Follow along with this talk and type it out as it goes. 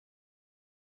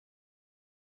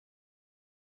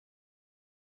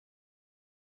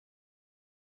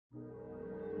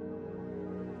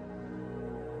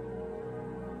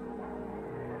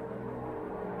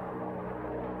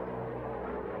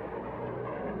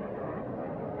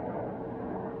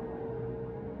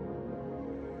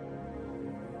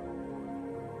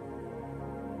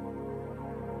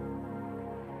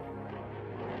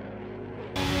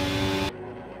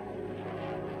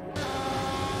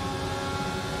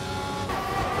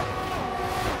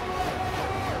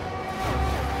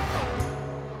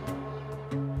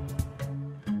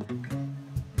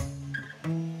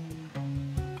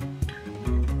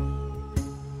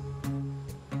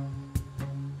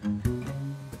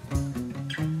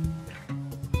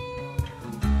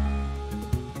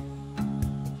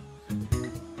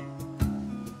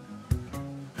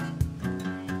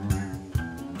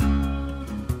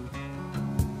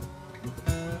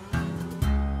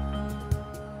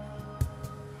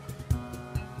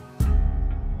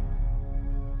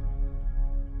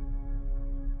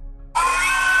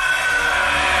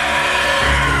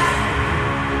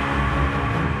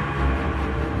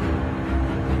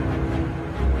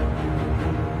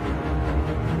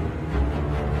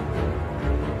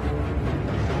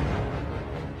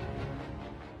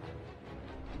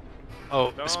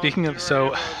Oh, speaking of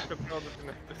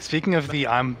speaking of the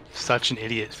I'm such an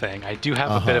idiot thing, I do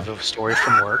have a bit of a story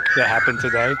from work that happened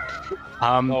today.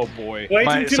 Oh boy. Wait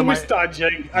until we start,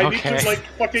 Jake. I need to like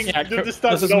fucking do the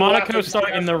stuff. This is Monaco start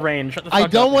in the range. I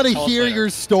don't want to hear your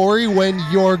story when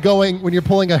you're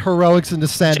pulling a heroics into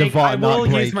Saint Devote. I will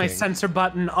use my censor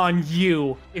button on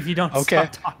you if you don't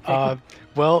stop talking.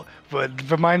 Well, but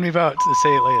remind me about to say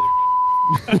it later.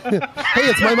 Hey,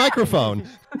 it's my microphone.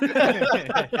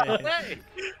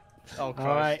 Oh, all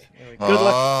right. Good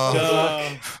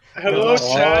luck. Hello,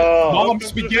 chat. Mom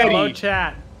spaghetti. Hello,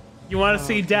 chat. You want to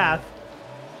see death?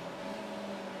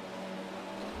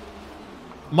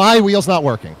 My wheel's not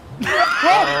working.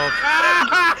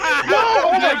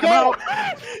 Oh my god!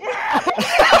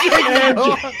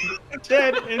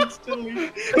 Dead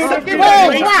instantly.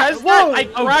 I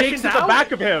crashed into the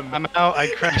back of him. I'm out. I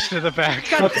crashed into the back.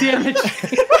 God damn it!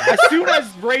 As soon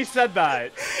as Ray said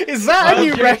that, is that a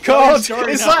new record?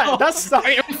 Is that that's?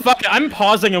 Fuck it, I'm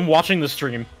pausing and watching the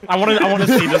stream. I want to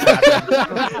see this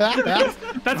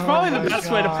happen. That's probably the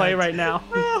best way to play right now.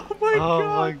 Oh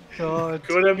my god!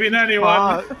 Could have been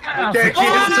anyone.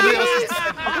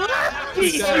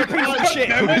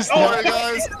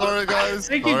 Sorry guys.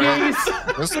 Thank you, guys.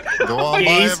 Just go on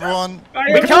by, everyone.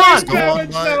 We can't. Go on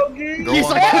by. He's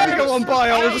like, I could go on by.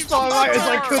 I was just like, as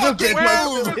I could have been.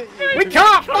 We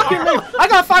can't fucking move. I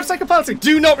got a 5-second penalty.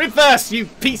 Do not reverse, you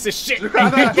piece of shit. Wait, what?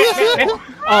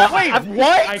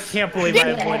 I can't believe I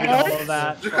avoided all of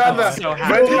that. I'm so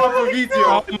happy.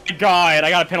 Oh my god, I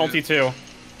got a penalty too.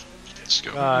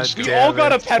 You all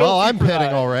got a penalty. Well, I'm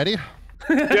pitting already.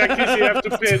 Yeah, because you have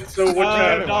to pit, so what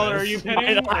time? Dollar, are you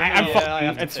pitting? I'm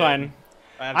fine. It's fine.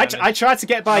 I tried to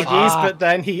get by Geese, but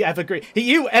then he evergreen.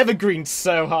 You evergreened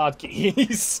so hard,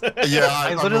 Geese. Yeah,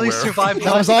 I literally survived.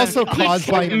 That was also caused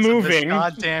by moving.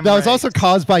 That was also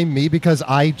caused by me because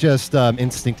I just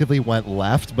instinctively went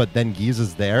left, but then Geese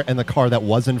is there, and the car that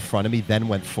was in front of me then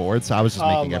went forward, so I was just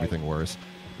making everything worse.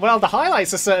 Well, the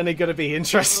highlights are certainly going to be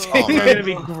interesting. They're going to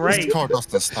be great. This car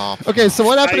doesn't stop. Okay, so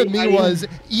what happened to me was,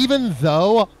 even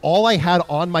though all I had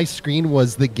on my screen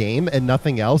was the game and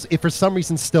nothing else, it for some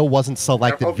reason still wasn't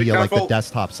selected via like the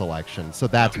desktop selection. So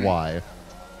that's why.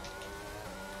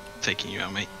 Taking you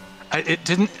out, mate. It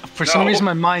didn't. For some reason,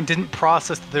 my mind didn't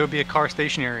process that there would be a car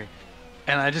stationary,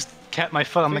 and I just kept my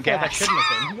foot on the gas. That shouldn't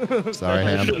have been. Sorry,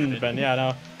 Ham. Shouldn't have been. Yeah,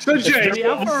 no. So, Jake,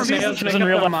 doesn't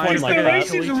real life like the that.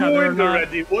 race is ruined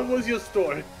already. What was your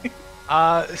story?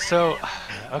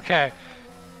 Okay.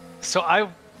 So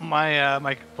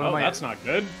That's not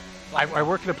good. I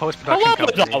work at a post-production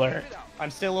company. I'm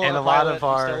still and a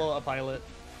pilot.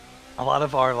 A lot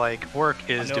of our like work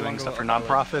is doing stuff for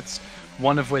nonprofits.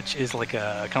 One of which is like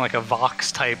a kind of like a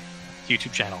Vox type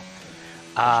YouTube channel.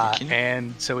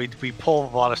 And so we pull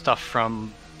a lot of stuff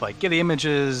from like Getty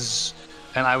Images,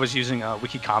 and I was using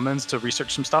Wiki Commons to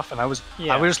research some stuff, and I was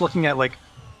just looking at like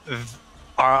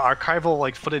our archival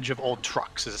like footage of old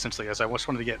trucks is essentially, as I just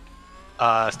wanted to get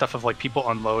stuff of like people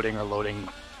unloading or loading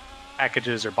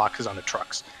packages or boxes onto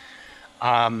trucks.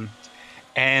 And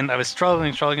I was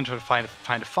struggling to find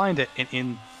it, and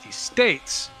in the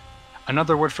States,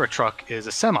 another word for a truck is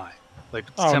a semi. Like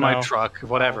semi-truck,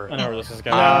 whatever. I know where this is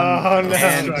going.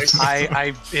 And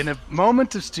I, in a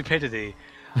moment of stupidity,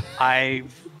 I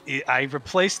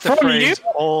replaced the phrase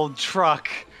 "old truck"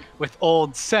 with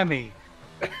 "old semi,"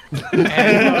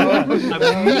 and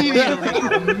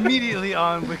immediately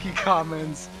on Wiki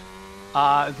Commons,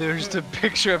 there's just a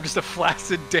picture of just a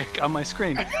flaccid dick on my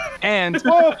screen, and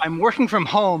I'm working from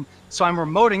home, so I'm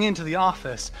remoting into the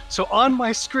office. So on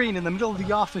my screen, in the middle of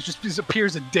the office, just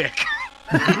appears a dick.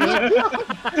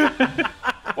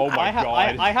 Oh my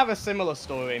god! I have a similar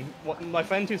story. My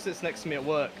friend who sits next to me at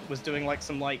work was doing like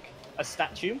a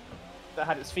statue that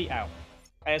had its feet out,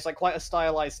 and it's like quite a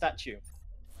stylized statue.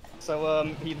 So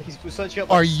he was searching up.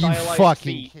 Like, are you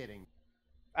fucking kidding?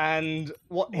 And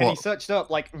he searched up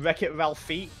like Wreck-It Ralph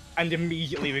feet, and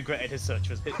immediately regretted his search.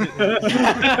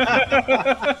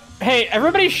 Hey,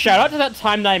 everybody! Shout out to that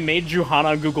time that I made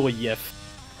Juhana Google Yif.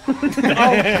 Oh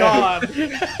god!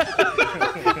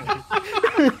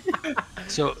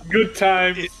 So good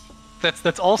times.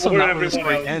 That's also not where the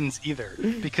story ends either,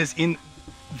 because in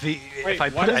the I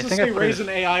think I raise an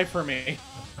AI for me.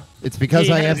 It's because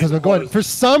I am, because I'm going for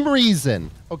some reason.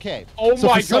 Okay. Oh so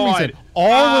my for some reason,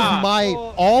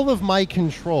 all of my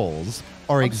controls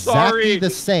are exactly the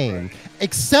same,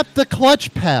 except the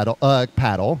clutch paddle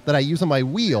that I use on my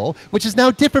wheel, which is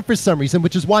now different for some reason,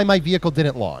 which is why my vehicle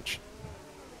didn't launch.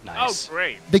 Nice. Oh,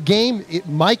 great. The game,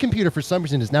 my computer for some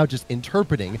reason is now just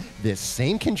interpreting this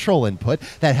same control input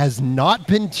that has not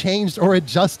been changed or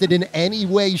adjusted in any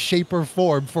way, shape, or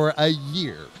form for a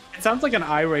year. It sounds like an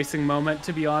iRacing moment,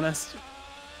 to be honest.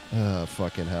 Oh,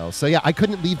 fucking hell. So yeah, I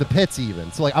couldn't leave the pits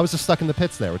even. So like, I was just stuck in the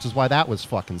pits there, which is why that was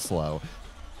fucking slow.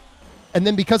 And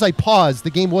then because I paused, the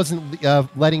game wasn't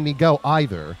letting me go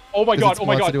either. Oh my god! Oh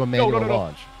my god! To do a manual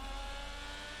launch.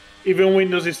 Even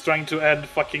Windows is trying to add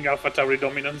fucking AlphaTauri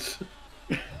dominance.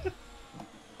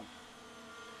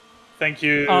 Thank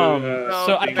you.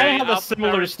 So I kind of have a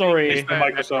similar story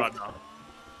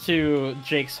to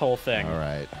Jake's whole thing. All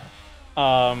right.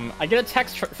 I get a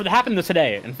text for that happened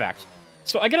today, in fact.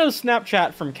 So I get a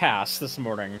Snapchat from Cass this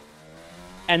morning,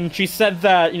 and she said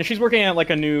that she's working at like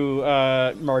a new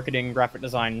marketing graphic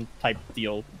design type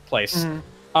deal place,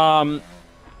 and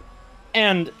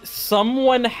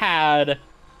someone had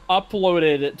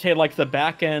uploaded to like the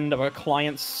back end of a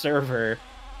client server.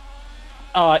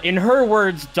 In her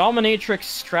words, dominatrix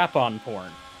strap-on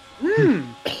porn.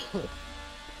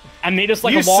 And they just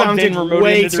like logged in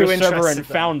remotely into their server and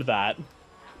found that.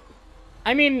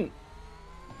 I mean,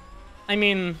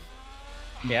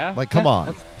 yeah. Like, come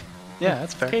on.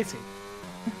 That's fair. Casey.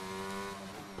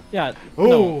 Yeah. Ooh.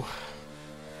 No.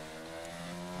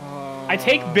 I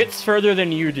take bits further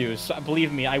than you do, so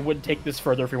believe me, I would take this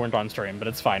further if we weren't on stream, but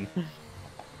it's fine.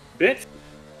 Bit?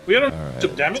 We are on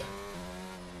YouTube, damn it.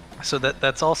 So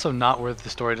that's also not where the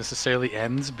story necessarily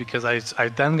ends, because I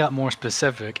then got more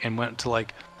specific and went to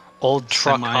like old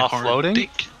truck offloading.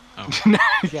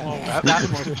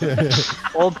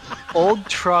 Old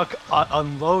truck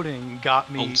unloading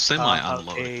got me. Old semi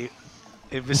unloading.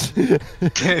 It was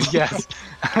yes,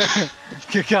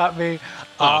 it got me.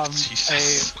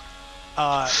 Jesus.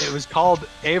 It was called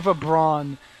Ava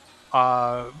Braun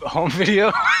home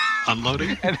video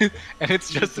unloading, and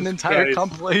it's just an entire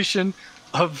compilation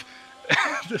of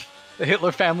the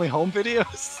Hitler family home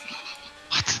videos.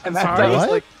 What? And that was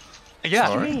like,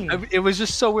 yeah, it was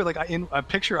just so weird. Like in a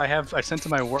picture I sent to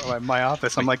my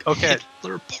office. I'm like, okay,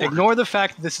 ignore the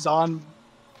fact that this is on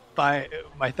my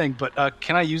thing, but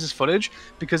can I use this footage?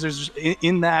 Because there's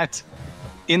in that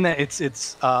it's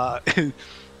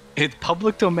it's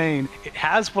public domain. It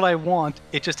has what I want.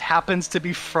 It just happens to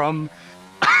be from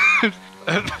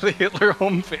the Hitler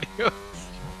home videos.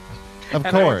 Of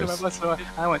course.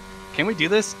 I went, can we do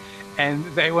this? And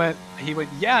he went,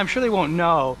 yeah, I'm sure they won't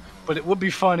know, but it would be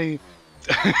funny.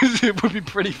 It would be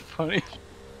pretty funny.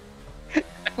 I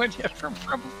went, yeah,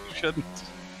 probably shouldn't.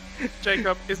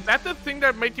 Jacob, is that the thing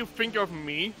that made you think of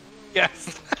me?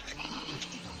 Yes.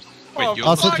 Wait,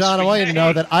 also, John, I want you to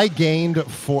know that I gained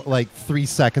 3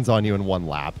 seconds on you in one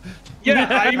lap. Yeah,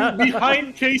 I'm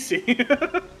behind Casey.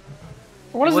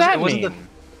 What does that mean?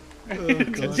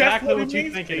 Exactly what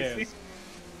you think it is.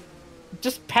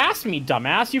 Just pass me,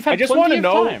 dumbass. You've had I just want to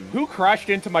know time. who crashed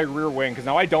into my rear wing, because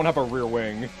now I don't have a rear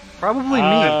wing. Probably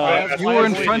me. You were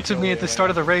in front of me at the start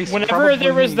of the race. Whenever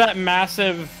there was that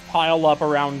massive pile up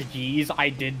around Geese, I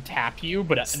did tap you,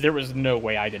 but there was no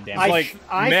way I did damage.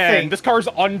 I think this car's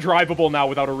undrivable now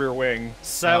without a rear wing.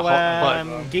 So,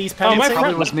 Geese penalty. It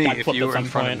probably was me if you were in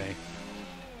front of me.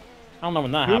 I don't know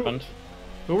when that happened.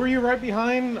 Who were you right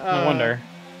behind? I wonder.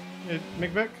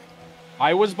 McVick?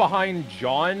 I was behind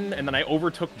John, and then I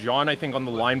overtook John, I think, on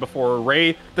the line before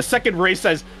Ray. The second Ray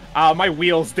says, my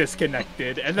wheel's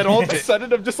disconnected. And then all of a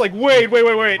sudden, I'm just like, wait.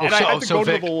 And I had to go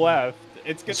to the left.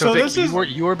 So Vic,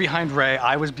 you were behind Ray,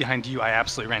 I was behind you, I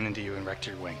absolutely ran into you and wrecked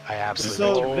your wing. I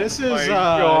absolutely So this is 2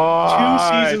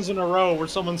 seasons in a row where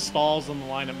someone stalls on the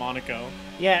line at Monaco.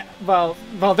 Yeah, well,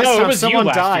 this time someone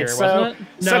died, wasn't it?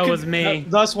 No, it was me.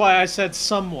 That's why I said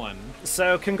someone.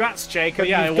 So congrats, Jacob.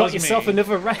 Yeah, you've got yourself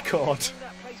another record.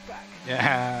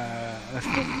 Yeah.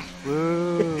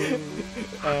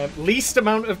 Least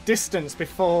amount of distance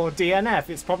before DNF.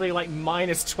 It's probably like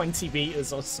minus 20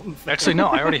 meters or something. Actually, no.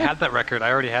 I already had that record.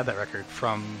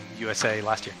 From USA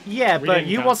last year. Yeah, but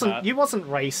you wasn't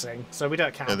racing, so we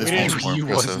don't count. Yeah, this one's more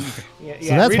impressive.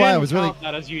 So that's why I was really.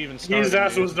 That as you even started. His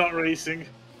ass was not racing.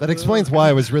 That explains why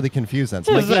I was really confused then.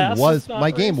 So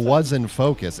my game was in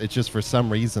focus. It's just for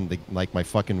some reason my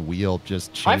fucking wheel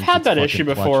just changed. I've had that issue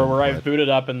before where I've booted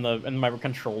up and my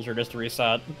controls are just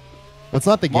reset. Well, it's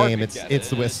not the game.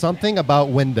 It's something about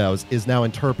Windows is now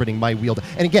interpreting my wheel.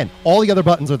 And again, all the other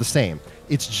buttons are the same.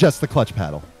 It's just the clutch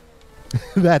paddle.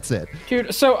 That's it.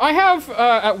 Dude, so I have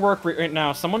at work right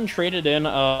now, someone traded in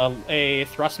a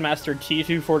Thrustmaster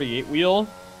T248 wheel.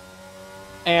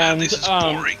 And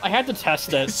I had to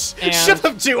test it. And shut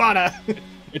up, Joanna!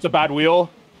 It's a bad wheel?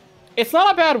 It's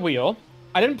not a bad wheel.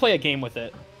 I didn't play a game with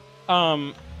it.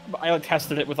 I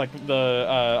tested it with like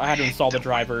I had to install the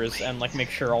drivers and like make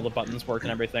sure all the buttons worked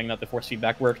and everything, that the force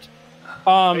feedback worked.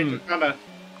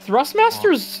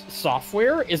 Thrustmaster's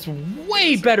software is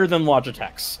way better than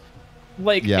Logitech's.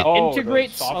 Like it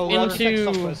integrates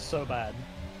into. So bad.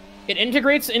 It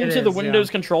integrates into the Windows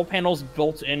control panel's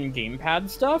built-in gamepad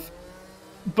stuff,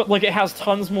 but like it has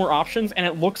tons more options, and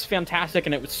it looks fantastic,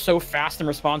 and it was so fast and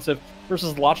responsive.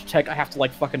 Versus Logitech, I have to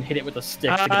like fucking hit it with a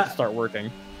stick to get it to start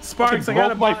working. Sparks, I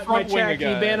gotta buy my chair.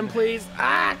 Can you ban him, please?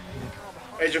 Ah!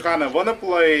 Hey, Jokana, wanna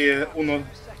play Uno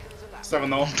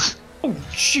 7-0? Oh,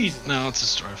 Jesus. No, it's a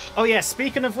strife. Oh yeah,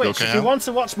 speaking of which, Okay. if you want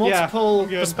to watch multiple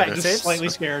perspectives, Slightly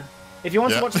scared. if you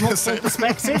want to watch multiple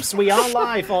perspectives, we are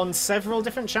live on several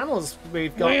different channels.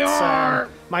 We've got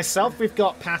myself, we've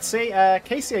got Patsy.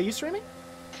 Casey, are you streaming?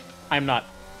 I'm not.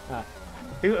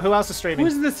 Who else is streaming?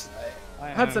 Who's this?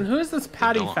 Hudson, who is this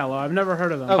Patty fellow? I've never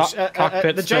heard of him. Oh,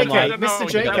 the JK, Mr.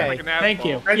 JK. Thank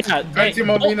you.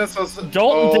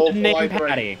 Dalton didn't name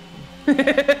Patty.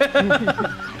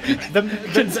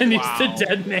 Continues to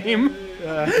dead name.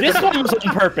 This one was on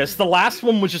purpose. The last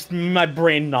one was just my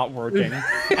brain not working.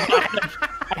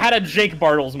 I had a Jake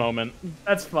Bartles moment.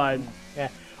 That's fine. Yeah.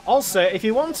 Also, if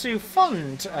you want to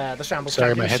fund the Shambles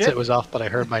Sorry, my Championship... headset was off, but I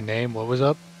heard my name. What was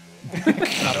up? Don't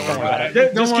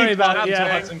worry about it. Yeah,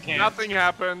 Hudson can't. Nothing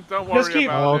happened. Don't worry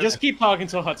about it. Just keep talking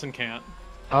until Hudson can't.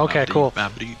 Okay, cool. Oh,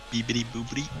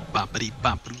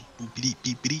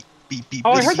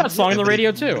 I heard that song on the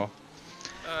radio too.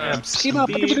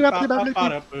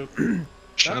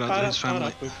 Shout out to his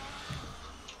family.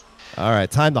 All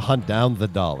right, time to hunt down the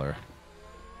dollar.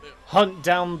 Hunt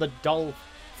down the doll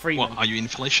freedom. What, are you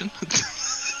inflation?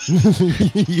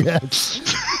 Yes.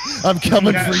 I'm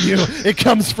coming for you. It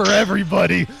comes for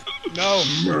everybody. No,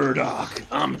 Murdoch.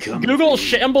 I'm coming. Google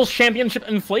Shambles Championship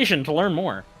inflation to learn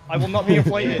more. I will not be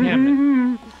inflated.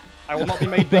 I will not be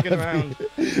made big and round.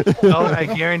 Oh, I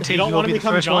guarantee you will be the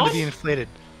first one to be inflated.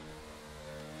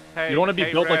 Hey, you don't want to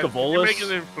be built like a bolus? Make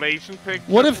an inflation picture,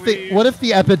 What if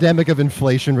the epidemic of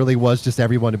inflation really was just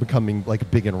everyone becoming like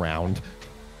big and round?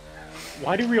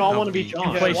 Why do we all want to be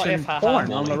John? Inflation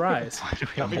porn on the rise.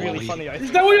 That'd be really funny.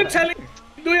 Is that what you're telling me?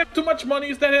 Do we have too much money?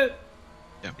 Is that it?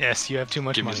 Yeah. Yes, you have too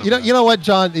much money. You know what,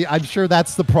 John? I'm sure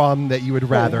that's the problem that you would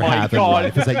rather have in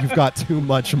life, is that you've got too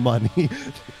much money.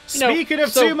 Speaking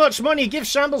of too much money, give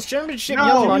Shambles Championship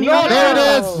your money. There it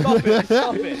is. Stop it!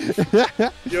 Stop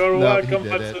it! You're welcome,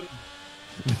 Hudson.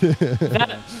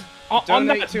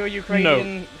 Donate to a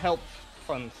Ukrainian help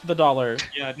fund. The dollar.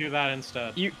 Yeah, do that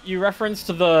instead. You referenced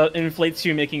the inflates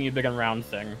you making you big and round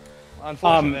thing.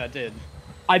 Unfortunately, I did.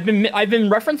 I've been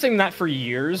referencing that for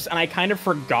years, and I kind of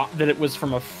forgot that it was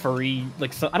from a furry.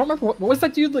 Like, I don't remember what was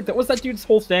that dude. Like, that was that dude's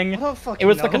whole thing. I don't fucking it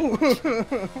was know. like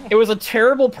it was a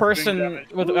terrible person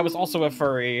that was also a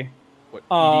furry.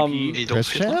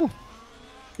 Christian?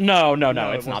 No,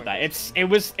 it's not that. It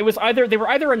was either they were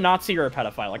either a Nazi or a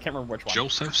pedophile. I can't remember which one.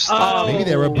 Joseph. Maybe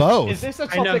they were both. Is this a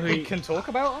topic we can talk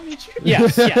about on YouTube?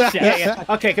 Yes. Yeah.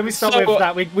 Okay, can we stop with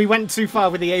that? We went too far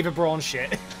with the Ava Braun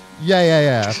shit.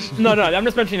 Yeah. No, I'm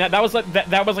just mentioning that. That was like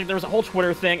there was a whole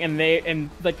Twitter thing, and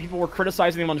like people were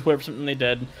criticizing him on Twitter for something they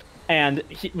did, and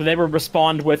they would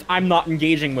respond with, "I'm not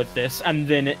engaging with this," and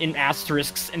then in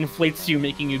asterisks, inflates you,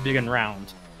 making you big and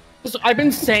round. So I've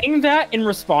been saying that in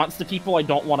response to people I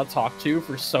don't want to talk to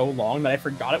for so long that I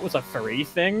forgot it was a furry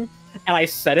thing, and I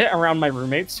said it around my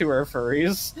roommates who are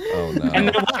furries. Oh no! And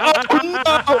they're like,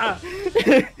 "Oh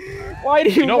no! Why do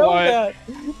you know what?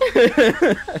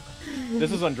 that?"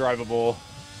 This is undrivable.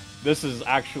 This is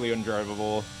actually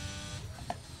undrivable.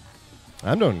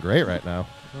 I'm doing great right now.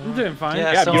 I'm doing fine.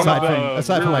 Yeah, so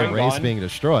aside from my race being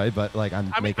destroyed, but like I'm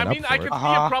making up for it. I can see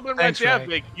a problem right there,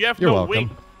 Vic. You have no weight.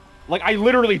 Like, I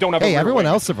literally don't have a Hey, everyone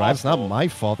weight. else survived. It's not my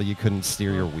fault that you couldn't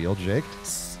steer your wheel, Jake.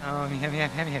 So I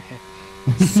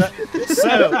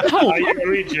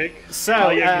agree, Jake.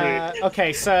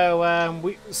 Okay,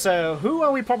 so who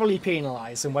are we probably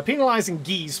penalising? We're penalising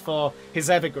Geese for his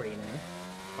evergreening.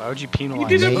 Why would you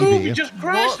penalize? You didn't Maybe. move. You just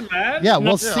crashed, man. Yeah,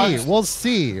 we'll see. We'll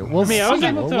see. I was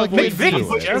able to Wait, Vic,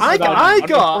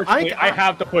 I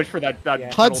have to push for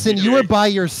that. Hudson, you were by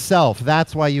yourself.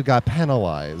 That's why you got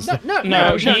penalized. No.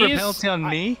 Penalty on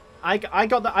me. I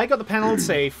got the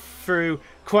penalty through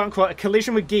quote unquote a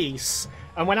collision with Geese,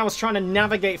 and when I was trying to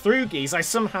navigate through Geese, I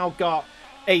somehow got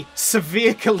a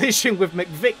severe collision with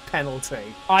McVick penalty.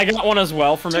 I got one as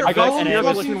well from I got McVick, and a it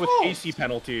was collision with AC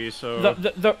penalty. So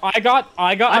I got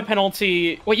a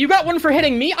penalty. Wait, you got one for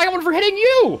hitting me? I got one for hitting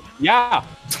you. Yeah.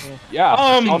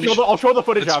 I'll show the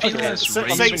footage after.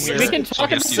 We can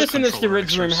talk about this in the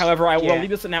storage room. However, I will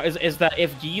leave this now. Is that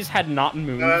if Geese had not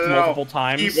moved multiple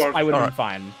times, I would have been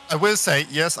fine. I will say,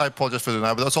 yes, I apologize for doing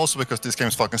that, but that's also because this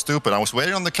game's fucking stupid. I was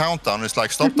waiting on the countdown. It's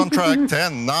like, stopped on track,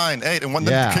 10, 9, 8, and when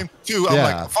it came 2, I'm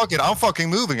like, fuck it, I'm fucking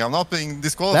moving. I'm not being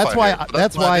disqualified.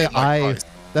 That's why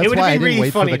That's why I didn't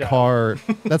wait for the car.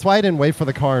 That's why I didn't wait for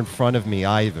the car in front of me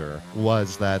either.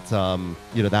 Was that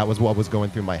you know, that was what was going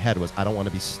through my head, was I don't want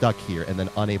to be stuck here and then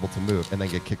unable to move and then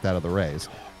get kicked out of the race.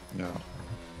 Yeah.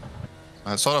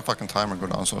 I saw the fucking timer go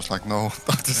down, so I was like, no,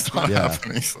 that is not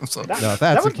happening. So no, if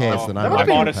that's the case, then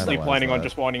I'm honestly planning on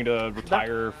just wanting to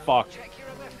retire. Fuck.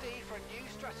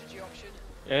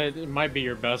 It might be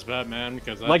your best bet, man,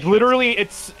 because like literally,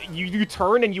 it's you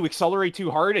turn and you accelerate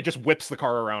too hard, it just whips the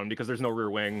car around because there's no rear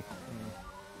wing.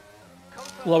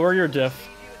 Lower your diff.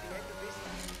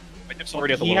 My diff's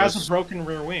already at the He lowest. has a broken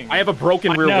rear wing. I have a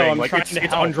broken rear wing. I'm like it's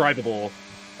undrivable.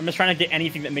 I'm just trying to get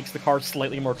anything that makes the car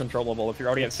slightly more controllable. If you're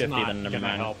already at 50, then never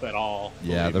mind. Help at all.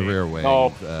 Yeah, the rear wing.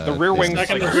 Oh, the rear wing's like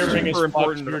the rear wing is super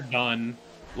important. You're done.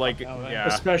 Like, yeah.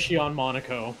 Especially on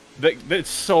Monaco. It's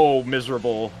so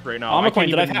miserable right now. I'm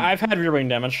acquainted. I've had rear wing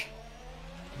damage.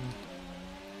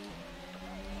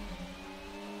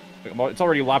 It's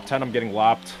already lap 10. I'm getting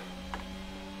lapped.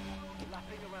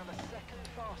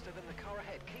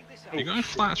 You're going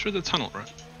flat through the tunnel,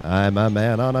 right? I'm a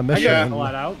man on a mission. Yeah,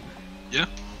 flat out. Yeah.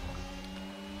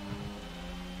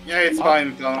 Yeah, it's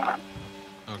fine. Though.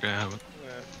 Okay, I have it.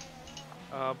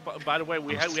 By the way,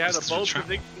 we had a bold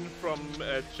prediction from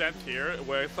chat here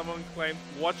where someone claimed,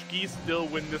 "Watch Geese still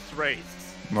win this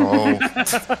race." No.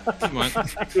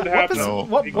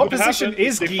 What position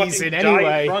is Geese in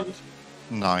anyway?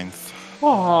 9th.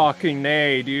 Fucking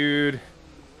nay, dude.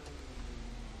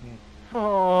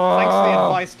 Oh. Thanks for the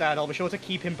advice, Dad. I'll be sure to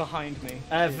keep him behind me.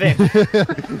 Vic.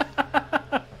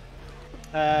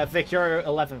 Vic, you're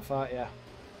 11th, aren't you?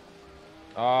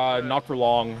 Not for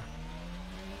long.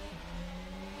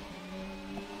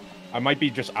 I might be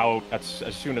just out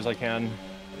as soon as I can.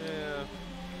 Yeah.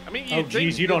 I mean, oh,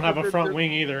 jeez, you don't have a front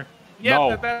wing either. Yeah,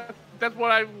 no. that's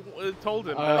what I told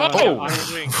him.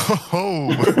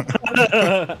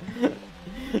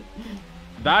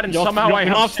 That and somehow I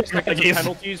have 6 seconds of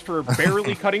penalties for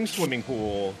barely cutting swimming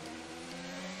pool.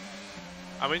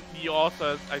 I mean, you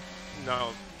also,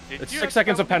 no. It's 6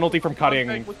 seconds of penalty from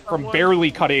cutting, from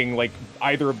barely cutting, like,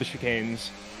 either of the chicanes.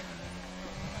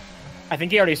 I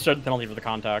think he already stood the penalty for the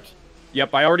contact.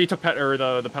 Yep, I already took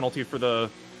the penalty for the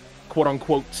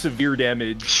quote-unquote severe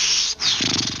damage.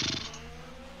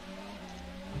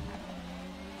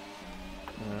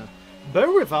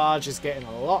 Beau Rivage is getting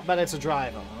a lot better to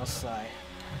drive on, I must say.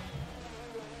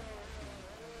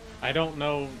 I don't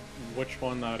know which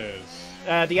one that is.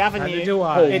 The avenue.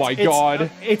 Oh my god!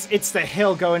 It's the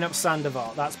hill going up Saint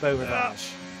Devote. That's Beau Rivage.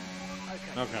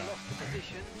 Okay.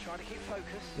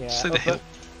 Yeah. Say the hill.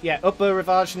 Yeah, up Beau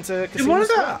Rivage into Casino. Did one of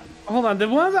the hold on? Did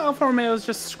one of the Alfa Romeos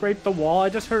just scrape the wall? I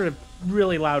just heard a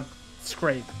really loud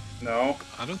scrape. No.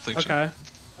 I don't think so. Okay,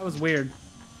 that was weird.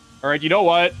 All right, you know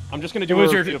what? I'm just gonna do a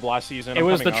repeat of last season. It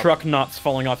was the truck nuts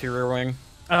falling off your rear wing.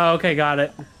 Oh, okay, got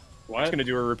it. What? I'm just gonna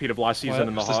do a repeat of last season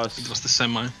in the Haas. It was the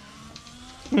semi.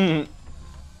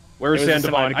 Where's Saint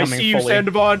Devote? I see you, Saint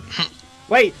Devote.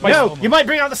 Wait, no! You might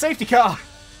bring out the safety car.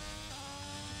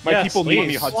 My people need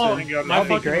me, Hudson. Oh, my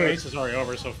fucking race is already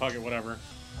over, so fuck it, whatever.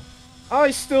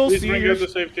 I still Please see bring you. out the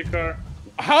safety car.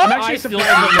 Huh? I'm actually still alive?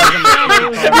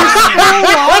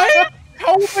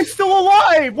 How am I still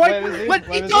alive? What? Let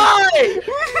me die!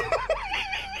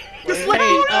 Just let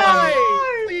me die!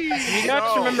 You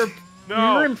guys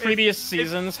remember in previous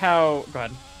seasons how... Go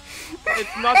ahead.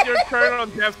 It's not your turn on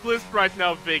death list right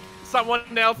now, Vic. Someone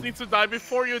else needs to die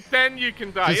before you, then you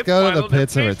can die. Just go to the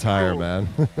pits and retire, man.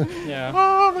 Yeah.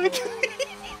 Oh my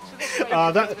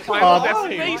god.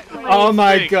 Oh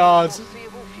my god.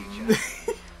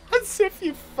 As if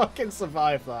you fucking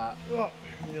survived that.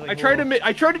 I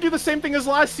tried to do the same thing as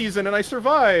last season and I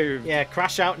survived. Yeah,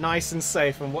 crash out nice and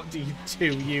safe, and what do?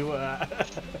 You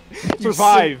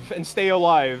survive and stay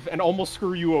alive and almost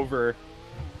screw you over.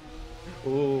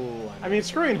 Ooh. I mean,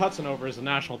 screwing Hudson over is a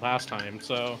national pastime,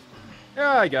 so...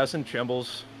 Yeah, I guess, in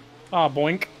Shambles. Ah,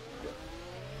 boink.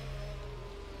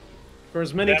 For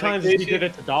as many times as you did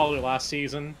it to Dolly last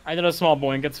season. I did a small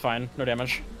boink, it's fine. No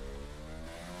damage.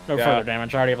 No further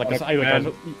damage. I already have like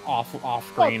a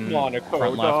off-screen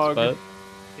front left, but...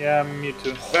 Yeah, me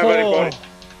too.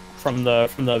 From the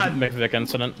McVick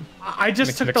incident. I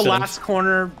just took the last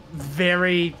corner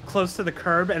very close to the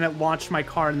curb, and it launched my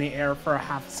car in the air for a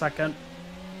half a second.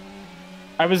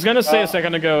 I was gonna say a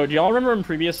second ago, do y'all remember in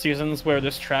previous seasons where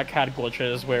this track had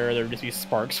glitches where there would just be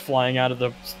sparks flying out of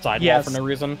the sidewall for no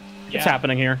reason? Yeah. It's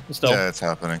happening here, still. Yeah, it's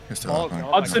happening. It's still happening.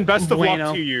 Hudson, best of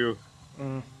luck to you.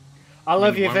 I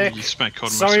love you, Vic.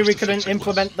 Sorry we couldn't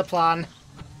implement the plan.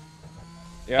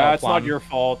 Yeah, it's not your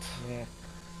fault. Yeah.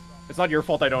 It's not your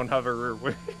fault I don't have a rear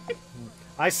wing.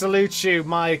 I salute you,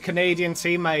 my Canadian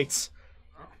teammates.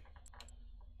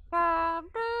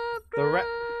 Are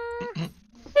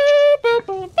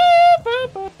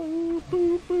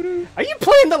you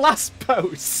playing the last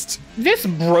post? This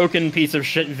broken piece of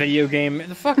shit video game.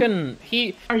 The fucking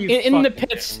in the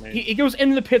pits. He goes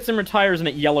into the pits and retires, and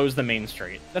it yellows the main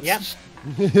straight. That's just...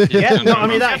 Yeah, no, I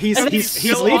mean that he's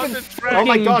leaving. Oh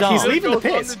my god, he's leaving the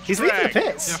pits. He's leaving the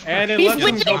pits. And it He's lets him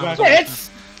leaving go the back. pits.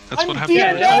 That's what I'm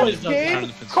happened. DNF, game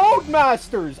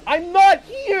Codemasters. I'm not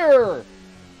here.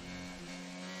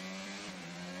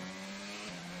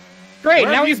 Great,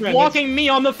 Where now have he's you been? blocking me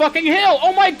on the fucking hill!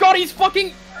 Oh my god, he's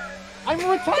fucking... I'm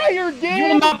retired, game. You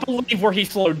will not believe where he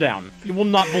slowed down. You will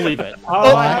not believe it.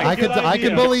 I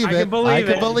can believe it. I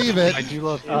can believe it. I do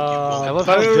love. I love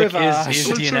how Vic is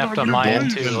DNF'd on my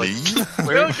end too. Like,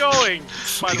 Still going.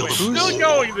 By the way, still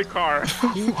going. The car.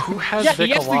 Who has Yeah, Vic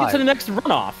he has to get alive? to the next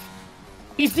runoff.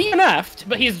 He's DNF'd,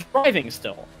 but he's driving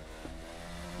still.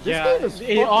 Yeah,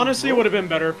 it honestly would have been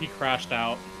better if he crashed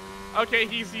out. Okay,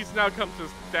 he's now come to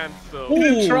standstill. He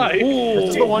didn't try.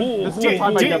 This is the one. This is the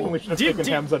time I definitely should have taken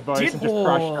Ham's advice and just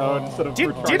crashed out instead of. Do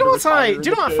you know what I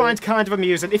find kind of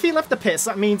amusing? If he left the pits,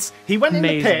 that means he went in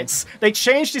the pits, they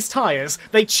changed his tires,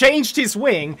 they changed his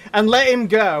wing, and let him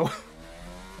go.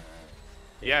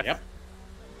 Yes. Yep.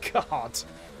 God.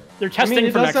 They're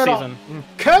testing for next season.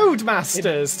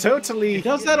 Codemasters, totally. He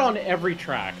does that on every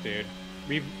track, dude.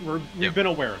 We've been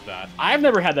aware of that. I've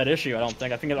never had that issue, I don't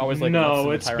think. I think it always like...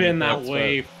 No, it's been that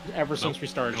way ever since we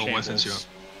started Shambles.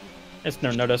 It's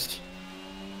never noticed.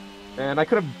 And I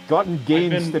could have gotten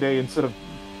gains today instead of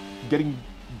getting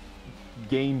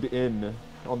gained in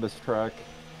on this track.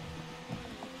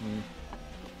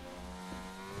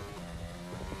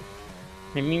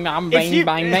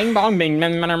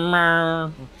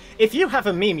 If you have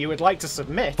a meme you would like to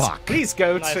submit, please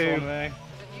go to...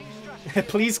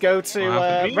 Please go to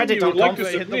reddit.com. Like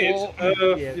hit the wall.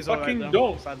 Fucking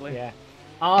don't. Sadly. Yeah.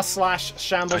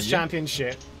 r/Shambles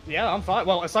Championship. Yeah, I'm fine.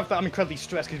 Well, aside from that, I'm incredibly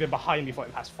stressed because he's been behind me for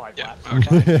the past 5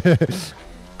 laps.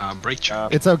 Brake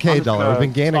check. It's okay, Dollar. We've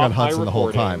been gaining on Hudson the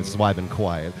whole time. This is why I've been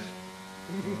quiet.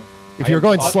 If you were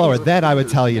going slower, then I would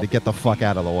tell you to get the fuck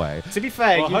out of the way. To be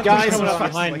fair, well, you guys coming are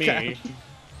up behind me.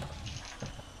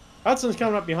 Hudson's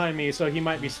coming up behind me, so he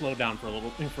might be slowed down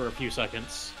for a few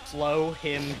seconds. Slow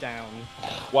him down.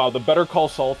 Wow, the Better Call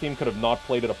Saul theme could have not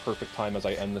played at a perfect time as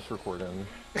I end this recording.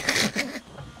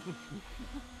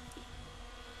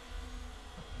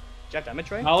 Jet damage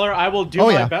ray? Dollar, I will do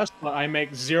my best, but I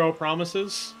make 0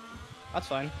 promises. That's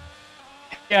fine.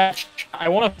 Yeah, I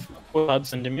want to with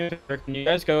Hudson. Can you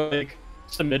guys go like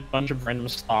submit a bunch of random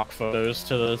stock photos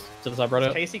to the subreddit?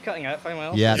 Is Casey cutting out fine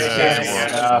well? Yes.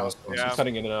 She's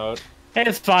cutting in and out. Hey,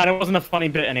 it's fine. It wasn't a funny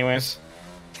bit, anyways.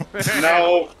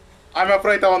 No, I'm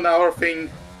afraid on our thing,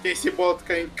 Casey Bot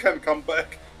can come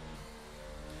back.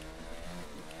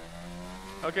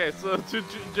 Okay, so to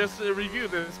just review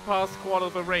this past quarter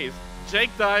of the race, Jake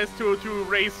dies to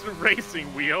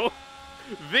racing wheel,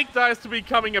 Vic dies to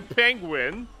becoming a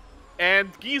penguin, and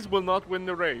Geese will not win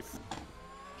the race.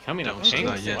 Coming up,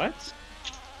 penguin? What?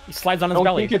 He slides on his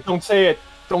belly. Don't think it, don't say it.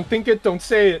 Don't think it, don't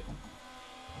say it.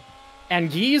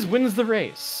 And Geese wins the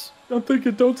race. Don't think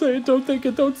it, don't say it, don't think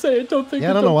it, don't say it, don't think it. Yeah,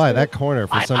 I don't know why. That corner,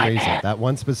 for some reason, that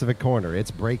one specific corner,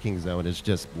 its braking zone is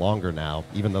just longer now,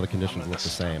 even though the conditions look the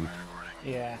same.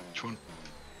 Yeah.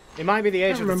 It might be the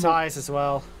age of the tires as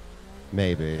well.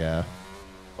 Maybe, yeah.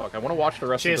 Fuck, I want to watch the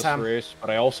rest of this race, but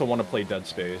I also want to play Dead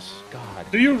Space. God.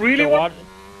 Do you really want...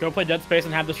 Go play Dead Space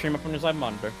and have the stream up on your side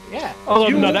monitor. Yeah. Oh,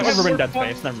 no, that would ruin Dead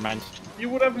Space. Never mind. You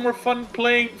would have more fun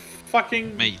playing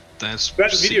fucking... Mate, there's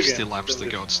video 60 games. laps to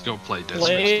go. Just go play Dead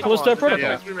Play Space. Callisto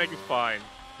Protocol. Yeah, this remake is fine.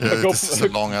 Yeah, this is a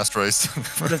long-ass race.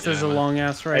 This is a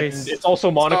long-ass race. It's also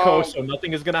Monaco, so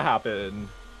nothing is gonna happen.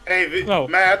 Hey, No,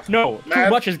 Matt. no, Matt, too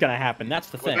much is gonna happen.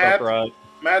 That's the thing. Matt,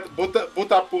 boot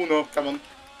up Uno, come on.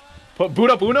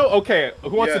 Boot up Uno? Okay,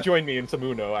 who wants to join me in some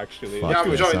Uno, actually? Yeah,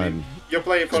 I'm joining. You're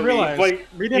playing for me.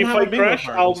 If I crash,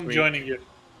 I'm joining you.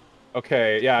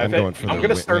 Okay, yeah, I'm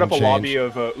gonna start up a lobby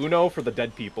of Uno for the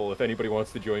dead people if anybody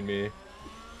wants to join me.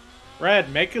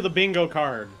 Red, make the bingo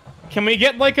card. Can we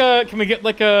get like a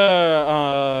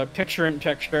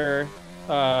picture-in-picture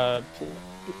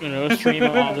stream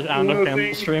on the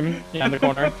panel stream? Yeah, in the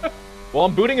corner. Well,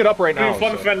 I'm booting it up right now.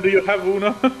 Fun fan, do you have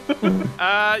Uno?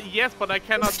 Yes, but I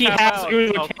cannot He tap has out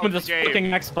Uno of with the this game. fucking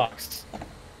Xbox.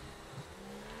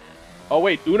 Oh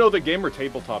wait, Uno the game or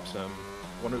tabletop sim?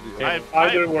 One of the Either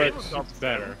I've works. tabletop It's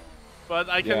better. But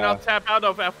I cannot tap out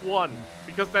of F1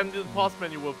 because then the pause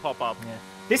menu will pop up.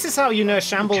 This is how you know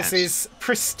Shambles is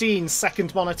pristine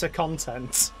second monitor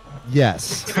content.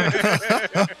 Yes.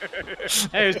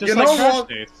 Hey, it's just You like know Crash what?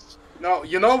 Days. No,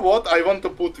 you know what? I want to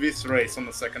put this race on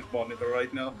the second monitor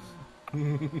right now.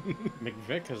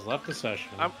 McVick has left the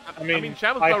session. I mean,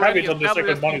 Shambles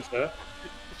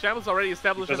already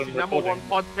established as the #1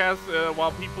 podcast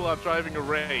while people are driving a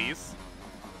race.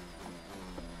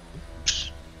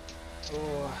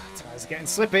 Oh, tires getting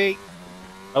slippy.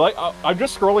 I'm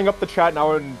just scrolling up the chat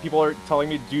now, and people are telling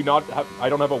me, I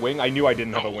don't have a wing. I knew I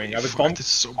didn't have a wing. I was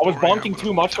bonking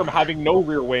too much from having no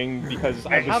rear wing because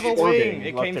I was have a wing.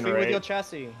 It came free with your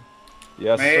chassis.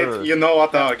 Yes, mate, sir. You know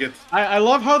what target. I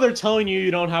love how they're telling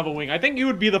you don't have a wing. I think you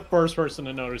would be the first person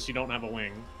to notice you don't have a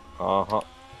wing. Pump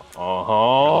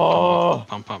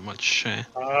up much.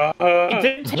 It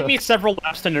did take me several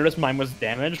laps to notice mine was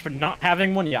damaged, but not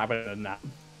having one, yeah, I would have done that.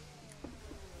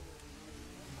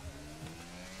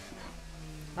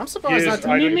 I'm surprised I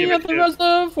didn't meet me at the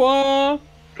reservoir.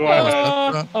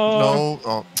 No.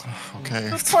 Oh, okay.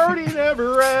 The party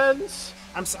never ends.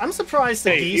 I'm surprised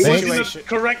the he was in the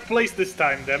correct place this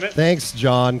time, damn it. Thanks,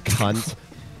 John, cunt.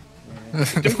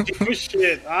 Don't give a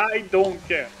shit. I don't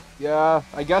care. Yeah,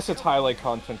 I guess it's highlight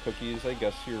content cookies. I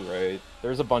guess you're right.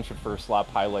 There's a bunch of first lap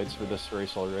highlights for this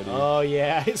race already. Oh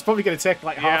yeah, it's probably going to take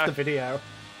like half the video.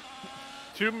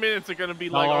 2 minutes are going to be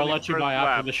No, like I'll on the let you first by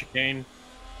lap. after the chicane.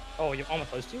 Oh, you're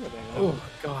almost close to you. Oh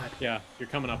god. Yeah, you're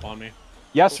coming up on me.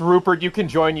 Yes, Rupert, you can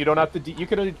join. You don't have to. You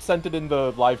could have sent it in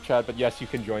the live chat, but yes, you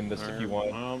can join this if you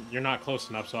want. Well, you're not close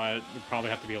enough, so I would probably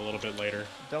have to be a little bit later.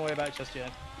 Don't worry about it just yet.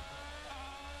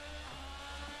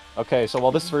 Okay, so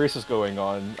while this race is going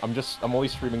on, I'm only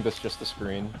streaming this just the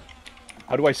screen.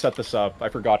 How do I set this up? I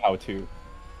forgot how to.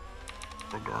 I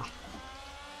forgot.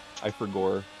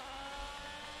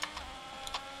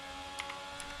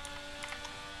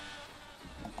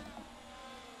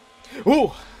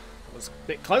 Ooh, that was a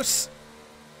bit close.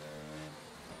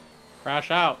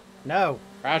 Crash out. No.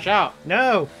 Crash out.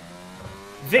 No.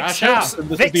 Vix Crash out.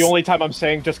 This is the only time I'm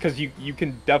saying just because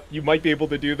you might be able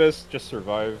to do this. Just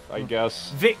survive, I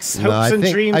guess. Vix hopes and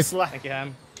dreams slack.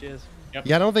 Cheers. Yep.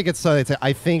 Yeah, I don't think it's.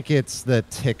 I think it's the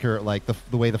ticker, like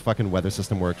the way the fucking weather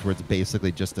system works, where it's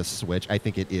basically just a switch. I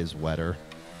think it is wetter.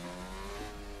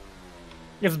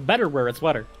 It's better where it's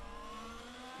wetter.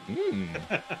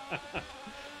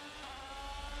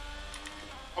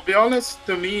 I'll be honest,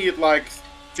 to me it like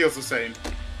feels the same.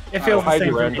 It feels the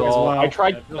same for me as well. I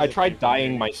tried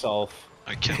dying myself.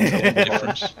 I can't tell the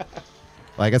difference.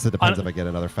 Well, I guess it depends if I get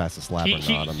another fastest lap or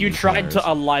not. You tried to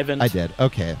enliven. I did.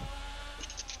 Okay.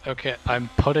 Okay, I'm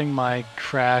putting my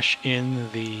crash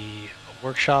in the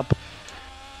workshop.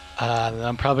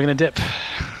 I'm probably gonna dip.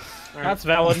 That's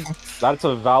valid. That's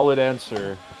a valid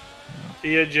answer.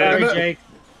 See ya, Jake. Sorry, Jake.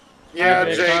 Yeah,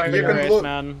 Jake, you can look.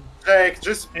 Man. Jake,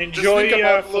 just enjoy think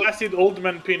about flaccid old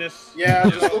man penis. Yeah,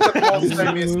 just look at most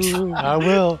famous. I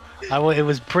will. It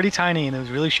was pretty tiny and it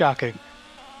was really shocking.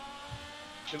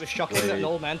 It was shocking that an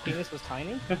old man penis was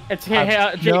tiny. It's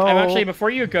Jake. I'm actually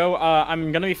before you go.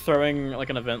 I'm gonna be throwing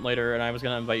like an event later, and I was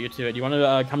gonna invite you to it. Do you want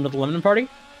to come to the lemon party?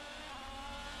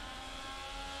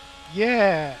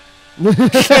 Yeah. Did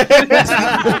that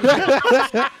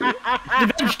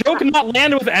joke not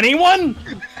land with anyone?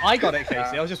 I got it,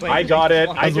 Casey. I was just waiting. I got it.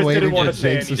 I just didn't want to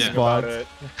say anything about it.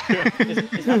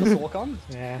 Is that the Sorcon?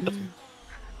 Yeah.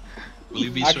 Will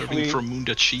you be serving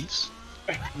Fromunda cheese?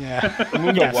 Yeah.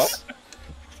 Fromunda what?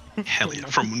 Hell yeah,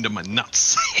 Fromunda my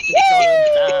nuts.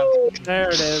 There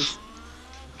it is.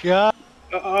 God.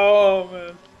 Oh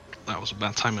man. That was a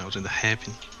bad time. I was in the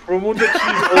hairpin. Fromunda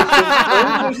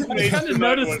cheese almost I made kind of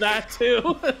noticed that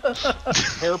too.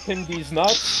 Hairpin these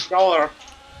nuts. Scholar.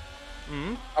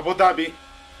 Abu Dhabi.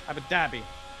 Abu Dhabi.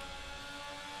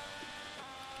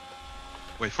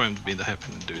 Wait for him to be in the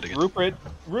hairpin and do it again.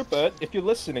 Rupert, if you're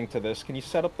listening to this, can you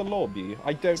set up the lobby?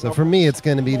 I don't So know for me, it's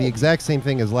going to be the exact same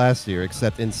thing as last year,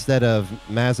 except instead of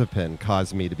Mazepin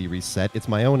caused me to be reset, it's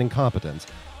my own incompetence.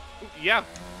 Yeah.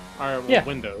 Alright, well, Yeah.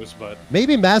 Windows, but...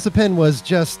 Maybe Mazepin was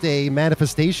just a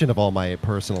manifestation of all my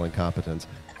personal incompetence.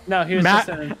 No, he was just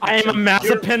an... I am a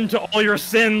Mazepin to all your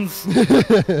sins.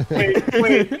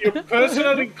 Wait, your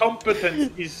personal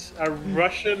incompetence is a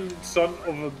Russian son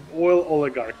of an oil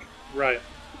oligarch. Right.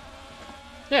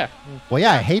 Yeah. Well,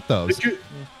 yeah, I hate those. Did you...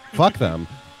 Fuck them.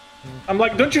 I'm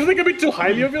like, don't you think a bit too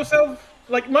highly of yourself?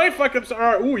 Like, my fuck-ups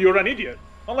are, ooh, you're an idiot.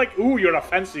 Not like, ooh, you're a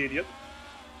fancy idiot.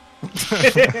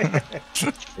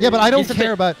 Yeah, but I don't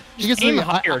care about. Just aim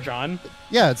higher, John.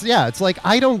 Yeah, it's like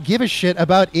I don't give a shit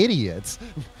about idiots.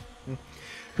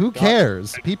 Who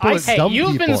cares? People are dumb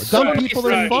you've people. Been so Dumb people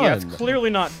are fun. That's clearly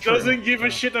not true. Doesn't give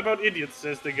a shit about idiots,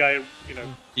 says the guy, you know,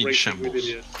 racing with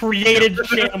idiots. Created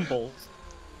Shambles.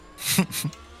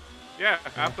 Yeah,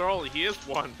 after all, he is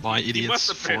one. By He idiots must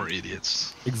have for been.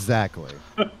 idiots. Exactly.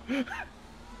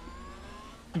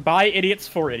 By idiots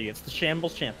for idiots. The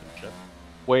Shambles Championship.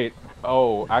 Wait.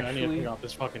 Oh, I need to actually. pick out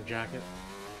this fucking jacket.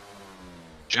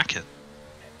 Jacket.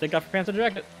 Take off your pants and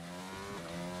jacket.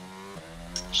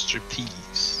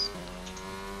 Striptease.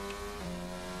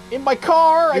 In my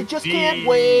car, I just can't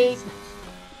wait.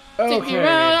 Take me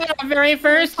out on our very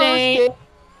first date.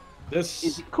 This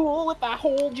is it cool if I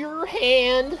hold your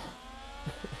hand?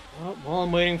 Well, while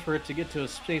I'm waiting for it to get to a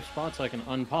safe spot so I can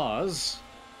unpause.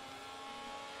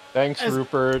 Thanks,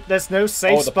 Rupert. There's no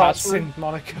safe spots password? in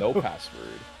Monaco. No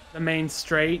password. The main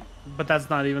straight, but that's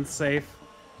not even safe.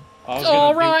 It's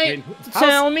alright to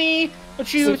tell me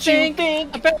what you think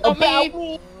about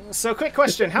me. So, quick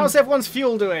question: how's everyone's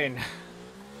fuel doing?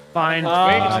 Fine.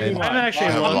 I'm actually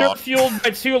under fueled by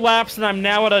 2 laps, and I'm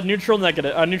now at a neutral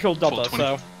delta.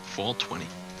 So full 20.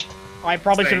 I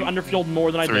probably should have underfueled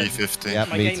more than I did. 350.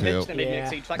 Yep, me too.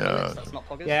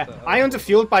 Yeah, I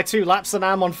underfueled by 2 laps, and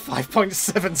I'm on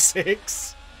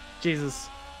 5.76. Jesus.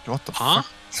 What the fuck?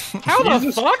 How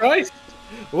the fuck? Christ.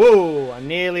 Whoa! I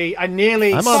nearly. I'm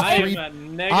on 3.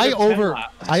 I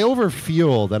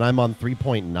overfueled, and I'm on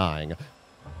 3.9.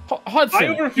 Hudson, I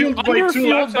overfueled by 2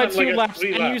 laps, by and 2 like laps, at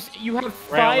 3 and laps. you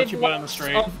have Ray, I'll let 5 you put it on the laps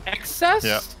straight. of excess?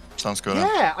 Yeah, sounds good.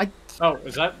 Yeah, Oh,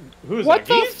 is that who is What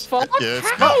that? the Geese? fuck? Yeah, it's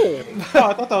How? Oh,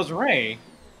 I thought that was Ray.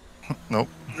 Nope.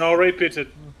 No, Ray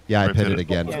pitted. Yeah, I Right, pitted pitted.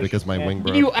 again because my wing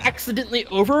broke. You accidentally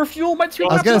overfuel by 2 I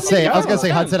was laps? gonna That say, makes no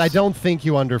sense. Hudson, I don't think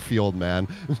you underfueled, man.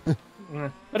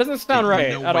 That doesn't sound right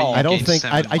no at way all. I don't gained think.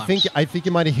 7 I think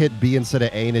you might have hit B instead of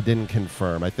A, and it didn't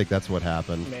confirm. I think that's what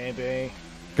happened. maybe.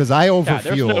 Because I Yeah, there's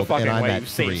no overfueled, fucking and I'm way at you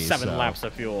saved 3. 7 so. laps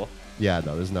of fuel. Yeah,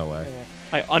 no, there's no way.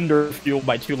 I underfueled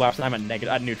by 2 laps, and I'm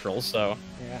at neutral, so.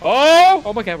 Yeah. Oh!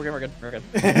 Oh, okay, we're good.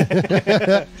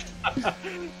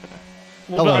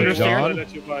 Hello, Where do I John.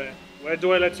 let you buy? Where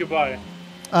do I let you buy?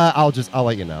 I'll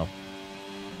let you know.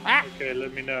 Okay,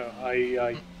 let me know.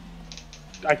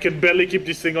 I can barely keep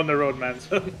this thing on the road, man.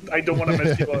 So I don't want to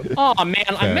mess you up. Oh man,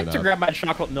 I Fair meant to enough. grab my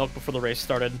chocolate milk before the race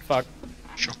started. Fuck.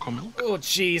 Choco milk? Oh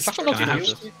jeez. Chocolate milk Can I have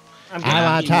delicious. I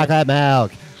want chocolate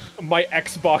milk. My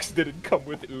Xbox didn't come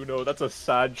with Uno. That's a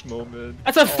sad moment.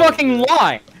 That's a fucking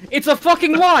lie. It's a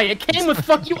fucking lie. It came with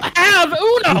fuck you have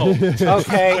Uno.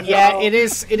 Okay, yeah, it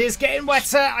is getting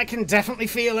wetter. I can definitely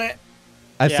feel it.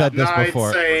 I said this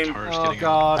before. Same. Oh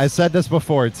god. I said this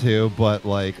before too, but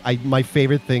like, my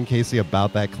favorite thing, Casey,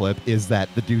 about that clip is that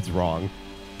the dude's wrong.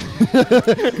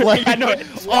 Like, I know.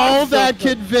 all that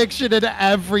conviction and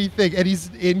everything, and he's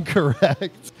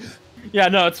incorrect. Yeah,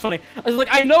 no, it's funny. I was like,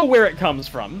 I know where it comes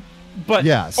from, but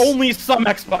Yes. only some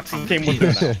Xboxes came with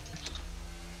Uno.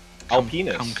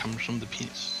 Alpinus. Comes from the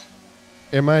penis.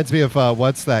 It reminds me of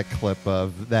what's that clip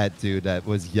of that dude that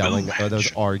was yelling, Boom that was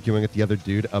hatch. arguing with the other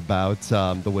dude about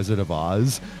the Wizard of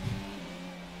Oz.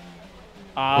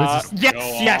 Yes,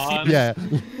 yes, Yeah.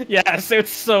 yes.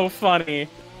 It's so funny.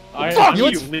 Fuck you!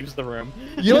 Leaves the room.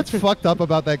 You know what's fucked up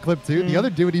about that clip too? The other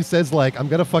dude, he says like, "I'm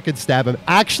gonna fucking stab him,"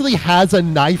 actually has a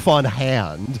knife on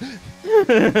hand,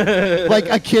 like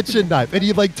a kitchen knife, and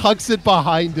he like tucks it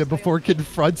behind him before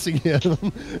confronting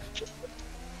him.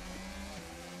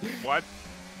 What?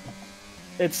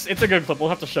 It's a good clip. We'll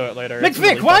have to show it later. Mick It's Vic,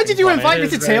 really why fucking did you funny. invite me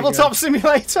to Tabletop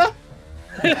Simulator?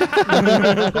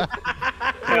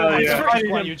 Hell yeah.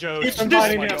 Why you Joe? It's, Oh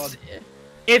just, my God.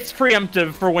 it's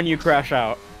preemptive for when you crash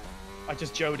out. I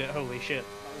just Joe'd it. Holy shit,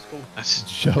 that was cool. That's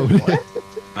Showed.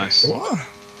 nice. What?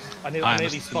 I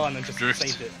nearly spun and just drift.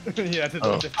 saved it. Yeah, I did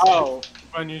Oh. drift. Oh,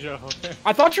 I knew Joe. Okay.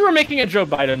 I thought you were making a Joe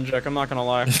Biden joke. I'm not gonna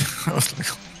lie. I was like,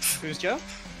 Who's Joe?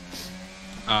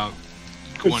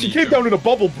 She came down in a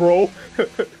bubble, bro.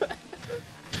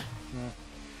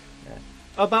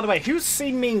 Oh, by the way, who's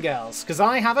seen Mean Girls? Because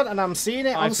I haven't, and I'm seeing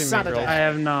it on I've seen Mean Saturday. Girls. I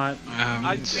have not.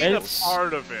 I've seen a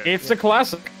part of it. It's a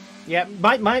classic. Yeah,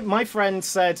 my friend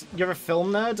said you're a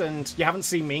film nerd and you haven't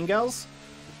seen Mean Girls.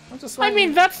 I'm just I like,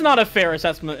 mean, that's not a fair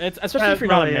assessment. It's, especially if you're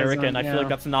not really American. isn't, I feel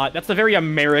yeah. like that's a very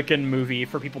American movie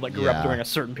for people that grew up Yeah. during a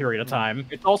certain period of time.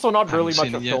 It's also not really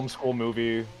Haven't much seen a it film school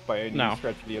movie by any No.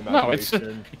 stretch of the No, it's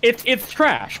imagination. it's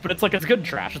trash, but it's like it's good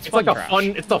trash. It's It's fun like a trash. fun,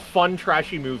 it's a fun,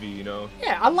 trashy movie, you know.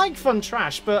 yeah, I like fun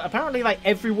trash, but apparently like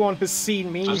everyone has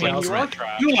seen Mean Sounds like Girls. you are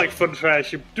trash. You like fun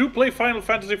trash. You do play Final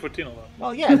Fantasy 14 a lot.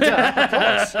 Well, yeah, duh, of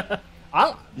course.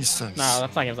 Jesus. No,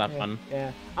 that's not game's that fun.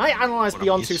 Yeah, I analysed What a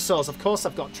Beyond piece. Two Souls. Of course,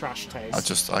 I've got trash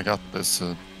taste. I got this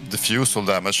diffusal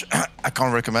damage. I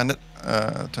can't recommend it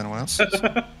to anyone else. So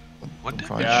What? don't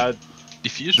try Yeah, it.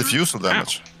 Diffuser? Diffusal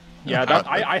damage. yeah. That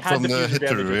I had From the diffuser hit to the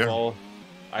damage rear. as well.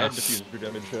 I had Ah. diffuser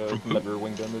damage, From who? lever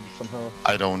wing damage somehow.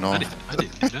 I don't know. I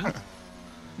didn't do that.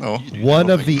 No. You do One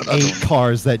that. of the I don't 8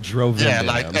 cars that drove Yeah,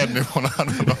 into like him. anyone. I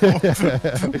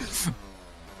don't know.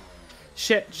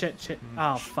 Shit.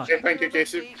 Oh, fuck. Okay, thank you,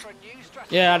 Casey.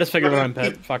 Yeah, I just figured we're in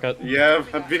pit. Fuck it. Yeah,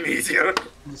 I've been easier.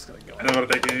 I'm just gonna go. I never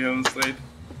take any on stage.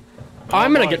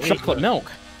 I'm gonna get chocolate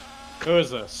milk. Who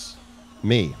is this?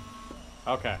 Me.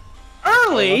 Okay.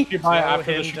 Early? You buy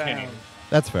after the chicane.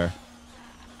 That's fair.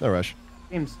 No rush.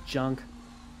 Game's junk.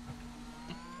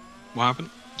 What happened?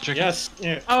 Chicken? Yes.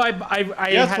 Yeah. Oh, I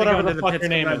yes, had whatever to go the into fuck the your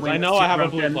name pit is. I know I have a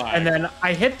blue flag. and then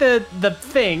I hit the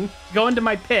thing, go into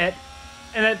my pit,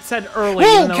 and it said early.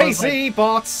 Whoa, KC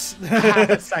bots! Half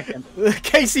a second.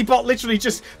 KC bot literally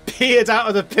just peered out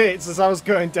of the pits as I was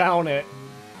going down it.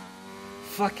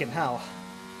 Fucking hell.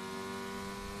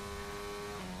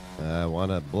 I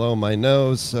want to blow my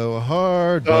nose so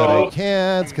hard, but I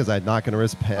can't because I'm not going to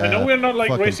risk I know we're not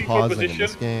like racing for position,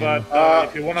 but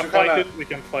if you want to fight it, we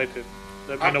can fight it.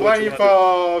 I'm playing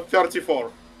for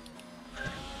 34.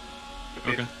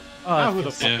 Okay. Oh, who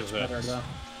the fuck is better, that?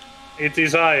 It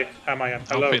is I, Hamayan.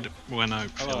 Hello. I'll pit when I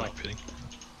feel like pitting.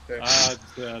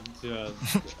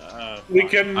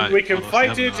 We can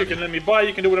fight it. You can let me buy.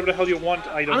 You can do whatever the hell you want.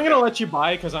 I don't. I'm gonna let you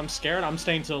buy because I'm scared. I'm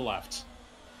staying to the left.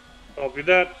 Copy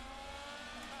that.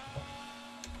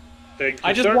 Thank you,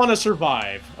 I just sir. want to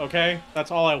survive. Okay,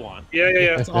 that's all I want.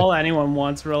 Yeah. That's all anyone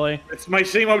wants, really. It's my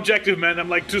same objective, man. I'm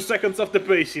like 2 seconds off the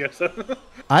pace here. So.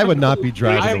 I would not be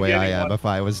driving the way I am if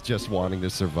I was just wanting to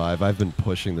survive. I've been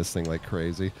pushing this thing like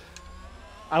crazy.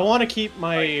 I want to keep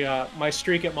my my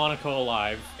streak at Monaco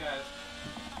alive.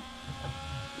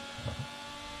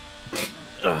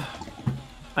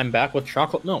 I'm back with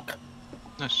chocolate milk.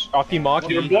 Nice. Rocky Mock.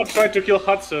 Your bot tried to kill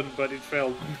Hudson, but it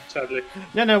failed, sadly.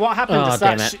 No. What happened is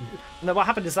that damn it. what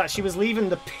happened is that she was leaving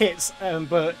the pits,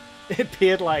 but it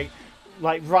appeared like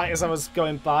right as I was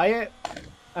going by it,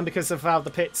 and because of how the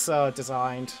pits are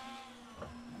designed.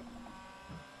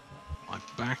 My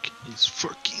back is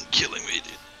fucking killing me,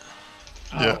 dude.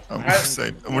 Yeah, I'm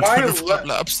insane. And we're 25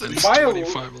 laps. At least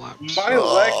 25 laps. My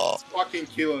leg's fucking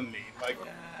killing me. Like,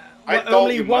 We're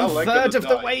only 1/3 of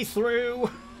the way through.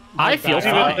 I feel Not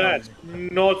even fine. that.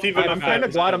 Not even. I'm kind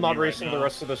of glad I'm not racing the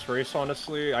rest of this race,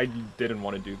 honestly. I didn't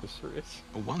want to do this race.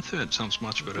 1/3 sounds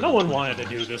much better. No one wanted to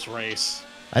do this race.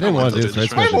 I didn't want to do this race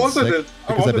because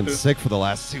I've been to. sick for the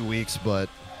last 2 weeks, but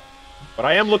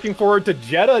I am looking forward to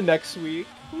Jeddah next week.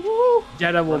 Woo!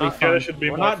 Jeddah will be fun.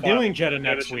 We're not doing Jeddah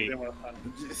next week.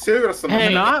 Silverstone.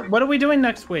 Hey, not? What are we doing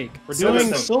next week? We're doing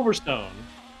Silverstone.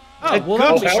 Oh, well,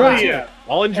 that'll be hell fun. yeah.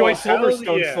 I'll enjoy Oh, hell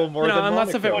Silverstone yeah. still more You know, than unless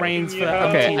if it Monaco. rains for that.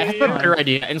 Okay, I have a better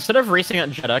idea. Instead of racing at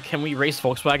Jeddah, can we race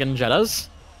Volkswagen Jeddahs?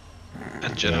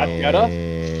 At Jeddah.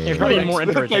 It's probably more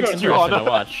interesting to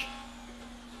watch.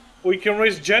 We can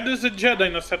race Jeddahs and Jeddah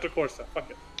in Assetto Corsa. Fuck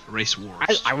it. Race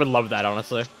wars. I would love that,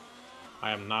 honestly.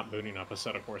 I am not booting up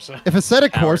Assetto Corsa. if Assetto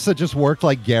Corsa just worked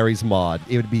like Gary's mod,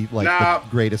 it would be like the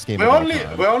greatest game of all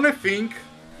time. We only think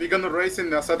we're gonna race in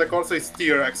the Assetto Corsa is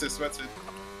T-Rexes. That's it.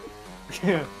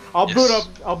 Yeah, I'll boot up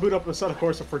Assetto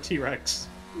Corsa for T-Rex.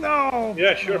 No.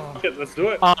 Yeah, sure. Fuck it, let's do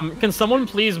it. Can someone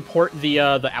please port the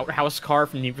outhouse car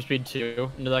from Need for Speed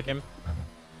 2 into that game?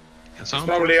 It's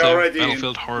probably already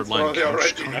Battlefield Hardline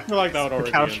couch car. I feel like that would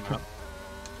already couch be in car.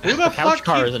 Who the The couch fuck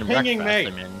car keeps is in pinging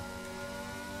breakfast. me? I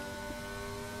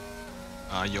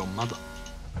mean, Your mother.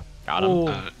 got him. Ooh,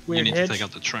 You weird need hitch. to take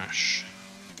out the trash.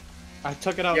 I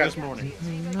took it out this morning.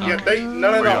 Yeah,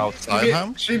 no. Were you outside,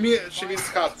 Ham? She means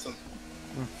Hudson.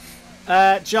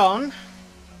 John.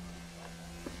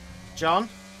 John.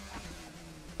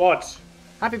 What?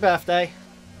 Happy birthday.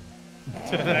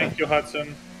 Thank you,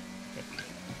 Hudson.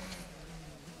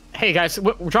 Hey guys,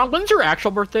 John, when's your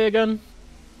actual birthday again?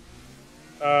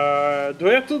 Do I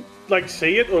have to like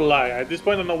say it or lie? At this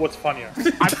point, I don't know what's funnier.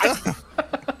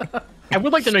 I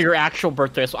would like to know your actual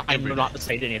birthday, so I know not to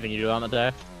say anything you do on the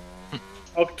day.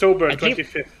 October I think-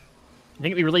 25th. I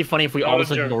think it'd be really funny if we all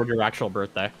just ignored your actual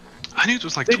birthday. I knew it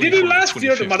was like They did it 24th, last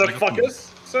year, the 25th, I got motherfuckers.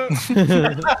 So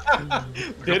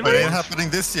But it ain't happening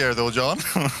this year, though, John.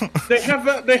 they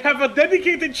have a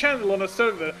dedicated channel on a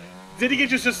server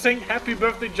dedicated to just saying "Happy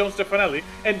Birthday, John Stefanelli,"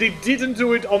 and they didn't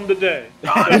do it on the day.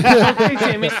 Hey,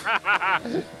 Jamie. That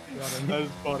is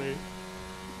funny.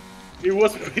 It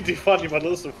was pretty funny, but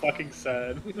also fucking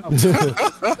sad.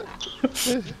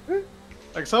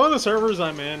 Like some of the servers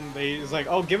I'm in, it's like,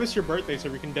 oh, give us your birthday so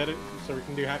we can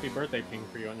do happy birthday ping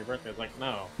for you on your birthday. It's like,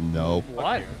 no. Nope.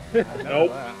 What?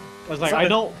 Nope. I was like, I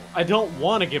don't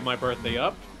want to give my birthday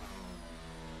up.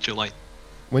 Too late.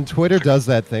 When Twitter does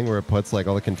that thing where it puts like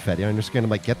all the confetti on your screen, I'm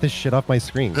like, get this shit off my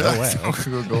screen. Go away.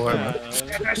 Go away, man.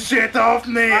 Get that shit off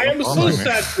me! I am so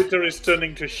sad Twitter is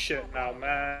turning to shit now,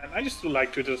 man. I used to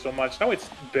like Twitter so much. Now it's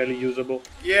barely usable.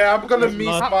 Yeah, I'm gonna miss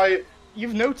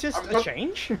You've noticed a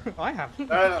change? I haven't.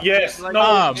 Yes.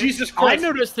 No. Jesus Christ. I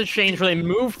noticed the change where they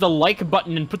moved the like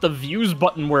button and put the views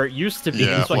button where it used to be,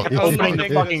 so I kept opening the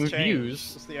fucking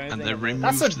views. And they removed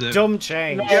That's a dumb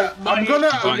change. Yeah, I'm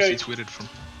gonna. Okay. Tweeted from.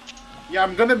 Yeah,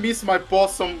 I'm gonna miss my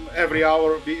possum every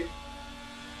hour.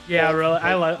 Yeah, really.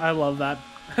 I love that.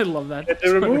 I love that.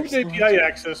 They removed API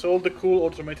access. All the cool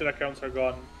automated accounts are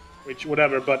gone. Which,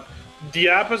 whatever. But the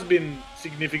app has been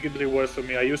significantly worse for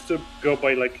me. I used to go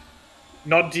by like,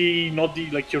 not the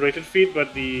like curated feed,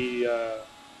 but the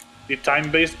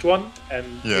time-based one. And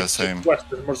yeah, same.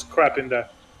 There's more crap in there.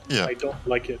 Yeah. I don't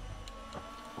like it.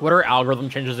 What are algorithm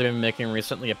changes they've been making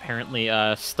recently? Apparently,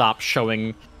 stop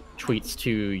showing tweets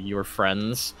to your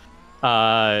friends.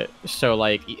 So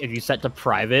like, if you set to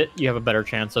private, you have a better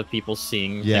chance of people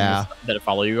seeing things that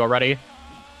follow you already,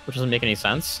 which doesn't make any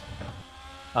sense.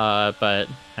 But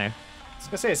hey. I was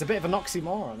gonna say it's a bit of an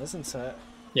oxymoron, isn't it?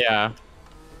 Yeah.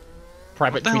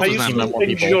 Private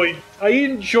tweets. I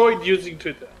enjoyed using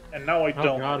Twitter, and now I don't.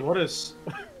 Oh God, what is?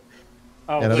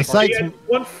 Oh, the site's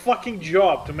one fucking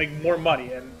job to make more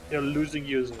money, and they're losing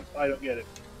users. I don't get it.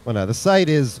 Well, no, the site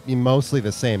is mostly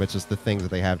the same. It's just the things that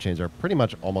they have changed are pretty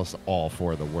much almost all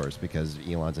for the worse because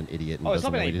Elon's an idiot and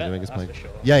doesn't know what he's doing his plan. Sure.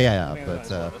 Yeah.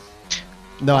 But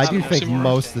no, I do think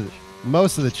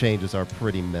most of the changes are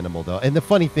pretty minimal though. And the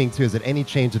funny thing too is that any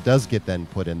change that does get then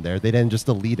put in there, they then just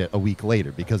delete it a week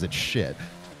later because it's shit.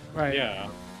 Right. Yeah.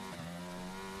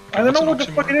 I don't know what the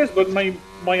fuck it is, but my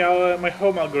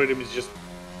home algorithm is just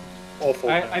awful.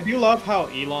 I do love how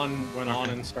Elon went on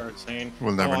and started saying,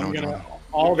 "We'll never know."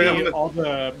 All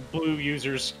the blue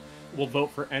users will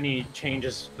vote for any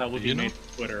changes that will be made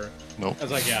to Twitter. Nope. I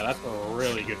was like, yeah, that's a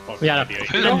really good fucking idea.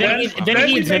 Then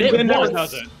he did it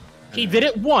once. He did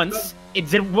it once.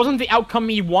 It wasn't the outcome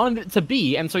he wanted it to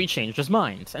be, and so he changed his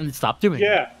mind and stopped doing it.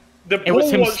 Yeah, the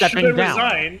poll was stepping down.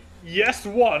 Resign. Yes,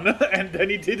 won, and then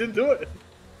he didn't do it.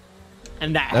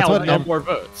 And that held no more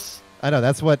votes. I know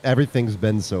that's what everything's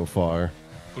been so far.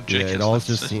 Well, yeah, it all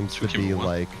just seems to be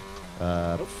like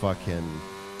fucking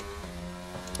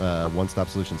one-stop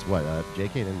solutions. What?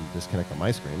 JK didn't disconnect on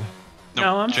my screen.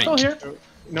 No, I'm still here.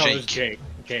 No, it was Jake.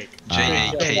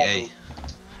 J-A-K-A.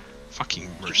 Fucking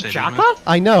Mercedes.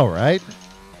 I know, right?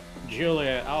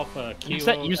 Julia, Alpha,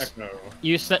 Kilo, Echo.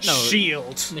 You said no.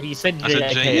 Shield. He said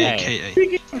J-A-K-A.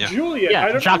 Speaking of Julia,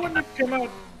 I don't know when it came out.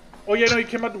 Oh yeah, no, it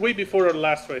came out way before our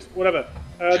last race. Whatever.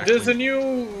 There's a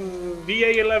new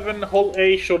VA11 whole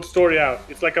A short story out.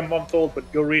 It's like a month old,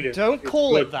 but go read it. Don't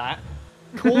call it that.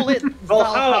 Call it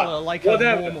Valhalla like a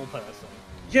normal person.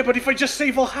 Yeah, but if I just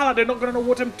say Valhalla, they're not gonna know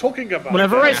what I'm talking about.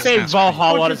 Whenever I say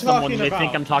Valhalla to someone, they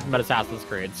think I'm talking about Assassin's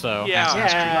Creed. So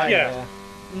yeah.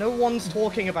 No one's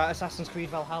talking about Assassin's Creed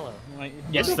Valhalla. Like,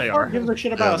 yes, they are. Who gives a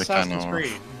shit about Assassin's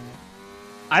Creed?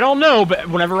 I don't know, but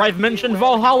whenever I've mentioned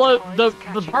Valhalla, the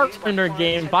bartender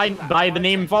game by the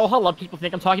name Valhalla, people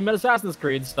think I'm talking about Assassin's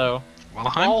Creed. So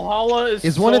Valhalla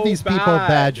is one of these people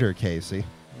Badger, Casey?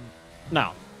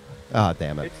 No. Oh,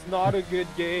 damn it. It's not a good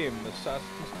game, Assassin's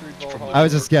Creed Valhalla. I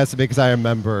was just guessing because I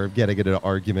remember getting into an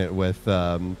argument with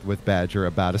Badger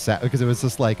about Assassin's because it was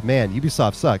just like, man,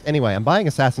 Ubisoft sucked. Anyway, I'm buying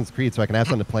Assassin's Creed so I can have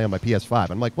something to play on my PS5.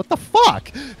 I'm like, what the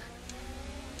fuck?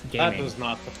 That does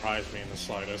not surprise me in the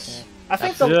slightest. I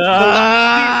think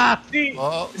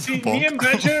see, me and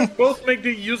Badger both make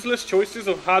the useless choices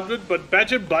of hardware, but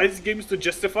Badger buys games to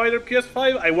justify their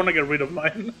PS5. I want to get rid of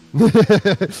mine.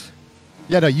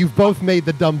 Yeah, no, you've both made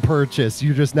the dumb purchase.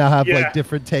 You just now have like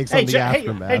different takes on the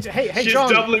aftermath. Hey, she's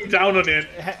John. doubling down on it.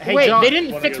 Hey, wait, John. they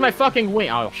didn't fix my fucking wing.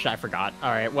 Oh shit, I forgot.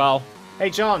 All right, well. Hey,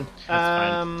 John.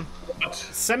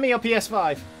 Send me your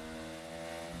PS5.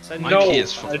 My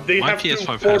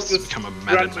PS5 has to become a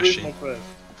Madden machine.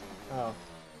 Oh.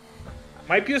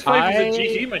 My PS5 is a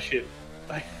GT machine.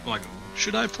 Like,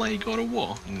 should I play God of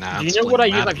War? Nah. Do you know what I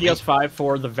use my PS5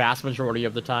 for the vast majority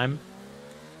of the time?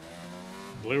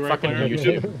 Blu-ray player?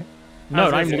 YouTube. No,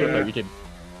 not even Blu-ray YouTube.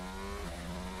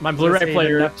 My Blu-ray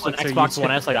player on Xbox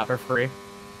One S I got for free.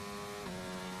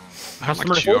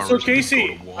 Also,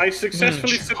 Casey, I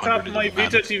successfully set up my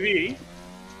Vita TV,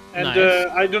 and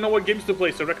I don't know what games to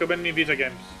play, so recommend me Vita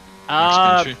games.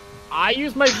 I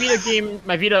use my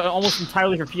Vita almost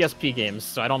entirely for PSP games,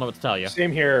 so I don't know what to tell you.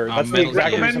 Same here. That's the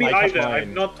exact recommend me reason I either. I've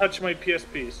not touched my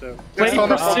PSP, so. Play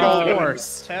Pursuit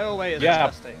Force. Tear away is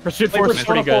fantastic. Pursuit Force is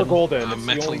pretty good. Golden.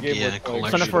 Metal Gear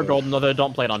Collection. Persona 4 Golden, although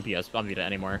don't play it on Vita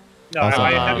anymore. No,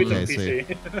 I have it on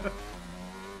PC.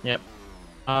 Yep.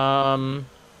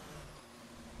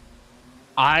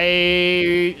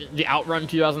 The Outrun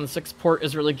 2006 port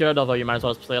is really good, although you might as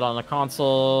well just play it on the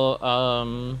console.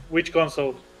 Which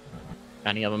console?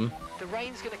 Any of them.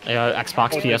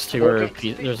 Xbox, PS2, or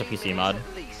there's a PC mod.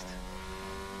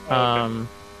 Can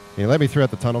you let me through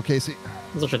at the tunnel, Casey?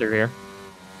 Let's look through here.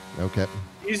 Okay.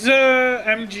 Is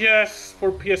MGS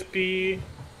for PSP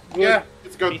good? Yeah,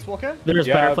 it's good. Peace Walker? There's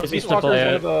better places to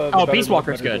play it. Oh, Peace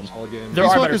Walker's good. There Peace are better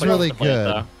Walker's places really to play it,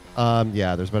 good. though.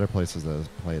 Yeah, there's better places to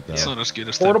play it though. It's not as good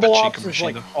as Portable that Ops is machine,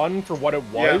 like though. fun for what it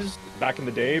was back in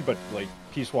the day, but like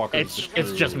Peace Walker. It's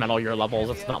just Metal Gear levels.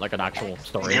 It's not like an actual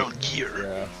story. Metal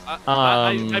Gear.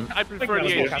 I prefer the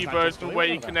HD version where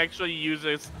you can actually use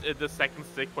the second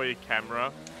stick for your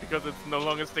camera because it's no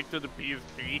longer stick to the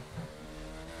PSP.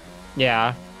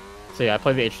 Yeah. So yeah, I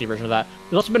played the HD version of that.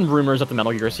 There's also been rumors that the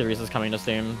Metal Gear series is coming to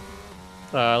Steam.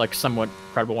 Like somewhat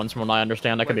credible ones from what I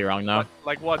understand. I could be wrong though.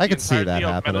 Like what? I could see that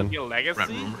Metal happening. Gear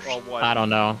Legacy or what? I don't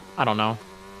know.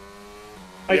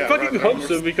 I fucking hope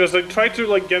so because I try to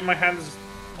like get my hands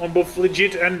on both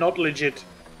legit and not legit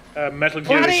Metal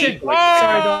Gear. Buddy!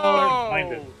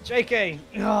 Like, JK!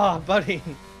 Oh, buddy.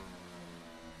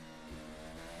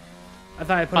 I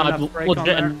thought I put enough brake on legit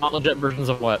there. and not legit versions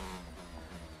of what?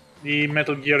 the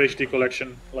Metal Gear HD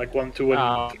collection, like 1, 2,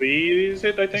 and 3 is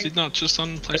it, I think? Is it not just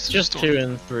on PlayStation It's just Store? 2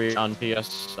 and 3 on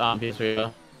PS3.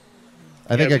 Yeah.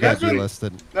 I think I got imagine-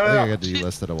 delisted. No, I think no. I got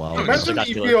delisted a while ago. Imagine got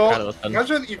if you we all, delisted.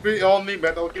 imagine if we only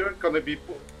Metal Gear gonna be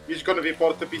which gonna be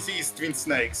for the PC is Twin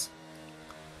Snakes.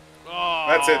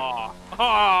 That's it.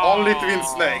 Only Twin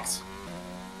Snakes.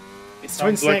 It's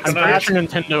Twin Sounds like Snakes. I'm pretty sure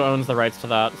Nintendo owns the rights to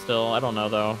that still. I don't know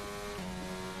though.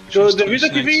 So Just the Twin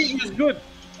Vita TV Snakes. is good.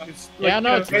 It's Yeah,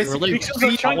 no, it's basically really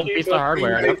three solid piece of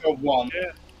hardware. remake of one.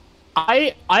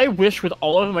 I wish with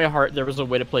all of my heart there was a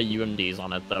way to play UMDs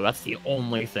on it though. That's the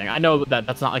only thing. I know that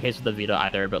that's not the case with the Vita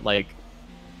either, but like,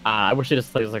 I wish they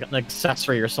just played like an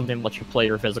accessory or something that lets you play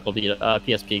your physical Vita,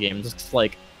 PSP games. It's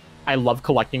like, I love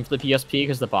collecting for the PSP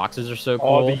because the boxes are so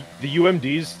cool. Oh, the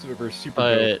UMDs were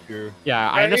super dope too.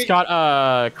 Yeah, I just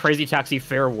got Crazy Taxi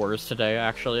Fair Wars today.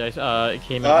 Actually, it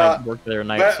came in. I worked there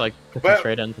night, so I put them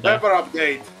straight in today. Weather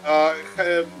update.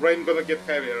 Rain gonna get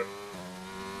heavier.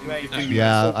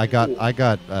 Yeah,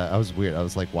 I was weird. I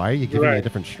was like, why are you giving me a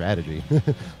different strategy?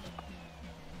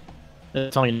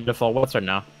 It's telling you to fall. What's right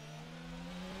now?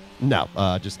 No,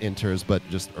 just enters, but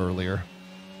just earlier.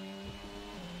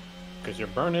 Because you're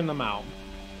burning them out.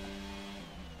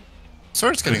 So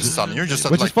it's getting sun. You're just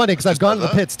Which is funny because I've gone to the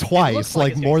pits twice,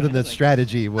 like more than the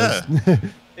strategy was. I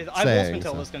wasn't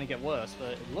until it was going to get worse, but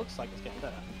it looks like it's getting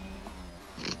better.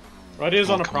 Well, it is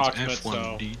All on kinds of approximate, F1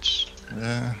 so. deeds.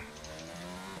 Yeah.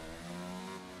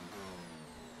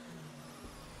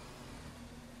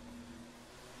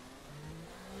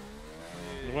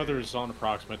 The weather is on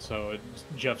approximate, so it's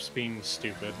Jeff's being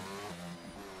stupid.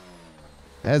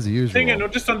 As usual. The thing I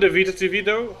noticed on the Vita TV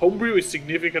though, homebrew is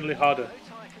significantly harder.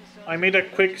 I made a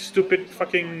quick, stupid,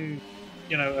 fucking,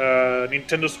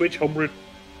 Nintendo Switch homebrew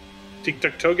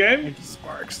tic-tac-toe game.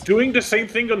 Doing the same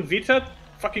thing on Vita,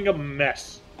 fucking a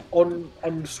mess. On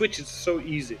Switch, it's so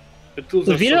easy. The tools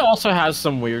The are Vita so... also has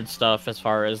some weird stuff as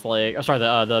far as like,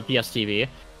 the PS TV.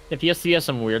 The PS TV has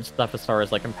some weird stuff as far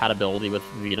as like compatibility with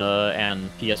Vita and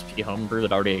PSP homebrew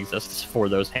that already exists for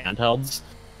those handhelds.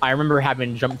 I remember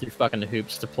having jumped through fucking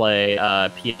hoops to play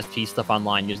PSP stuff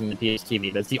online using the PS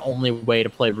TV. That's the only way to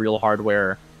play real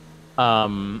hardware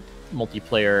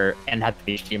multiplayer and have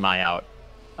the HDMI out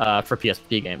for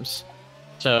PSP games.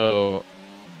 So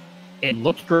it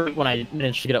looked great when I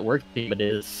managed to get it working, but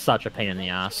it is such a pain in the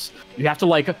ass. You have to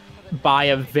like buy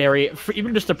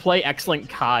even just to play X-Link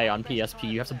Kai on PSP,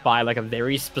 you have to buy like a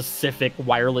very specific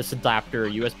wireless adapter,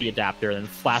 USB adapter, and then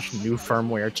flash new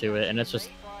firmware to it, and it's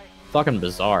just fucking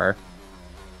bizarre.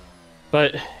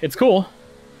 But it's cool.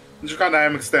 Just kinda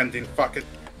am extending, fuck it.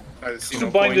 I see no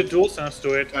Combine the point. DualSense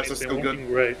to it, That's it's still working good.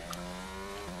 great.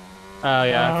 Oh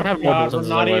yeah, if I have more God, we're buttons,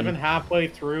 not I would. even halfway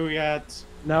through yet.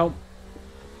 No.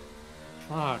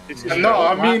 Fuck. No,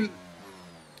 I mean...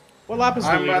 What lap is the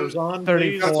I'm leaders on?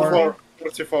 34.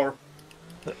 34.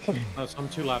 Oh, so I'm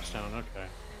 2 laps down, okay.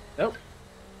 Nope.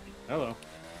 Hello.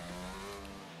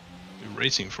 Been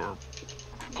racing for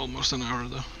almost an hour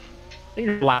though.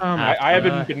 I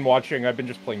haven't been watching. I've been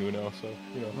just playing Uno, so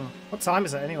you know. What time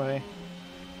is it anyway?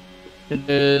 It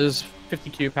is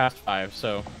 52 past 5,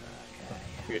 so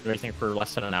we're racing for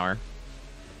less than an hour.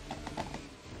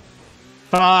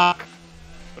 Fuck!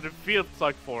 But it feels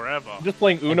like forever. I'm just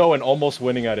playing Uno and almost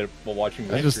winning at it while watching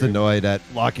the I'm just stream. annoyed at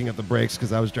locking up the brakes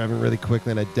because I was driving really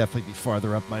quickly and I'd definitely be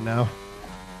farther up by now.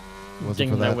 Wasn't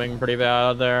Dinged for my that. wing pretty bad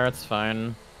out there, it's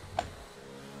fine.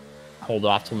 Hold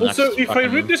off till next. Also, if I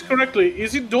fucking- read this correctly,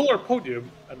 is it dual or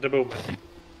podium at the moment?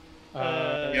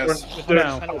 Yes.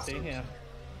 No. Penalty, yeah.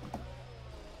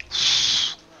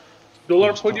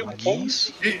 dollar podium.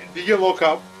 Did you lock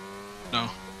up? No.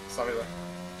 Sorry,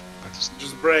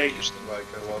 just break like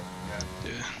a lot.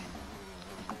 Yeah.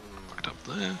 Fucked up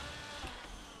there.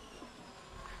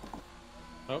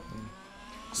 Oh,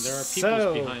 there are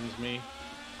people behind me.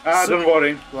 Don't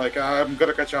worry. Like I'm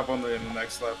gonna catch up on in the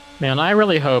next lap. Man, I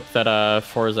really hope that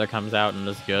Forza comes out and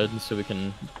is good, so we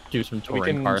can do some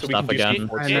touring car stuff again.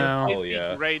 I know. Oh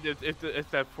yeah. Great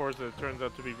if that Forza turns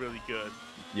out to be really good.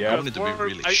 Yeah,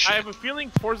 I have a feeling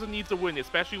Forza needs a win,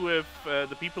 especially with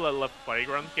the people that love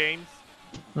playground games.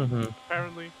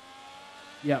 Apparently.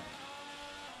 Yep.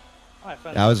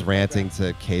 I was ranting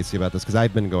to Casey about this because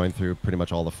I've been going through pretty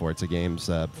much all the Forza games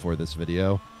before this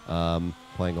video,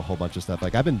 playing a whole bunch of stuff.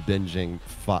 Like I've been binging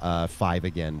 5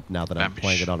 again now that I'm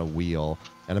playing it on a wheel,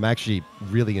 and I'm actually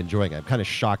really enjoying it. I'm kind of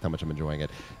shocked how much I'm enjoying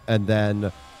it. And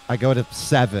then I go to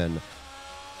 7,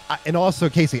 and also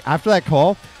Casey, after that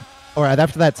call, or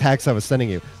after that text I was sending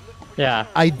you. Yeah.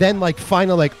 I then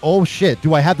finally oh shit,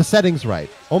 do I have the settings right?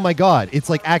 Oh my god,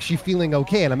 it's actually feeling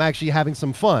okay, and I'm actually having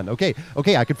some fun. Okay,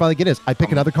 I can finally get this. I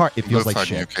pick another car. It feels like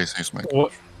shit.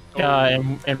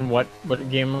 And what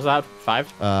game was that?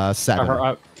 5?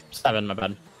 7. 7, my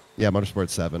bad. Yeah, Motorsport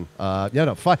 7. Yeah,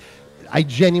 no, 5. I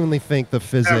genuinely think the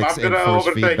physics and force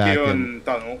feedback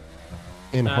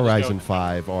in Horizon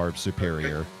 5 are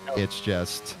superior. It's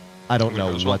just I don't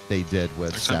know what they did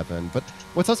with 7. But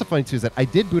what's also funny too is that I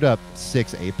did boot up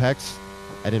 6 Apex.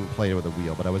 I didn't play it with a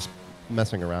wheel, but I was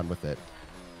messing around with it.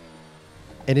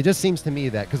 And it just seems to me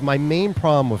that, because my main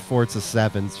problem with Forza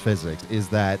 7's physics is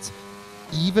that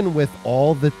even with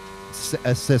all the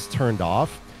assists turned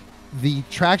off, the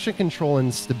traction control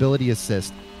and stability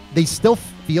assist, they still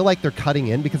feel like they're cutting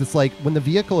in, because it's like when the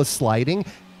vehicle is sliding,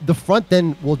 the front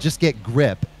then will just get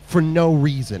grip for no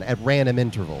reason at random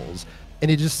intervals. And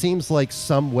it just seems like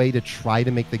some way to try to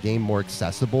make the game more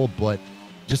accessible, but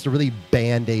just a really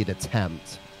band-aid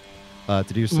attempt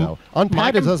to do so. On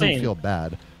pad, it doesn't feel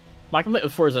bad. My complaint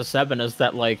with Forza 7 is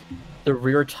that, the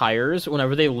rear tires,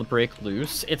 whenever they break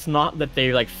loose, it's not that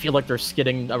they, feel like they're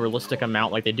skidding a realistic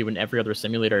amount like they do in every other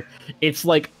simulator. It's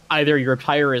either your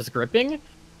tire is gripping,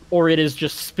 or it is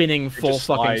just spinning full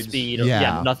fucking speed.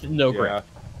 Yeah, nothing, no grip.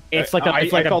 It's like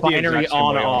a binary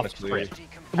on-off grip.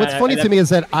 What's funny to me is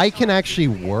that I can actually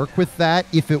work with that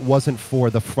if it wasn't for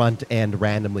the front end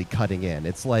randomly cutting in.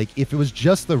 It's like, if it was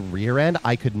just the rear end,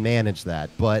 I could manage that.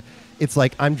 But it's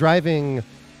like I'm driving...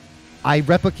 I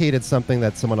replicated something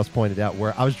that someone else pointed out,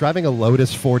 where I was driving a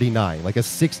Lotus 49, like a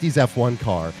 60s F1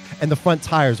 car, and the front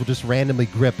tires will just randomly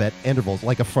grip at intervals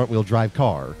like a front-wheel drive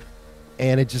car.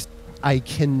 And it just... I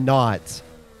cannot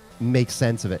make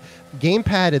sense of it.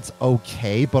 Gamepad, it's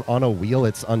okay, but on a wheel,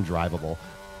 it's undrivable.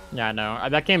 Yeah, I know.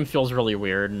 That game feels really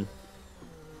weird.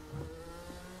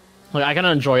 I kind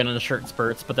of enjoy it in short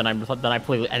spurts, but then I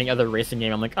play any other racing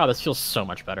game. I'm like, oh, this feels so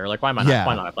much better. Why am I not?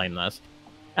 Why not I playing this?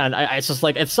 And it's just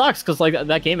it sucks because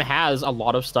that game has a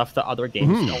lot of stuff that other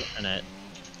games don't in it.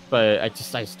 But I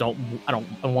just don't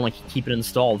want to keep it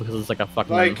installed because it's a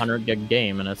fucking 100 gig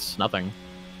game and it's nothing.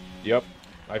 Yep,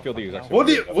 I feel the exact same. What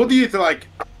do you like?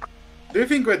 Do you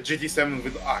think that GT7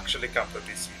 will actually come to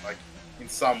PC? In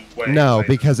some way. No,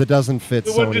 because it doesn't fit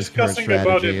Sony's current strategy. We were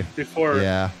discussing about it before.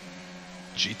 Yeah.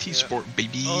 GT Sport,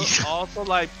 baby. Also,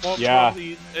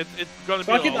 probably it's gonna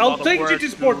be. I'll take GT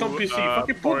Sport on PC.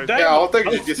 Fucking put that. Yeah, I'll take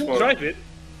GT Sport. Drive it.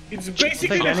 It's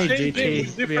basically the same thing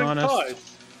with different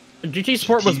cars. GT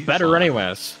Sport was better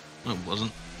anyways. No, it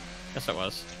wasn't. Yes, it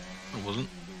was. It wasn't.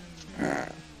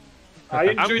 I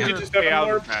enjoy GT7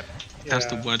 more. It has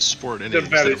the word sport in it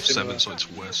instead of 7, so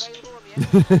it's worse.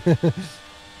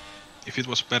 If it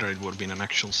was better, it would have been an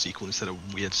actual sequel instead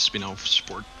of weird spin-off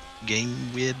sport game,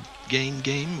 weird game,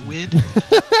 weird.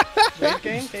 Weird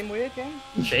game, weird game?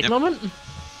 Shake moment?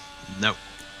 No.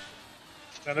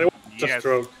 And it was a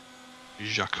stroke.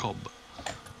 Jacob.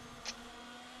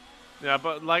 Yeah,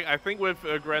 but I think with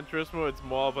Gran Turismo, it's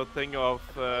more of a thing of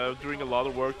doing a lot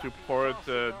of work to port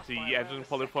the engine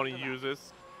polyphony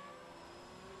uses.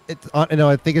 No,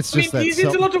 I think it's just that. It's a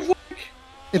lot of work.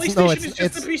 PlayStation is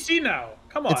just a PC now.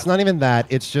 Come on. It's not even that.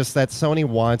 It's just that Sony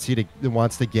wants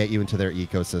to get you into their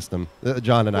ecosystem.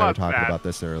 John and I were talking about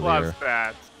this earlier. What's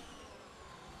that?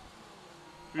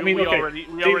 We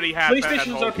already have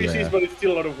PlayStations are PCs, but it's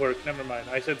still a lot of work. Never mind.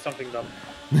 I said something dumb.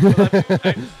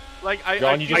 I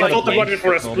thought about it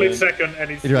for a split second,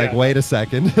 and it's. You're like, wait a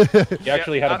second. You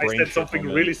actually had a brain. I said something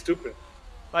really stupid.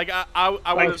 I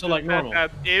would normal. That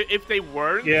if they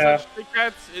weren't such big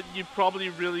cats, you probably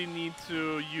really need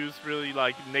to use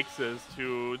nixes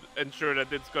to ensure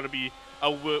that it's going to be a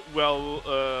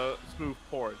smooth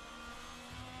port.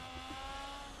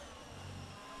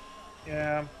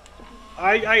 Yeah.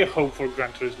 I hope for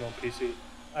Gran Turismo on PC. Me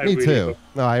really too. Hope.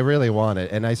 No, I really want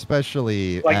it, and I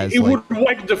especially like it would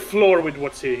wipe the floor with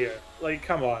what's here. Like,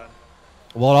 come on.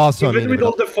 Well, also even with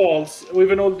all the faults,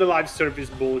 even all the live service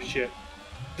bullshit,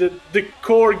 the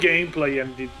core gameplay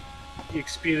and the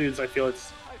experience, I feel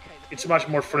it's much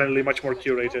more friendly, much more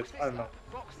curated. I don't know.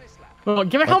 Well,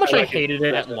 given how much I hated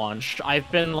it at launch,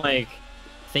 I've been like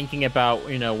thinking about,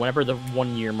 you know, whenever the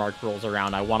 1 year mark rolls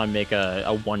around, I want to make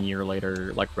a 1 year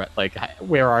later, like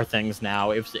where are things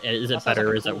now? Is it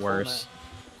better? Is it worse?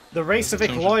 The race of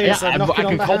Warriors are knocking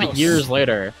on the house. I can call it years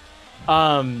later.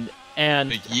 And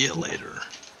a year later.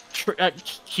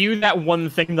 Cue that one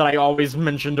thing that I always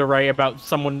mentioned to Ray about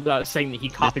someone saying that he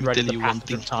copyrighted the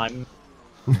passage of time.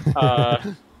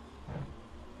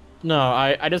 No,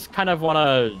 I just kind of want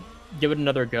to give it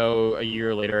another go a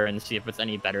year later and see if it's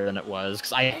any better than it was,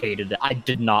 because I hated it. I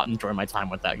did not enjoy my time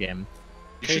with that game.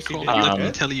 You should call let me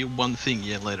tell you one thing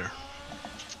later.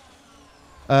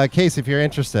 Case, if you're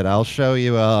interested, I'll show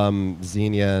you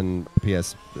Xenia and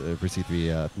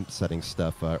PC3 setting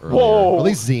stuff earlier. Whoa. Or at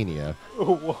least Xenia.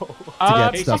 Whoa. To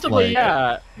get stuff like...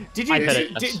 Yeah.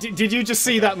 Did you just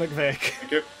see that,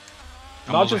 McVic?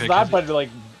 Not just that, but like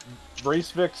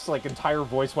RaceVic's like entire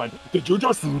voice went, "Did you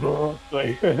just do that?"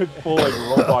 Like full like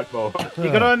robot mode.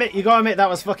 You gotta admit that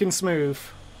was fucking smooth.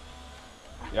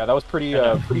 Yeah, that was pretty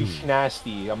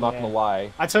nasty. I'm not gonna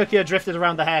lie. I Tokyo drifted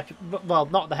around the hairpin. Well,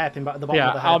 not the hairpin, but at the bottom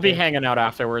of the hairpin. I'll be hanging out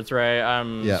afterwards, Ray.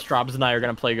 Strobs and I are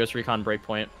gonna play Ghost Recon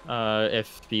Breakpoint.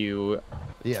 If you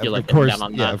feel like getting down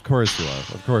on that. Yeah, of course you are.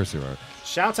 Of course you are.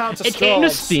 Shout out to It came to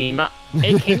Steam.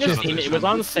 It was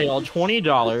on sale,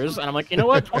 $20, and I'm like, you know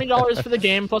what? $20 for the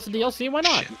game plus the DLC. Why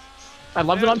not? I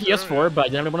loved it on PS4, but I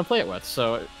didn't want to play it with.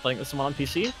 So playing this one on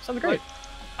PC sounds great.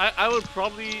 I would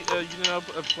probably,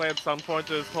 play at some point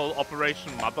this whole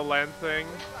Operation Motherland thing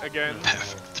again.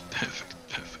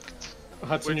 Perfect.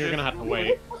 Hudson, you're gonna have to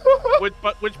wait.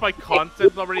 Which by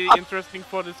concept's already interesting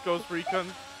for this Ghost Recon.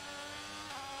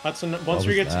 Hudson, once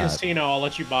we get to Casino, I'll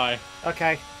let you buy.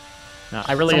 Okay. No,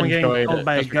 I really enjoyed it.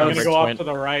 I'm gonna go up to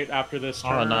the right after this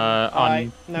turn.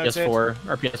 On PS4 or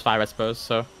PS5, I suppose.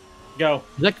 So go.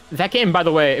 That game, by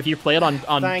the way, if you play it on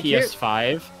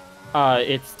PS5,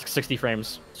 it's 60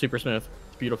 frames, super smooth,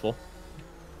 it's beautiful.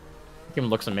 The game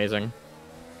looks amazing.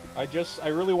 I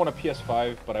really want a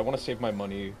PS5, but I want to save my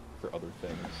money for other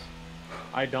things.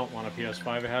 I don't want a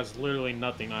PS5. It has literally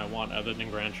nothing I want other than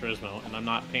Gran Turismo, and I'm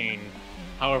not paying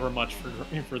however much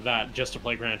for that just to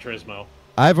play Gran Turismo.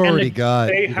 I've already got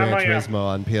Gran Turismo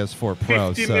on PS4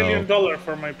 Pro, $50 million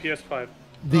for my PS5.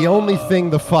 The only thing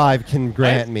the 5 can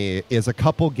grant me is a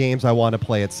couple games I want to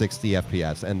play at 60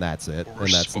 FPS, and that's it. And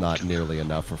that's not nearly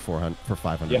enough for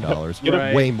 $500.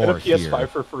 Yeah, way more here. Get a PS5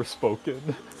 for Forspoken.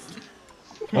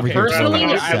 Personally,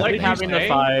 I like having the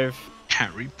 5.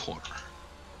 Harry Potter.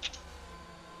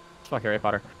 Fuck Harry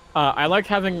Potter. I like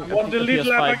having a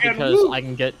PS5 because I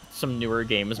can get some newer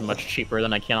games much cheaper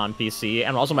than I can on PC,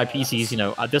 and also my PC's,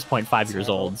 at this point 5 years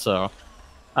old, so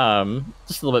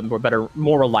just a little bit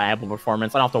more reliable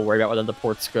performance. I don't have to worry about whether the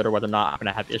port's good or whether or not I'm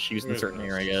gonna have issues in certain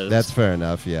areas. That's fair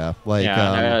enough, yeah. Like,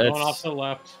 going off to the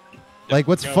left. Like,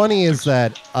 what's funny is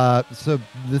that so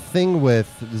the thing with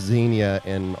Xenia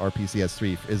and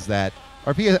RPCS3 is that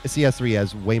RPCS3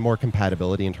 has way more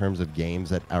compatibility in terms of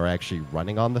games that are actually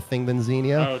running on the thing than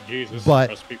Xenia. Oh, Jesus. But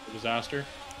Recipe for disaster.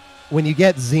 When you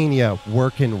get Xenia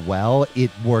working well, it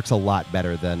works a lot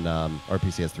better than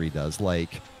RPCS3 does.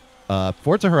 Like,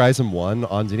 Forza Horizon 1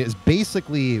 on Xenia is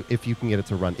basically, if you can get it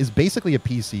to run, is basically a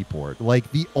PC port.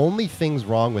 Like, the only things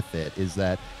wrong with it is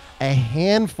that a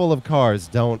handful of cars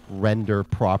don't render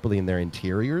properly in their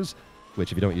interiors,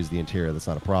 which if you don't use the interior, that's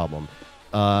not a problem.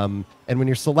 And when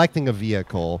you're selecting a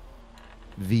vehicle,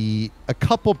 a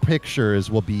couple pictures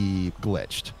will be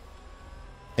glitched,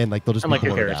 and like they'll just be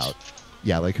blurred out.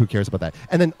 Yeah, like who cares about that?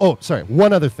 And then,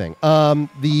 one other thing.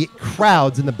 The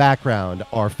crowds in the background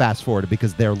are fast forwarded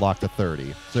because they're locked to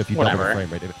 30. So if you double the frame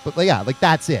rate, but yeah, like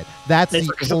that's it. That's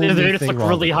the only thing wrong.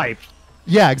 Really hyped.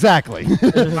 Yeah, exactly.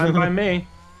 Fine by me.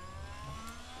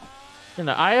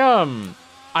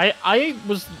 I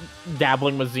was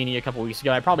dabbling with Xenia a couple weeks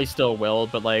ago. I probably still will,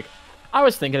 but like, I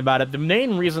was thinking about it. The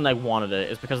main reason I wanted it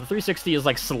is because the 360 is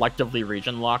like selectively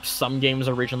region locked. Some games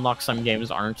are region locked, some games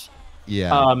aren't.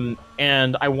 Yeah.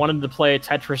 And I wanted to play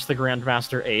Tetris the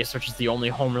Grandmaster Ace, which is the only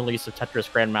home release of Tetris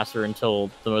Grandmaster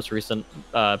until the most recent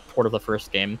port of the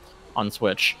first game on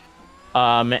Switch.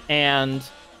 And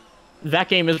that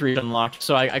game is region locked,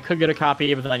 so I could get a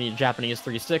copy, but then I need Japanese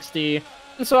 360.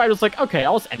 And so I was like, okay,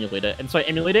 I'll just emulate it. And so I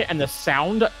emulate it, and the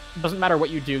sound, doesn't matter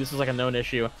what you do, this is like a known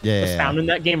issue. The sound in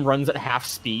that game runs at half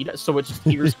speed, so it's just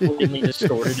ears completely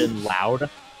distorted and loud.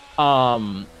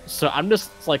 So I'm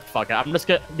just like, fuck it. I'm just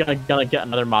gonna get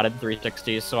another modded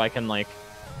 360 so I can like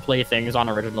play things on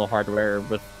original hardware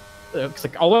with. Cause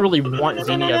like all I really want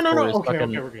Xenia for is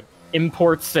fucking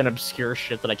imports and obscure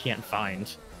shit that I can't find.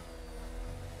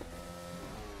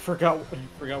 Forgot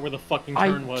where the fucking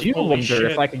turn was. I do Holy wonder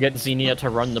shit. if I could get Xenia to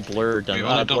run the blurred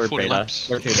beta. Blur 2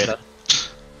 beta.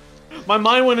 My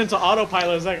mind went into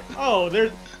autopilot. It's like, oh,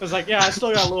 there. It's like, yeah, I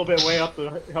still got a little bit way up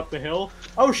the hill.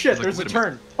 Oh shit, Like, there's a wait a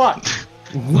turn. Fuck.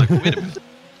 Like, wait a minute.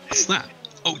 What's that?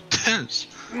 Oh, tense.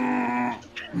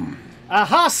 A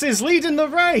Haas is leading the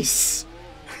race.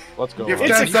 Let's go. Give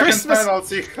It's 10 a seconds Christmas.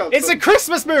 penalty. It's a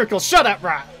Christmas miracle. Shut up,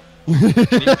 rat.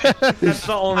 That's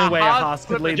the only way a Haas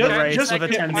could lead the race with a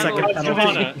 10-second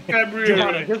penalty.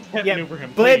 Giovanna, just pet maneuver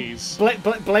him, Blame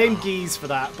please. Geese for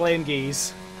that. Blame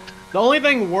Geese. The only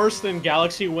thing worse than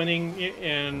Galaxy winning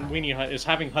in Weenie Hut is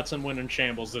having Hudson win in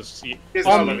Shambles this season.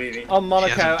 On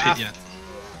Monaco. He hasn't pit yet.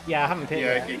 Yeah, I haven't pit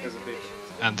yet. he has a pit.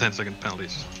 And 10-second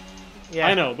penalties. Yeah.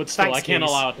 I know, but still, Thanks, I can't Geese.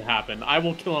 allow it to happen. I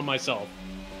will kill him myself.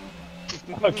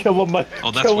 I'll kill him,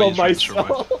 Oh, that's why he's trying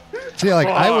to survive. See, like,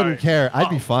 I wouldn't care. I'd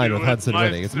be I'll fine do with it Hudson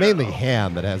winning. It's mainly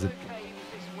Ham that has it.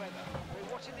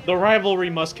 The rivalry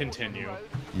must continue.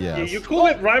 Yes. You call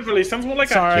it rivalry. Sounds more like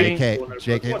Sorry. a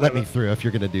JK, let me through if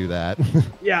you're gonna do that.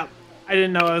 Yeah, I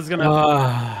didn't know I was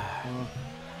gonna.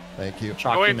 Thank you.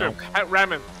 Go into him.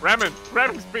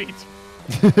 Ramen speed.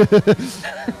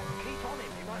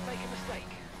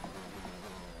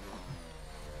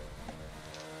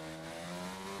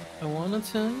 I wanna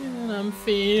tell you that I'm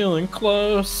feeling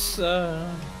close. So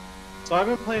I've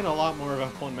been playing a lot more of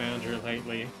F1 Manager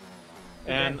lately,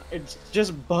 and it's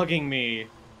just bugging me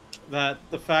that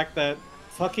the fact that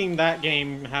fucking that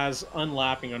game has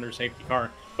unlapping under safety car,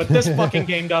 but this fucking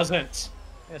game doesn't.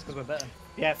 Yeah, it's because we're better.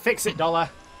 Yeah, fix it, $.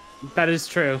 That is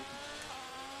true.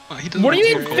 Well, he doesn't What do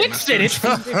you have mean to fix it? It's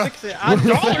fix it.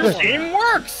 $1 game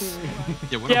works.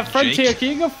 Yeah, what Yeah, about Frontier, Jake? can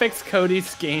you go fix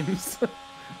Cody's games?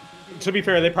 To be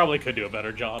fair, they probably could do a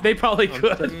better job. They probably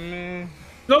could.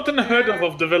 Not unheard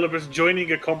of developers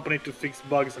joining a company to fix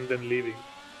bugs and then leaving.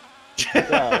 Some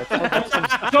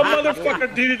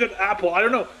motherfucker did it at Apple. I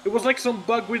don't know. It was like some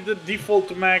bug with the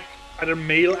default Mac, either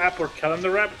mail app or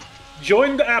calendar app.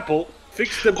 Joined Apple,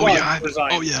 fixed the bug,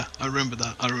 resigned. Oh yeah, I remember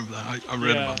that. I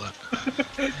read about that.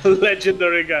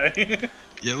 Legendary guy.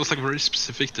 Yeah, it was like very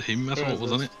specific to him as well,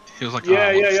 wasn't it? He was like, Yeah.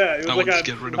 I It was would like just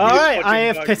get rid of Alright, it. I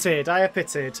have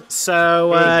pitted.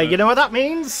 So, you know what that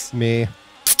means? Me.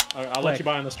 I'll let you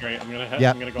buy on the straight. I'm gonna go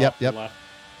Yep, off to the left.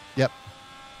 Yep.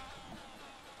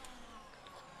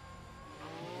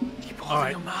 Keep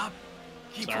holding him up.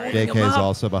 Keep holding JK him is up.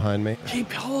 also behind me.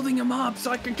 Keep holding him up so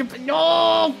I can.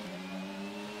 No.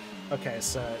 Okay,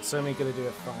 so it's only gonna do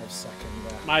a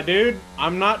 5-second. My dude,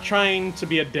 I'm not trying to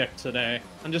be a dick today.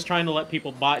 I'm just trying to let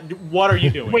people buy. What are you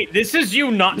doing? Wait, this is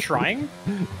you not trying?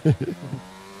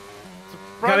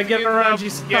 Gotta get around you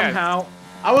somehow.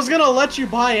 I was gonna let you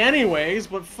buy anyways,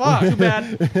 but fuck. Too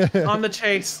bad. On the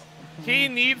chase. He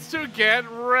needs to get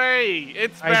Ray.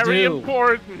 It's I very do.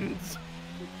 important.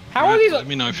 How are these? Let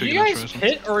me know if Do you're you gonna guys try something.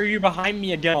 pit or are you behind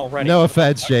me again already? No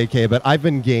offense, JK, but I've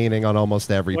been gaining on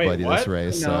almost everybody Wait, this what?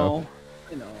 race. No.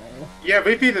 Yeah,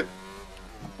 repeat it.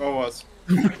 What was?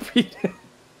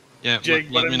 Yeah, Jake,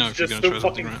 let but me know I'm if you're just gonna so try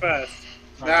something. fucking Right?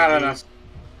 fast.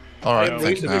 No. Alright, I'm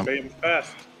thank you, reasonably man. very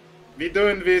fast. We're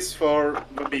doing this for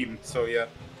the beam, so yeah.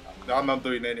 I'm not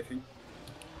doing anything.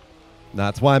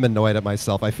 That's why I'm annoyed at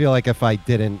myself. I feel like if I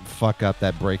didn't fuck up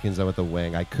that braking zone with the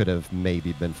wing, I could have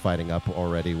maybe been fighting up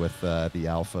already with the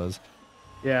alphas.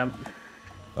 Yeah.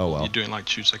 Oh well. You're doing like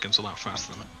 2 seconds a lot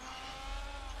faster than it.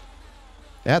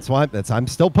 That's why I'm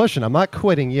still pushing. I'm not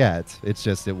quitting yet. It's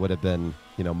just it would have been,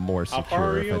 more How far secure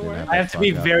are if I you didn't away? have I that have to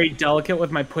be fuck up. very delicate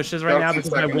with my pushes right now 13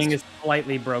 because my seconds. wing is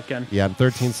slightly broken. Yeah, I'm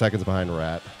 13 seconds behind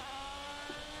Rat.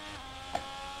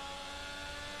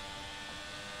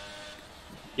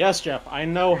 Yes, Jeff. I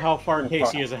know how far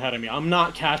Casey is ahead of me. I'm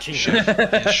not catching him.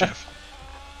 Yes, chef.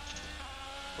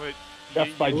 Wait,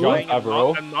 Chef by you're John playing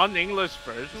Favreau. a non-English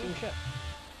version?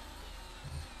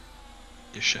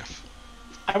 Yes, chef.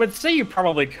 I would say you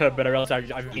probably could, but I realized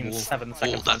I've been 7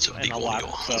 seconds. Oh, that's a in big a one.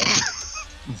 lap, so.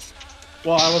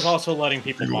 Well, I was also letting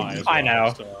people buy as well. I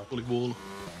know. So. Volleyball.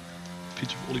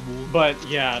 Pitch volleyball. But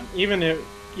yeah, even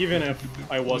if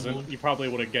I wasn't, you probably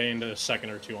would have gained a second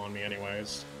or two on me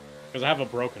anyways. Because I have a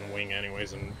broken wing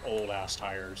anyways and old ass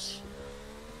tires.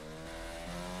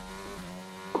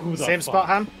 Who the Same fuck? spot,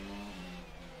 Ham?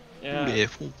 Yeah.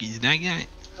 If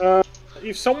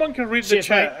someone can read the Shit,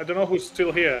 chat, mate. I don't know who's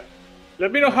still here.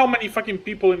 Let me know how many fucking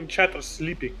people in chat are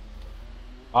sleeping.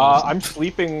 I'm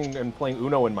sleeping and playing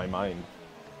Uno in my mind.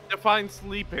 Define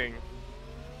sleeping.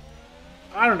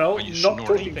 I don't know, you not talking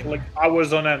snorting? for like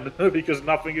hours on end because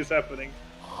nothing is happening.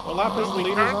 Well, lap is the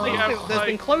leader. There's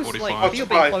been close, 45. like, you've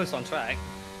been close on track.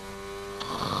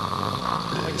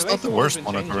 Like, It's not the worst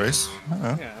Monaco race.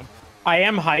 Yeah. I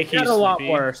am high key. Got a lot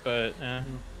sleepy, worse. but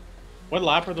What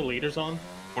lap are the leaders on?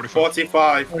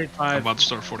 45. 45. I'm about to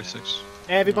start 46.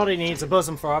 Everybody needs a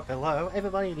bosom for a pillow.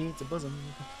 Everybody needs a bosom.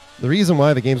 The reason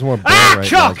why the game's more boring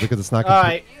right now is because it's not. All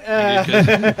right. All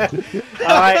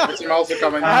right. Also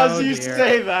coming. As you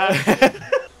say that.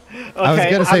 I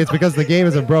was gonna say it's because the game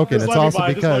isn't broken. Just It's let me also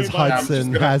buy, just let me because buy.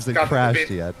 Hudson hasn't cut the crashed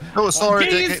bit. yet. Oh, sorry,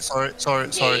 JK.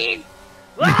 Sorry.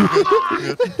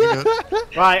 You're good.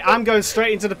 Right, I'm going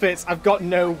straight into the pits. I've got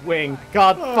no wing.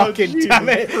 God fucking damn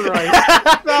it.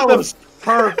 That was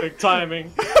perfect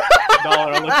timing.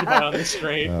 Dollar, I'll let you buy on the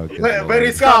straight. Oh, good Where lord.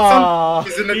 is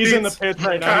Hudson? He's in the pits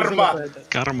right now. Karma.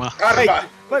 Karma. Karma.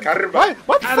 Karma.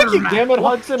 What fucking damn it,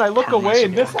 Hudson? I look away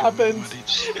and this happens.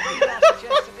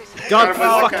 God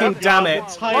Karma's fucking damn it.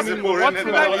 What did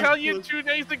I tell you 2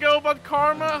 days ago about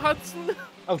karma, Hudson?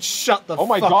 Oh, shut the Oh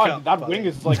my fuck god, up, that buddy. wing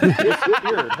is like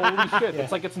disappeared. Holy shit,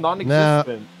 it's like it's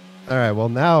non-existent. All right, well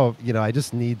now I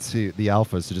just need the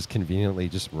alphas to just conveniently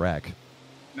just wreck.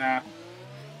 Nah.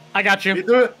 I got you. We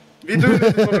do it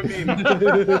for a meme.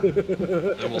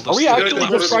 Are we actually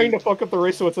just trying to fuck up the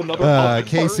race so it's another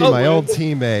Casey, my old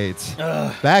teammate,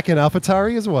 back in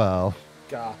AlphaTauri as well.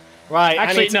 God. Right,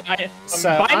 Actually, I need to,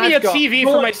 buy me a TV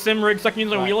for my sim rig so I can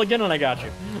use a wheel again, and I got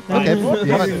you. Okay,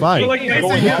 yeah, fine.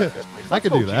 Casey, I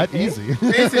could do that, easy.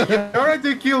 Casey, you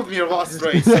already killed me your last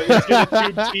race, so you get a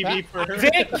TV for her. I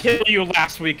didn't kill you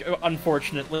last week,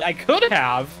 unfortunately. I could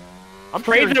have. I'm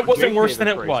afraid that it wasn't JK worse than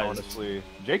this it race, was. Honestly,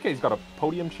 JK's got a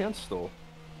podium chance still.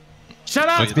 Shut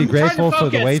up! Let's be grateful for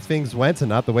the way things went and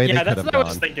not the way they could have that's what I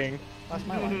was gone. thinking. That's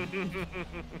my line.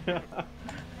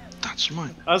 That's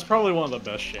mine. That was probably one of the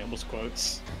best Shambles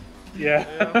quotes. Yeah.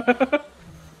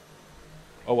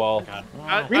 Oh well.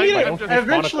 We need I to don't finish Monaco,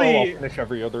 eventually I'll finish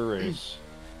every other race.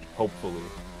 Hopefully.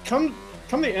 come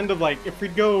the end of, like, if we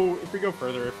go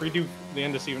further, if we do the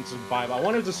end of Season 5, I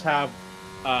want to just have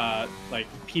like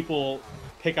people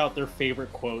pick out their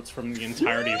favorite quotes from the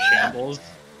entirety of Shambles.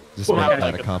 Just We'll make have,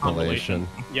 that like, a compilation.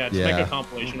 Yeah, just make a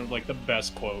compilation of, like, the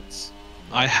best quotes.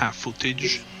 I have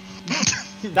footage.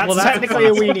 That's technically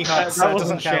a weenie hut, so That it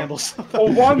wasn't doesn't count. Shambles.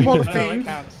 Oh, one more thing.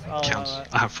 Counts.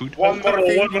 I have food. One more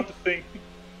thing. thing.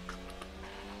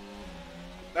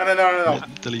 No.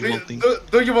 Tell you one thing.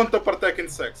 Do you want to partake in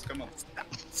sex? Come on.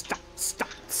 Stop.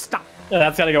 Yeah,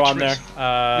 that's gotta go on there.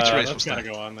 Which race That's was gotta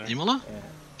that? go on there. Imola?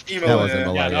 That was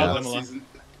Imola, Yeah, yeah. that was Imola. Season.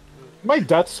 My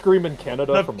death scream in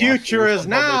Canada. The from future last is year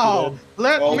now.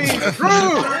 Let Well, me that's- through.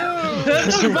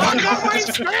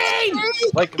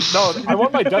 Like, no, I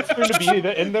want my death scream to be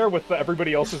in there with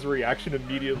everybody else's reaction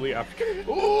immediately after.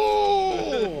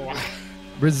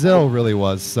 Brazil really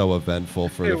was so eventful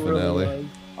for the finale.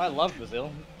 I love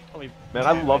Brazil. Man,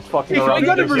 I love fucking If I around.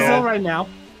 go to in Brazil right now,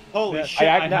 Holy shit!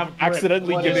 I have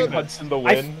accidentally what giving is it? Hudson the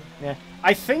win.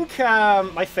 I think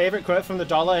my favorite quote from the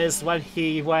dollar is when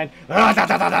he went. No,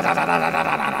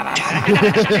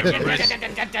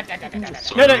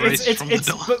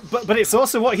 but it's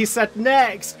also what he said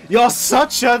next. You're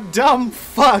such a dumb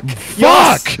fuck.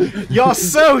 You're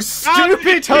so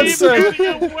stupid, Hudson.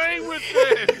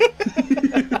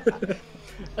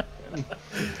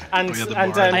 And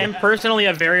I am personally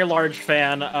a very large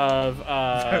fan of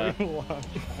a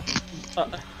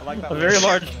very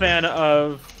large fan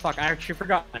of. Fuck, I actually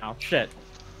forgot now. Shit.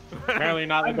 Apparently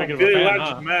not that I'm big a of a very fan,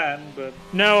 large huh? man, but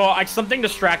No, something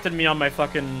distracted me on my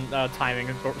fucking timing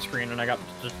screen, and I got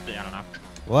just I don't know.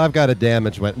 Well, I've got a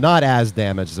damage not as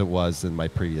damaged as it was in my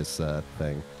previous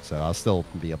thing, so I'll still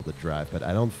be able to drive, but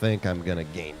I don't think I'm gonna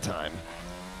gain time.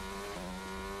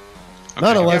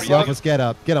 Not unless you just get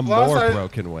a more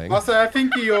broken wing. Also, I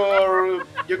think you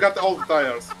got the old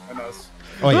tires on us.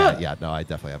 Oh yeah, no, I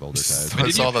definitely have older tires. I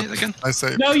saw that again. I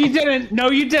say. No, you didn't.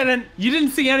 No, you didn't. You didn't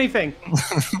see anything.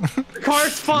 The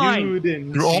car's fine.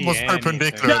 You're almost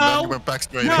perpendicular, and then you went back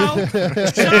straight. You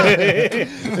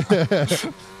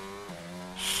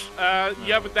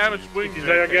have a damaged wing. he's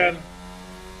there again.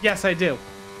 Yes, I do.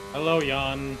 Hello,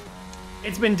 Jan.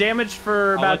 It's been damaged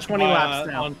for I'll about let you 20 buy, laps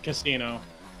now. on Casino.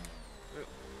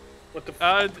 What the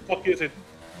Uh, fuck is it?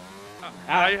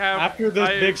 After this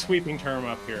I- big sweeping term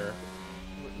up here,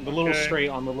 the little Okay. straight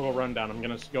on the little rundown, I'm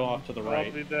gonna go off to the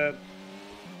right. Probably that.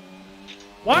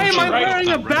 Why am I Right. wearing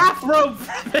a bathrobe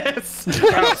for this?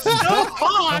 I'm so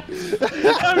hot.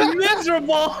 I'm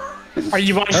miserable. Are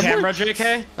you on camera,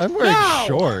 JK? I'm wearing No!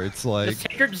 shorts, like.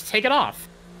 Just take it off.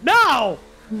 No.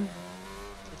 Are you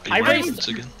I wearing raced- boots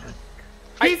again?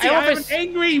 Casey, I have an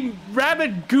angry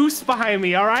rabbit goose behind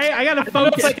me, alright? I gotta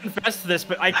focus. I confess to this,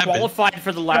 but I qualified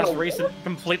for the last race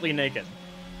completely naked.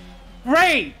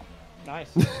 Great! Nice.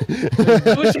 I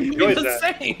wish you could do the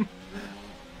same.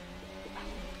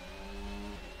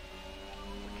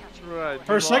 Right,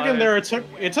 for a second there, it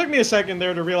took me a second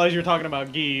there to realize you're talking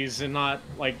about geese and not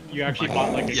like you actually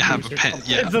bought like a goose have a pet.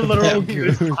 something. Yeah, it's a literal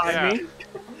goose behind me.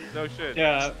 No shit.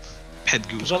 Yeah. Pet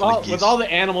goose. With all the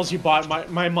animals you bought,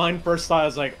 my mind first thought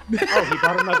was like, oh, he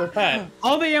bought another pet.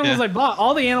 All the animals I bought,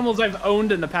 all the animals I've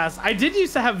owned in the past. I did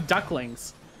used to have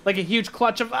ducklings, like a huge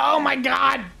clutch of. Oh my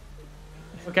god.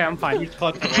 Okay, I'm fine. We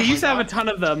used to have a ton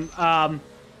of them,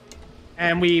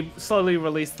 and we slowly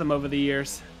released them over the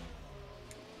years.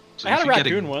 So I had a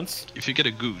raccoon once. If you get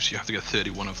a goose, you have to get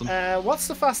 31 of them. What's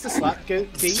the fastest lap?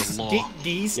 Geese?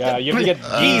 Geese? Yeah, you have to get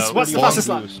geese. What's the fastest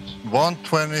lap?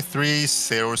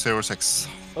 1:23.006.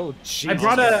 Oh, jeez. I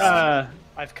brought a.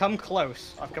 I've come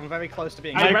close. I've come very close to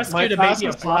being. I rescued a baby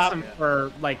opossum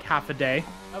for like half a day.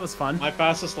 That was fun. My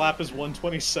fastest lap is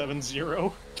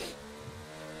 1:27.0.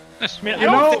 I mean, I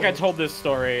don't think I told this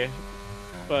story,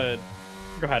 but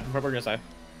go ahead. What were you gonna say?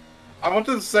 I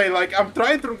wanted to say, like, I'm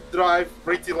trying to drive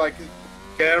pretty, like,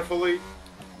 carefully,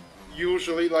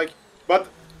 usually, like, but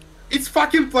it's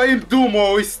fucking playing Doom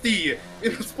OST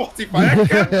in Spotify. I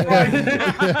can't drive.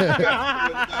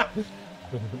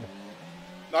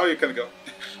 Now you can go.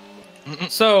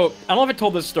 So, I don't know if I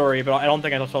told this story, but I don't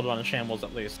think I told it on Shambles,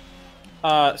 at least.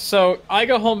 So, I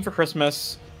go home for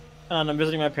Christmas, and I'm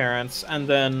visiting my parents, and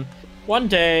then one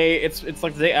day, it's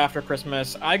like the day after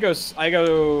Christmas, I go,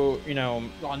 you know,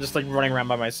 I'm just like running around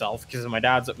by myself because my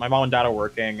mom and dad are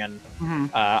working, and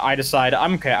I decide,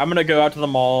 I'm gonna go out to the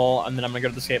mall, and then I'm gonna go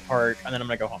to the skate park, and then I'm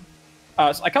gonna go home.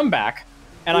 So I come back,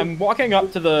 and I'm walking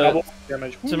up to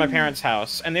my parents'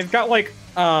 house, and they've got like,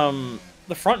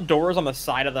 the front door is on the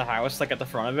side of the house, like at the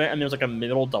front of it, and there's like a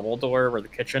middle double door where the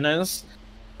kitchen is,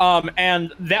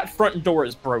 and that front door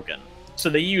is broken, so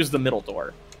they use the middle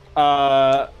door.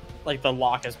 Like the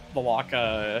lock.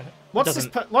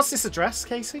 What's this address,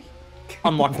 Casey?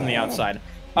 Unlocked from the outside.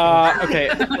 Okay,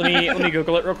 let me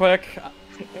Google it real quick.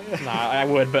 Nah, I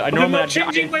would, but I normally. I'm not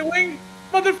changing my wing,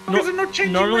 motherfuckers! I'm not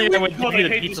changing normally my I wing. would be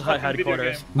the Pizza Hut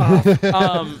headquarters.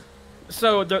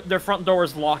 So their front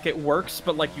doors lock. It works,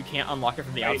 but like you can't unlock it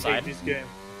from the outside. I hate this game.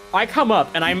 I come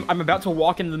up and I'm about to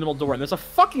walk into the middle door, and there's a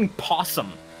fucking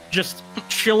possum just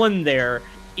chilling there,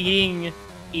 eating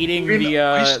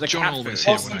the cat food.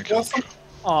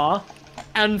 Aw.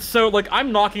 And so, like,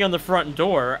 I'm knocking on the front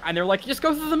door, and they're like, just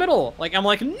go through the middle. Like, I'm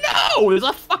like, no, there's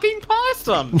a fucking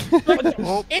possum. Like,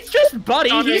 it's just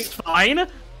Buddy, he's fine.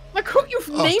 Like, who you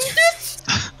named it?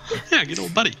 Yeah, good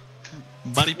old Buddy.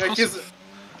 Buddy Possum.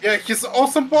 He's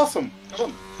awesome possum.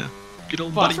 Come on. Yeah, good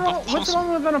old Buddy Possum. What's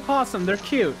wrong with an opossum? They're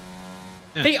cute.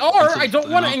 Yeah, they are. I don't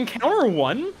want to encounter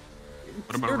one.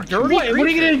 What are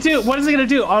you gonna do? What is it gonna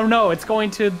do? Oh no, it's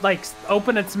going to like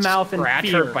open its mouth and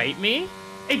scratch or bite me.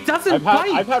 It doesn't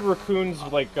bite. I've had raccoons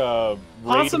like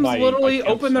possums literally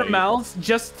open their mouths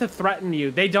just to threaten you.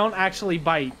 They don't actually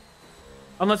bite,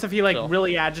 unless if you like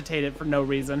really agitate it for no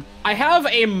reason. I have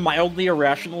a mildly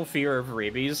irrational fear of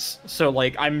rabies, so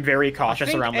like I'm very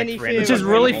cautious around like which is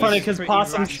really funny because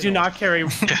possums do not carry.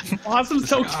 Possums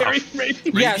don't carry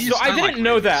rabies. Yeah, so I didn't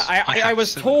know that. I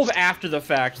was told after the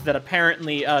fact that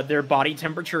apparently their body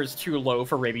temperature is too low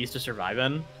for rabies to survive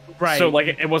in. Right. So like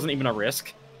it wasn't even a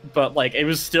risk, but like it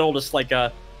was still just like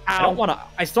a. I don't want to.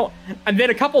 I still. And then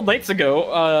a couple nights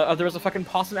ago, there was a fucking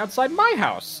possum outside my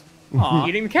house,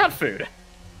 eating cat food.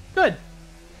 Good.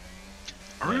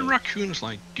 Are raccoons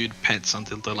like good pets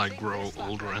until they like grow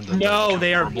older and then no,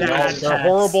 they are bad. They're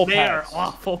horrible pets. They are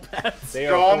awful pets.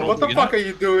 John, what the fuck are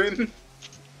you doing?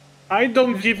 I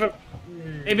don't give a.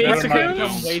 It makes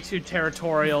them way too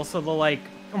territorial, so they'll like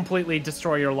completely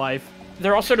destroy your life.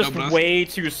 They're also just way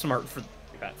too smart for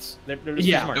pets. They're just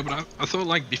too smart. No, but I thought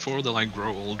like before they like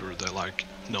grow older, they're like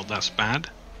not as bad.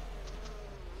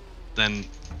 Then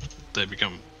they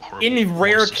become horrible. In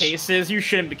rare cases, you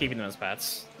shouldn't be keeping them as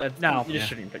pets. No, you just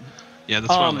shouldn't. Yeah, that's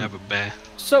why I have a bear.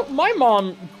 So my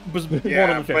mom was born in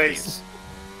the 50s.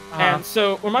 And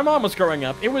so when my mom was growing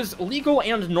up, it was legal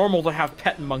and normal to have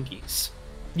pet monkeys.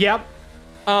 Yep.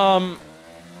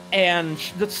 And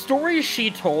the stories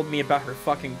she told me about her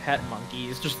fucking pet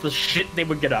monkeys, just the shit they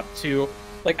would get up to.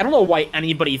 Like, I don't know why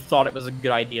anybody thought it was a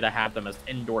good idea to have them as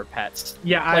indoor pets.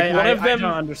 Yeah, like, I don't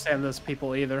understand those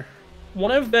people either.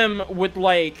 one of them would,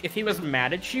 like, if he was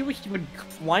mad at you, he would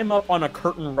climb up on a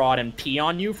curtain rod and pee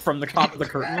on you from the top of the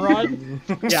curtain rod.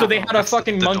 Yeah. So they had a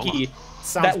fucking monkey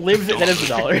that lives that is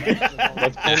 $1.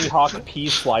 Like Tony Hawk pee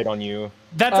slide on you.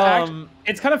 That's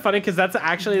it's kind of funny because that's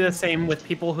actually the same with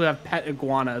people who have pet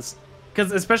iguanas.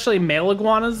 Because especially male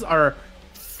iguanas are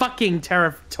fucking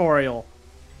territorial.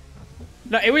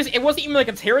 No, it wasn't even like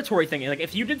a territory thing. Like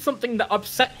if you did something to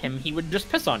upset him, he would just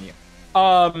piss on you.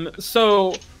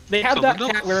 So they had that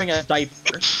cat wearing a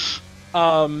diaper.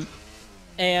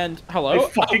 And hello.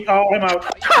 I'm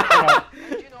out.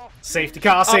 Safety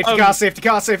car, safety car, safety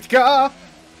car, safety car.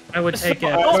 I would take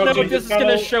it. I don't know if this is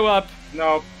gonna show up.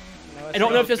 No. I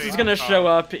don't know if this is gonna show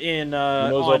up in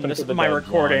on my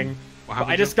recording.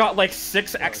 I just got like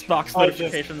 6 Xbox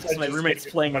notifications because my roommate's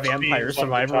playing Vampire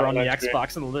Survivor on the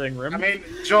Xbox in the living room. I mean,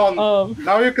 John,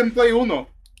 now you can play Uno.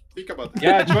 Think about it.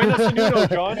 Yeah, join us in Uno,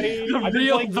 John.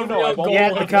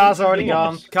 Yeah, the car's already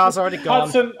gone. Car's already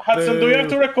gone. Hudson, do you have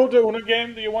to record the Uno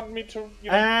game? Do you want me to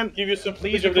give you some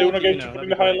footage of the Uno game to put in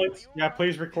the highlights? Yeah,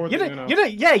 please record the Uno.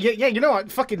 You know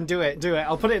what? Fucking do it.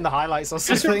 I'll put it in the highlights or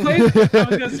something. I was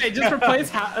gonna say, just replace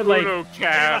halfway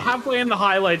in the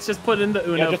highlights. Just put in the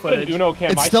Uno footage. Uno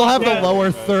cam. It still have the lower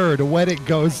third when it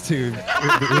goes to. Do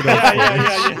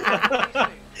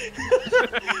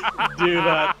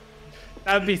that.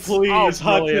 That'd be please,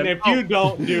 Hudson. If you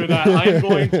don't do that, I'm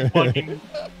going to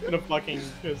fucking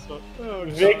piss off. Oh,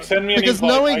 Vic, send me an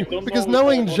invite. Because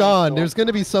knowing John, there's going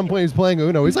to be some point he's playing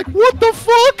Uno. He's like, what the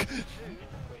fuck?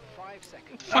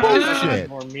 Bullshit.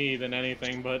 More me than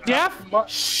anything, but Jeff,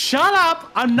 shut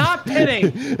up! I'm not pitting.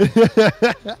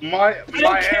 I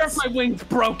don't care if my wing's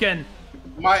broken.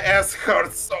 My ass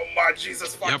hurts so much,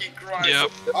 Jesus fucking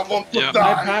Christ. I want to die.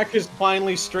 My pack is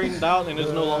finally straightened out and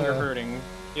is no longer hurting.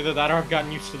 Either that or I've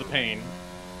gotten used to the pain.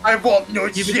 I want no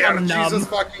chair, Jesus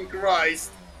fucking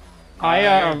Christ. I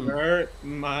hurt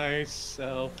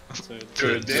myself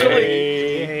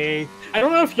today. I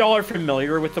don't know if y'all are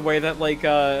familiar with the way that, like,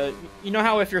 you know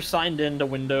how if you're signed into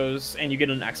Windows and you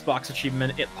get an Xbox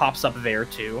achievement, it pops up there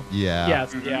too? Yeah.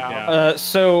 Yes, yeah.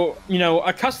 So, you know,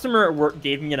 a customer at work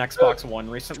gave me an Xbox One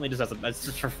recently just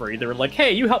just for free. They were like,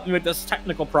 hey, you helped me with this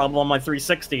technical problem on my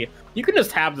 360. You can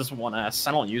just have this One S.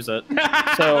 I don't use it.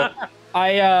 So,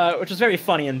 which is very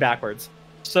funny and backwards.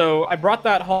 So I brought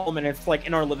that home, and it's like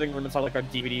in our living room. It's like our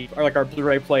DVD or like our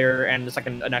Blu-ray player, and it's like a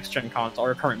next-gen console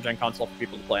or a current-gen console for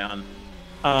people to play on.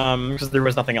 Because there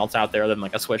was nothing else out there than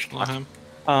like a Switch.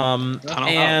 And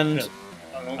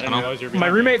my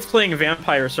roommate's playing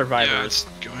Vampire Survivors,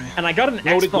 and I got an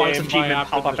Xbox achievement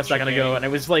pop up a second ago, and I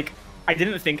was like, I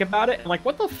didn't think about it. I'm like,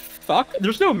 what the fuck?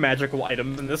 There's no magical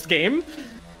items in this game.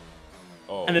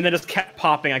 And then they just kept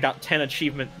popping. I got 10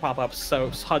 achievement pop-ups.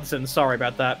 So Hudson, sorry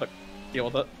about that, but. Deal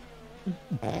with it.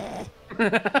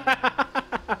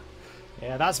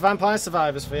 Yeah, that's Vampire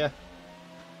Survivors for you.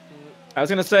 I was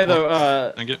gonna say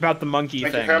though about the monkey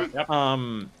thing. Back to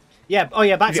monkey.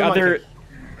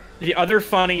 The other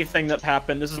funny thing that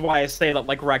happened. This is why I say that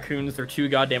like raccoons, they're too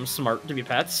goddamn smart to be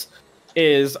pets.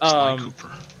 Is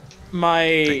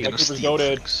my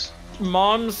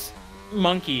mom's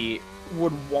monkey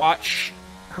would watch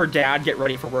her dad get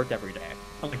ready for work every day,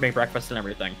 like make breakfast and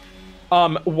everything.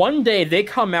 One day they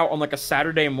come out on like a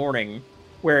Saturday morning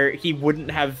where he wouldn't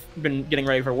have been getting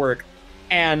ready for work,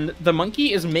 and the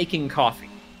monkey is making coffee.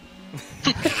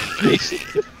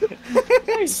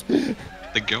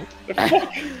 The goat?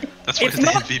 That's what it's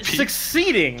not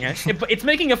succeeding. It's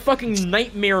making a fucking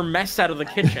nightmare mess out of the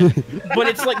kitchen. But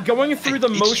it's like going through the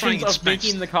motions of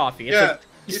making the coffee. It's like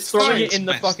he's throwing it in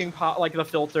the fucking pot, like the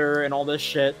filter and all this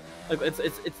shit. Like it's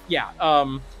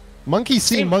Monkey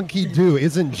see, monkey do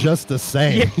isn't just the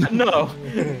same. Yeah, no.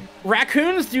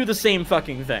 Raccoons do the same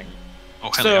fucking thing. Oh,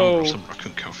 hell yeah, I want some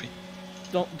raccoon coffee.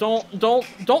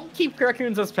 Don't keep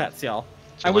raccoons as pets, y'all.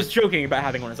 I was joking about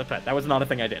having one as a pet. That was not a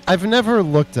thing I did. I've never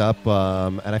looked up,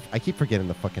 and I keep forgetting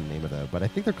the fucking name of them, but I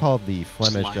think they're called the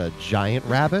Flemish giant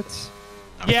rabbits.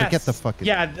 I forget the fucking...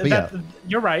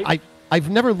 you're right. I've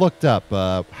never looked up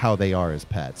how they are as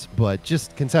pets, but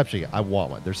just conceptually, I want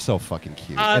one. They're so fucking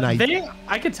cute.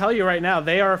 I could tell you right now,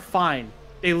 they are fine.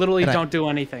 They literally don't do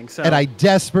anything. So. And I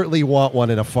desperately want one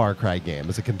in a Far Cry game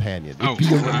as a companion. It'd be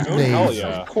amazing. Hell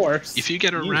yeah. Of course. If you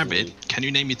get a rabbit, can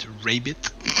you name it Rabbit?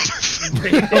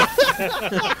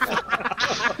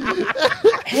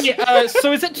 Hey,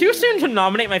 so is it too soon to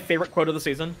nominate my favorite quote of the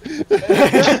season?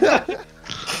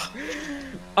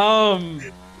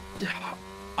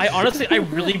 I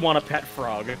really want a pet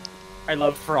frog. I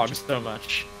love frogs so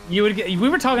much. We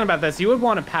were talking about this. You would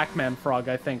want a Pac-Man frog,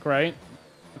 I think, right?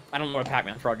 I don't know what a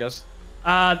Pac-Man frog is.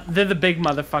 They're the big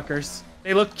motherfuckers.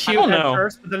 They look cute at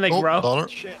first, but then they grow.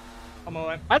 Shit. I'm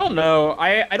alright. I don't know.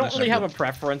 I don't really have a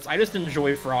preference. I just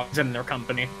enjoy frogs and their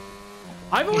company.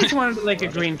 I've always wanted like a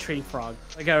green tree frog,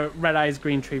 like a red eyes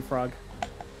green tree frog.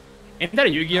 Ain't that a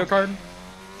Yu-Gi-Oh card?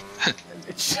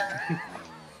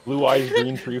 Blue eyes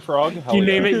green tree frog. Hell you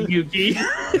name it Yugi.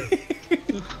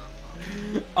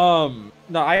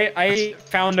 No, I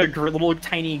found a little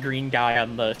tiny green guy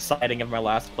on the siding of my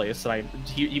last place, and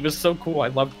he was so cool. I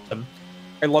loved him.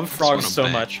 I love frogs so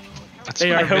much.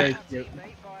 They are very cute.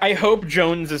 I hope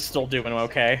Jones is still doing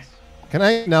okay. Can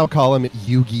I now call him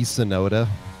Yugi Sonoda?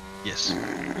 Yes.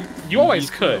 You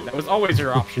always could. That was always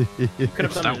your option. You could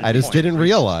have done I just didn't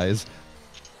realize.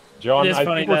 John, I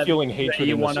think we're feeling hatred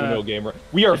in this Uno game.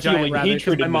 We are feeling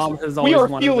hatred in this. We are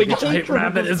feeling hatred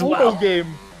in this Uno game.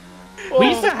 We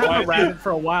used to have a rabbit for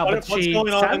a while, but she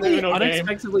sadly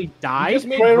unexpectedly died. Just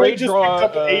made Ray draw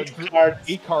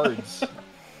 8 cards.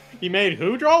 He made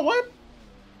who draw what?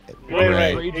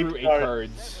 Ray drew 8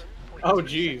 cards. Oh,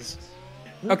 jeez.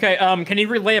 Okay, can you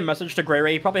relay a message to Gray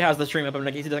Ray? He probably has the stream up, but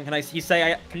in case he doesn't,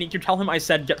 can you tell him I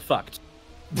said get fucked?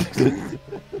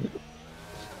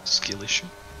 Skill issue.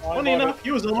 Funny enough,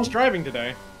 he was almost driving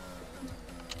today.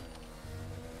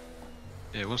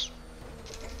 Yeah, it was.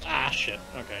 Ah, shit.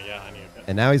 Okay, yeah, I knew it.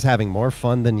 And now he's having more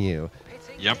fun than you.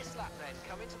 Yep.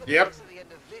 Yep.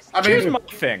 I mean, here's my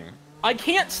thing. I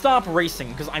can't stop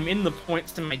racing because I'm in the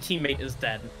points and my teammate is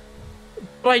dead.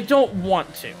 But I don't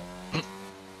want to.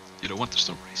 You don't want to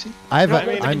stop racing?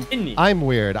 I'm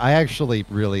weird. I actually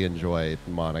really enjoy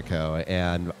Monaco,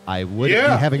 and I would be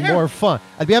having more fun.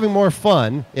 I'd be having more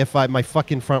fun if my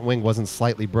fucking front wing wasn't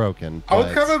slightly broken. I would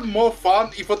have more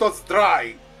fun if it was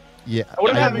dry. Yeah. I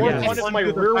would have more fun if my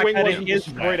rear wing wasn't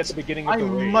destroyed at the beginning of the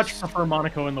race. I much prefer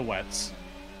Monaco in the wets.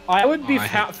 I would be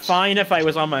fine if I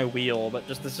was on my wheel, but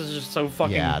this is just so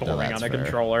fucking boring on a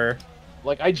controller.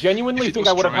 Like, I genuinely think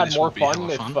I would have had more fun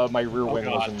if my rear wing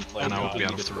wasn't. And I would be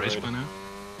out of the race by now.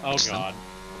 Oh god.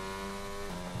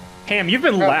 Cam, you've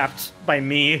been lapped by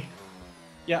me.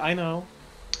 Yeah, I know.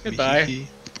 Goodbye.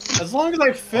 As long as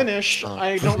I finish,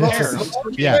 I don't care.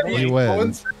 Yeah, you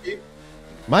win.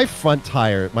 My front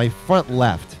tire, my front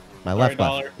left, my left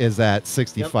is at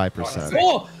 65%.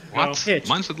 Oh! What?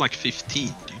 Mine's at like 15,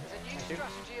 dude.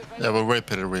 Yeah, but we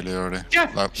pitted really early.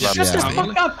 Shut the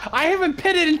fuck up! I haven't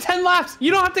pitted in 10 laps!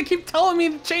 You don't have to keep telling me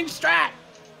to change strat!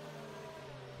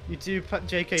 You do,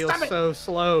 JK, you're so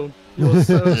slow. You're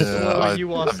so slow and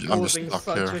you are causing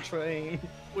such a train.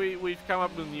 We've come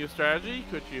up with a new strategy.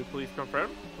 Could you please confirm?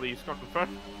 Please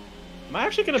confirm. Am I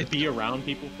actually gonna be around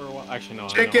people for a while? Actually, no.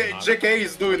 JK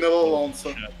is doing a little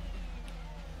lonesome.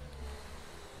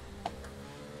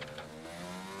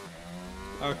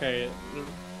 Okay.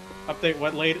 Update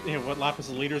what lap is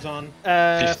the leaders on?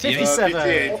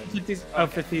 57. 58. Oh,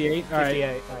 58. All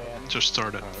right. 58. Just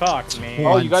started. Fuck me.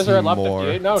 Oh, you guys are at lap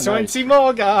 58? No, 20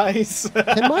 more, guys.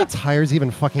 Can my tires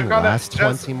even fucking last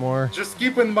 20 more? Just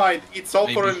keep in mind, it's all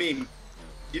for a meme.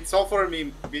 It's all for a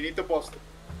meme. We need to post it.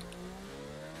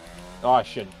 Oh,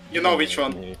 shit. You know which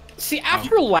one. See,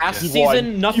 after last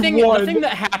season, nothing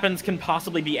that happens can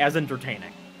possibly be as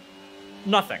entertaining.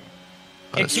 Nothing.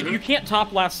 You can't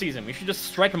top last season. We should just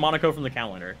strike Monaco from the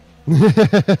calendar.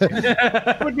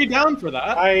 I would be down for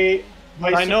that. I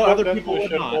know other people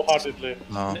would not.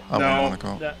 No, I want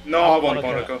Monaco. No, I want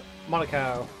Monaco.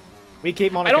 Monaco. We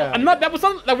keep Monaco.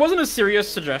 That wasn't a serious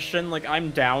suggestion. Like,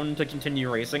 I'm down to continue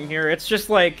racing here. It's just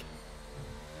like...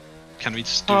 Can we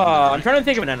just do I'm trying to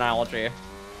think of an analogy.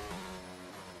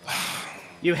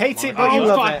 You hate it, but you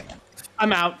love it.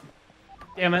 I'm out.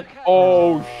 Damn it.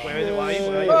 Oh, where are you?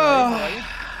 Oh,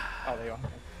 there you are.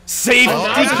 Safety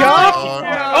car!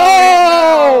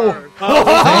 Oh!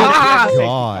 Thank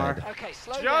God.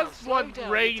 Just what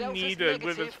Ray needed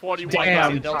with his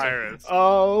 41,000 tires.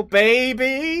 Oh,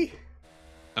 baby!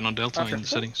 And on Delta in the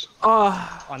settings. You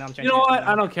know what?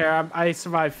 I don't care. I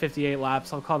survived 58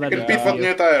 laps. I'll call that You can pit for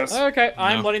new tires. Okay,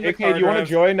 I'm letting the car do you want to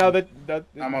join now that...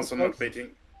 I'm also not pitting.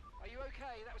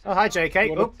 Oh, hi,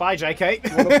 JK. Oh, bye, JK.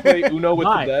 You want to play Uno with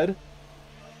the dead?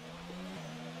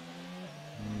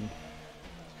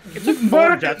 It took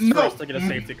 4 deaths for us to get a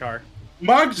safety car.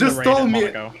 Mark just told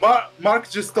me. Mark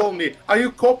just told me. Are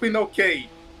you coping okay?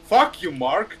 Fuck you,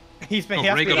 Mark. He's been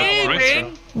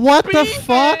What the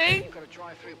fuck?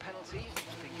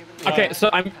 Okay, so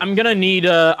I'm gonna need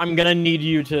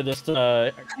you to just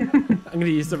I'm gonna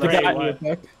use the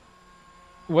right.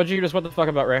 What'd you just what the fuck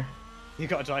about Ray? You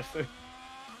gotta drive through.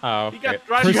 Oh, you gotta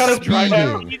drive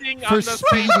speeding on the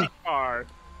safety car.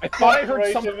 I thought I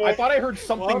heard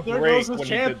something great when he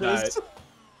did that.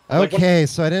 Okay,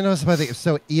 so I didn't know about the.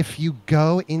 So if you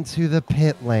go into the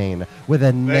pit lane with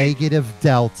a negative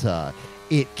delta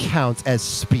it counts as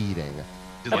speeding.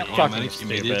 It's like automatic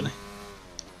immediately.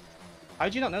 How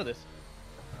did you not know this?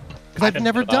 Because I've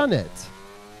never done it.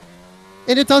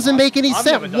 And it doesn't make any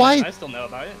sense. Why? I still know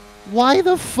about it. Why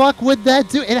the fuck would that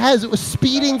do? It has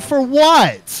speeding for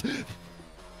what?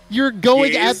 You're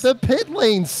going at the pit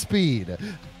lane speed.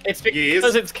 It's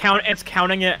because it's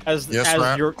counting it as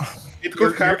you're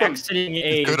exiting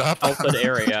a delta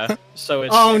area, so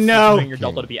it's expecting your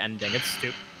delta to be ending. It's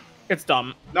stupid. It's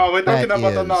dumb. No, we're talking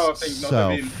about another thing.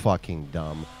 So fucking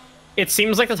dumb. It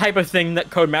seems like the type of thing that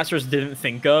Codemasters didn't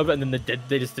think of, and then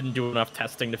they just didn't do enough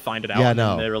testing to find it out. Yeah, and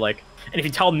no. They were like, and if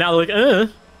you tell them now, they're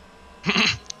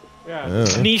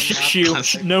like, niche issue,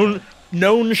 known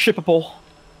shippable.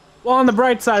 Well, on the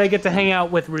bright side, I get to hang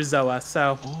out with Rizoa,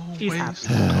 so he's happy.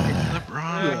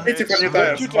 I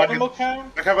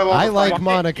like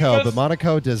Monaco, but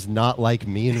Monaco does not like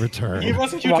me in return. Why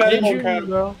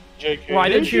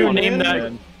did you name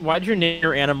that? Why did you name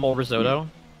your animal Risotto?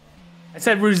 I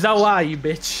said Rizoa, you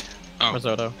bitch. Oh.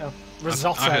 Risotto. Oh.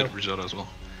 I heard risotto as well.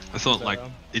 I thought like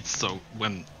it's so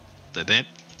when they're dead,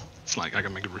 it's like I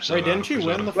can make a risotto. Wait, didn't you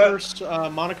win the first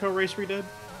Monaco race we did?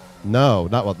 No,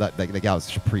 not well. That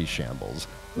was pre-Shambles.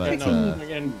 But, no,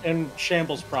 and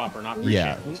Shambles proper, not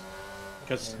pre-Shambles.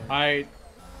 Because I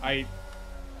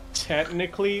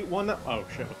technically won that. Oh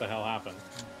shit! What the hell happened?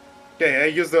 Okay, I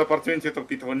used the opportunity to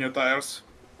pit on new tires.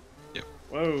 Yep.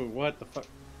 Whoa! What the fuck?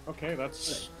 Okay,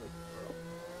 that's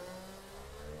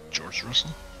George Russell.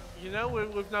 You know,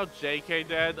 with now JK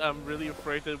dead, I'm really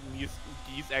afraid that Geese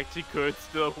actually could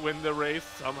still win the race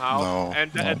somehow. No,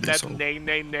 and that so. name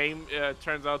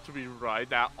turns out to be right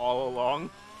that all along.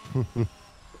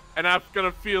 And I'm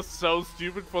gonna feel so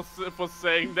stupid for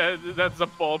saying that that's a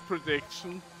bold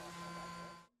prediction.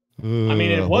 I mean,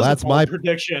 it was a bold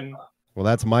prediction. Well,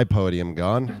 that's my podium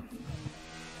gone.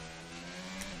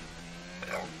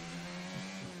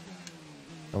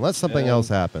 Unless something else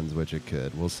happens, which it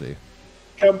could. We'll see.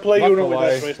 Can play Uno with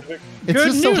that race.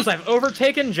 Good news! I've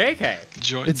overtaken JK.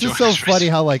 It's just so funny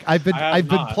how like I've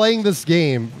been playing this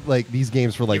game, like these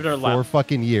games for like 4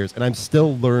 fucking years, and I'm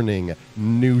still learning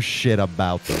new shit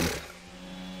about them.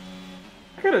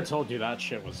 I could have told you that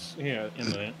shit was in the.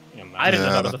 I didn't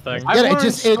know that was a thing.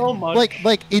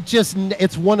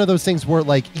 It's one of those things where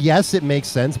like yes, it makes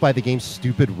sense by the game's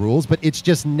stupid rules, but it's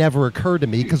just never occurred to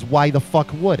me because why the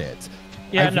fuck would it?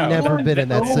 Yeah, I've never been in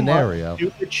that scenario.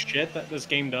 Stupid shit that this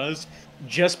game does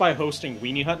just by hosting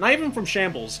Weenie Hut, not even from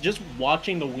Shambles, just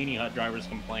watching the Weenie Hut drivers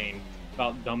complain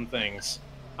about dumb things.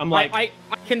 I'm like, I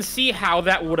can see how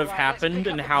that would have happened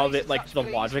and how that like the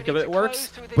logic of it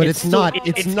works. But it's not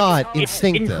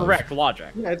instinctive. Incorrect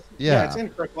logic. Yeah, it's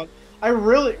incorrect logic.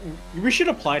 We should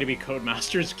apply to be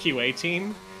Codemasters QA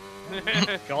team.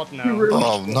 God no.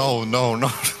 Oh no.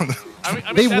 I mean,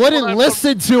 they wouldn't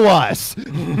listen to us.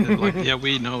 Like, yeah,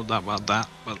 we know about that,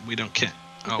 but we don't care.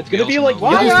 Oh, it's gonna be like,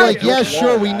 yeah,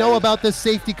 sure, we know about the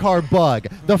safety car bug.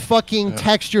 The fucking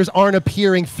textures aren't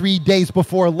appearing 3 days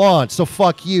before launch, so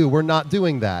fuck you. We're not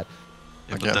doing that.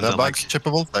 Yeah, that bug's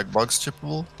chippable. That bug's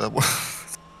chippable.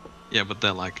 Yeah, but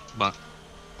they're like, but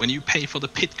when you pay for the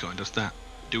pit coin,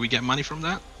 do we get money from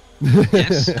that?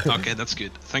 Yes. Okay, that's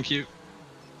good. Thank you.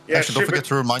 Yeah, actually, don't forget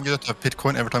to remind you that you have pit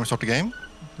coin every time you start the game.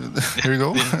 Here you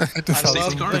go. I love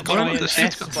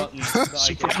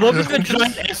that the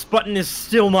giant S button is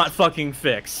still not fucking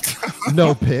fixed.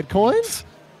 No pit coins?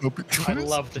 I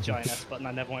love the giant S button.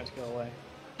 I never want it to go away.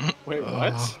 Wait,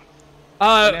 what?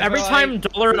 Every time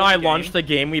Dollar and I launch the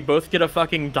game, we both get a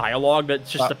fucking dialogue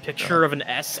that's just a picture of an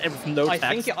S and with no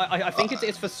text. I think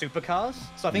it's for supercars.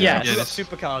 So I think if you have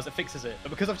supercars, it fixes it. But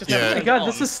because I've just oh my god,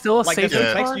 this is still a safety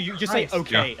car? You just say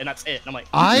okay, and that's it. And I'm like,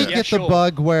 I get the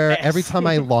bug where every time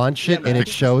I launch it and it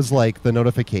shows like the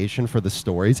notification for the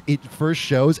stories, it first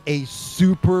shows a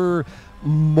super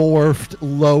morphed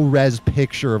low-res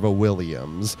picture of a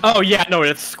Williams. Oh yeah, no,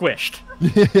 it's squished.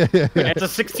 It's a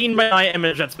 16:9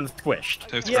 image that's been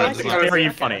squished. It's very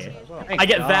funny. I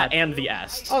get that and the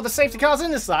S. Oh, the safety car's in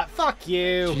this slot. Fuck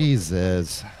you.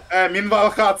 Jesus.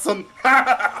 Meanwhile, Hudson.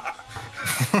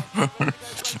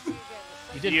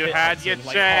 You had your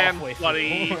chance,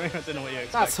 buddy.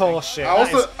 That's horseshit.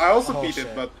 I also beat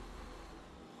it, but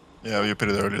yeah, you beat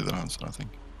it earlier than Hudson, I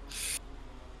think.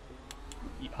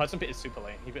 Hudson bit is super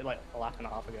late. He bit like a lap and a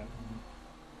half ago.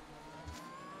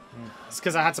 It's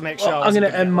because I had to make sure. I'm gonna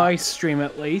end my stream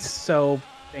at least. So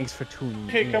thanks for tuning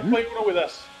in. Come play Uno with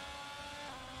us.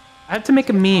 I have to make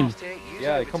a meme.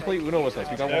 Yeah, come play Uno with us.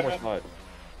 We got one more spot.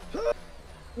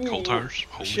 Cold tires.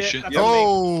 Holy shit. That's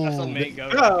on me.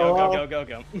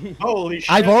 Go. Holy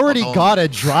shit. I've already got a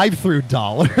drive-through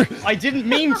Dollar. I didn't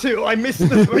mean to. I missed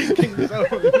the freaking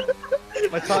zone.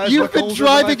 You've been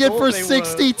driving it for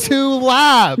 62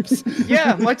 laps.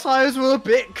 Yeah, my tires were a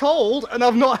bit cold, and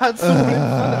I've not had someone in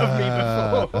front of me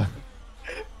before.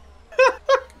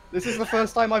 This is the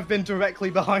first time I've been directly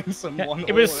behind someone.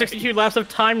 It was 62 laps of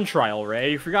time trial,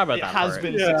 Ray. You forgot about that. It has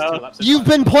been 62 laps of You've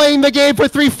been playing the game for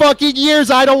 3 fucking years.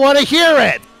 I don't want to hear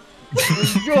it.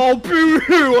 Oh,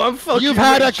 boo-hoo! I'm fucking You've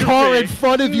had a car in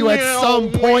front of you at some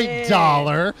point,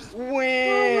 Dollar.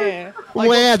 Where?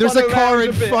 There's a car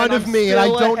in front of me, and I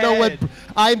don't know what.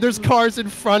 There's cars in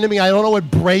front of me. I don't know what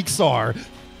brakes are.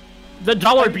 The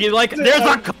Dollar be like, there's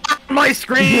a car on my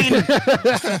screen.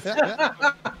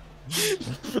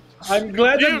 I'm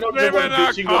glad I'm not the one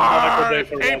bitching on Monaco Day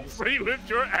for once. Free with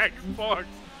your Xbox.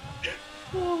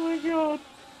 Oh my god.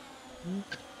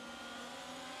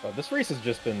 Oh, this race has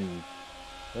just been...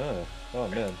 oh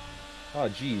man. Oh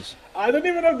jeez. I don't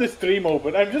even have the stream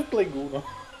open, I'm just playing Uno.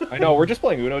 I know, we're just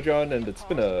playing Uno, John, and it's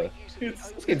been a...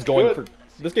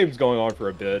 This game's going on for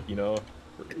a bit, you know?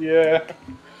 Yeah.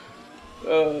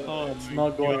 It's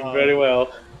not going very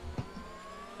well.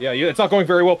 Yeah, it's not going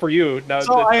very well for you. Now,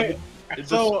 Thank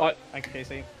you,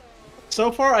 Casey.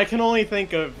 So far, I can only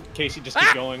think of Casey. Just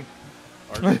keep going.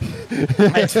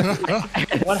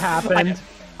 What happened?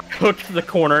 I hooked the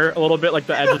corner a little bit, like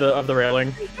the edge of the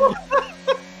railing.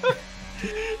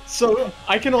 So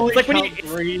I can only count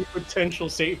 3 potential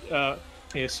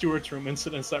stewards room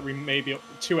incidents that we may be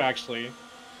 2 actually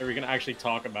that we can actually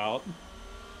talk about.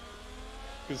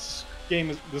 Because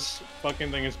this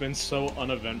fucking thing has been so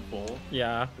uneventful.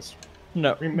 Yeah.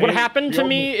 What happened to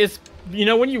me is, you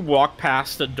know, when you walk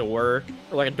past a door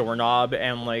or like a doorknob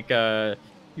and like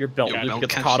your belt loop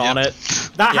gets caught on it.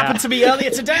 That happened to me earlier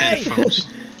today.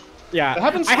 Yeah, it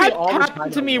happens to me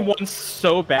happened to me once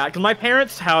so bad because my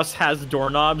parents' house has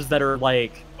doorknobs that are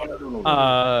like,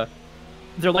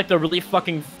 they're like the really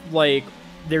fucking like,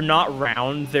 they're not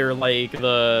round. They're like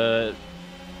the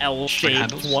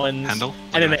L-shaped ones, and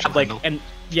then they have like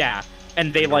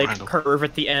and they like curve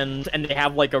at the end, and they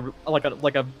have like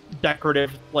a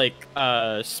decorative like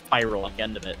spiral at the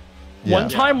end of it. One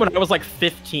time when I was like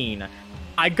 15,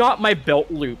 I got my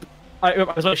belt loop.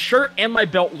 My shirt and my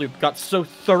belt loop got so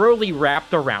thoroughly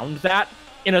wrapped around that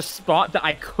in a spot that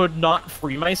I could not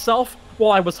free myself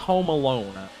while I was home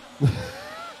alone.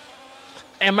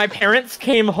 And my parents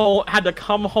had to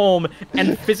come home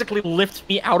and physically lift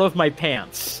me out of my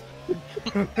pants.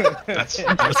 That's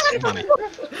funny.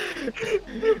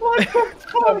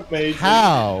 Amazing.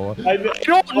 How? I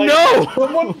don't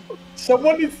know.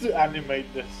 Someone needs to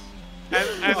animate this.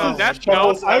 And that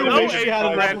shows I wish we had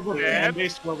a level of fan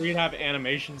base where we'd have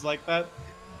animations like that.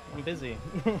 I'm busy.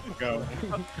 Go.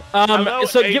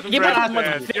 So give it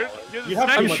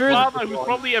I'm sure who's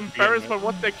probably embarrassed by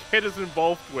what their kid is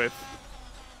involved with.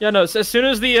 Yeah, no. So as soon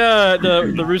as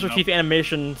the Rooster Teeth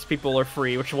animations people are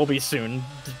free, which will be soon,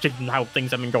 given how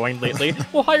things have been going lately,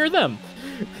 we'll hire them.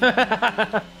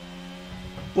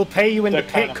 We'll pay you in the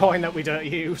Bitcoin that we don't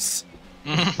use.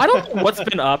 I don't know what's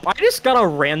been up. I just got a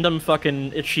random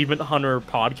fucking Achievement Hunter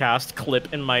podcast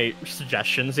clip in my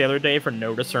suggestions the other day for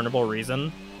no discernible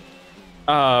reason.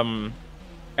 And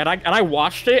I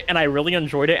watched it and I really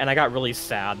enjoyed it and I got really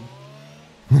sad.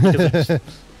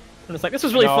 And it's like, this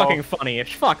is really fucking funny.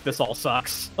 Fuck, this all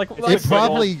sucks. Like,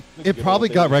 it probably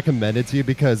got recommended to you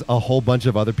because a whole bunch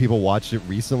of other people watched it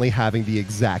recently having the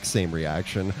exact same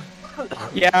reaction.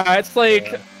 Yeah, it's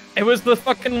like, it was the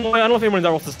fucking one, I don't know if anyone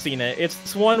else has seen it. It's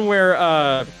this one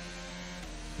where,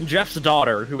 Jeff's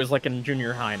daughter, who is like in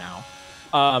junior high now,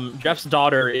 Jeff's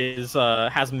daughter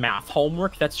has math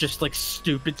homework that's just like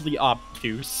stupidly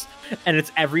obtuse. And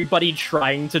it's everybody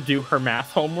trying to do her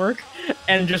math homework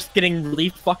and just getting really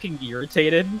fucking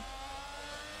irritated.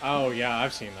 Oh yeah,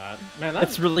 I've seen that. Man,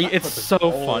 it's so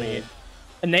funny.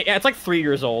 And it's like 3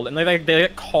 years old, and they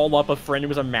call up a friend who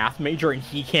was a math major and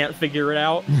he can't figure it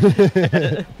out.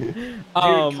 Dude,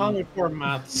 Common Core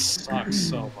math sucks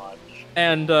so much.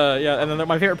 And and then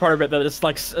my favorite part of it that it's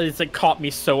like caught me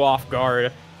so off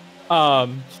guard.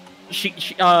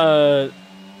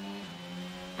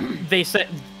 They said.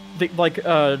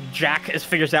 Jack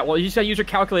figures out, well, you just gotta use your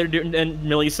calculator, dude, and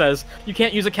Millie says, you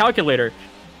can't use a calculator.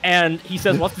 And he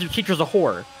says, well, your teacher's a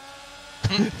whore.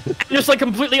 Just like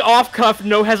completely off cuff,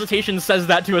 no hesitation says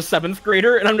that to a 7th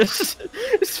grader, and I'm just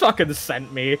fucking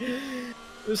sent me.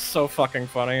 It was so fucking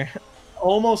funny.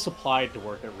 Almost applied to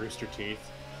work at Rooster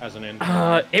Teeth as an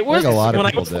intern. It was when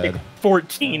I was like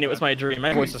 14, it was my dream.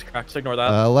 My voice is cracked, so ignore that.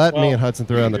 Let me and Hudson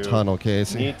through on the tunnel,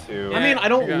 Casey. Me too. I mean, I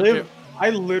don't live... I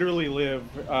literally live,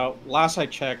 last I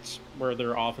checked where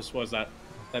their office was, that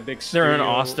big studio. They're in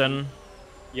Austin.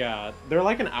 Yeah, they're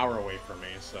like an hour away from me,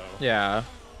 so. Yeah.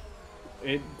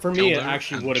 For me, it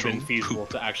actually would have been feasible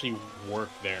to actually work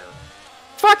there.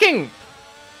 Fucking!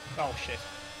 Oh shit.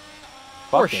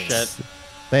 Poor shit.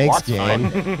 Thanks,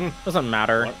 game. Doesn't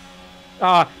matter.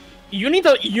 You need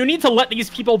to let these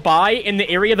people buy in the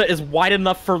area that is wide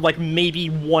enough for like maybe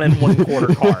 1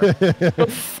 1/4 car. Go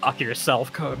fuck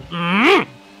yourself, Code.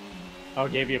 Oh,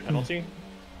 gave you a penalty?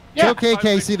 Yeah. It's okay,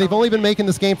 Casey. They've only been making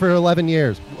this game for 11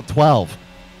 years. 12.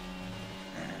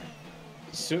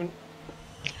 Soon.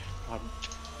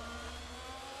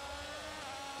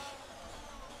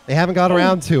 They haven't got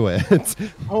around to it.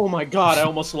 Oh my god, I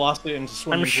almost lost it into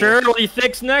swimming. I'm sure it'll be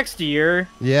fixed next year.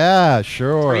 Yeah,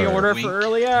 sure. Pre-order for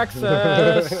early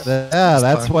access. Yeah,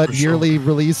 that's what yearly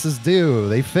releases do.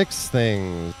 They fix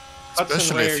things.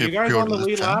 Especially if you guys on the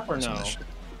lead lap or no?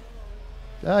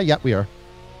 Yeah, we are.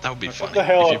 That would be funny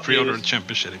if you pre-order the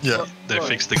championship. Yeah, they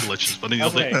fix the glitches, but in the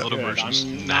other versions,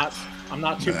 I'm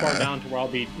not too far down to where I'll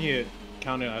be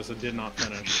counted as a did not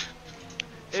finish.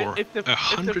 For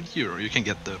 €100, you can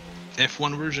get the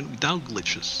F1 version without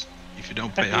glitches. If you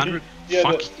don't pay 100,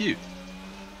 fuck you.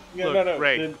 Yeah, Look, no.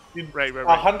 Ray.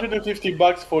 150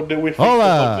 bucks for the with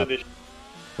Hola! edition.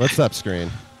 What's up,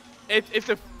 screen? If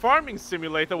the farming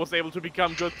simulator was able to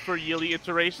become good for yearly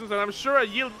iterations, and I'm sure a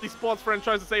yearly sports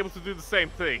franchise is able to do the same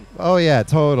thing. Oh yeah,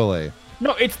 totally.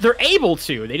 No, they're able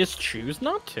to. They just choose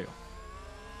not to.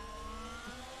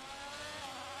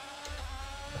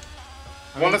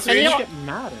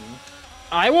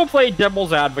 I will play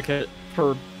devil's advocate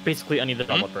for basically any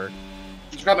developer.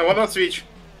 Switch.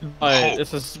 But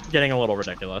this is getting a little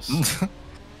ridiculous.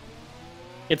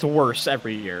 It's worse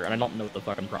every year, and I don't know what the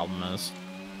fucking problem is.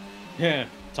 Yeah,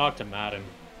 talk to Madden.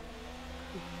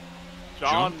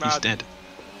 John Madden. He's dead.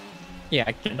 Yeah,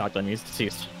 I can't talk to him. He's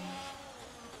deceased.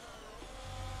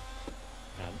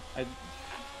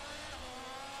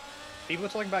 People were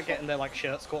talking about getting their like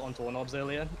shirts caught on doorknobs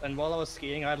earlier, and while I was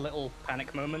skiing, I had a little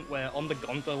panic moment where on the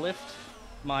gondola lift,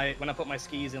 when I put my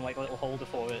skis in like a little holder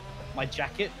for it, my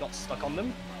jacket got stuck on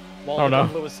them while the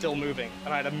gondola was still moving,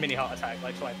 and I had a mini heart attack,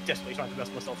 like desperately trying to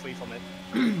wrest myself free from it.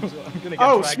 So I'm gonna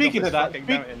get speaking of that,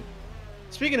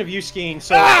 speaking of you skiing,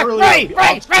 so Ray!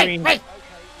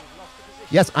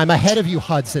 Yes, I'm ahead of you,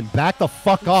 Hudson. Back the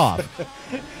fuck off.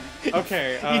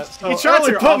 Okay, you tried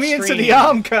to put me into the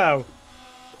Armco.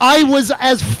 I was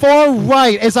as far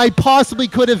right as I possibly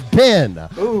could have been.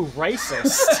 Ooh,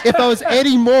 racist. If I was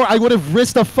any more, I would have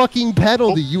risked a fucking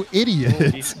penalty, you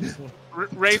idiot.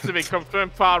 Racing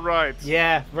confirmed far right.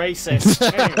 Yeah, racist.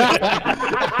 I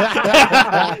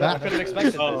could have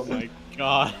expected Oh my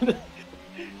god.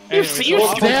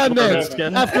 Damn it!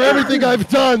 After everything I've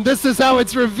done, this is how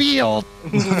it's revealed.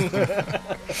 Oh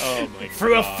my god.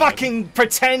 Through a fucking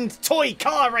pretend toy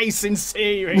car racing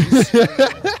series.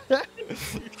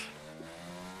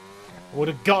 Would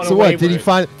have gotten so away what? Did with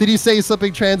he did he say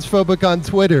something transphobic on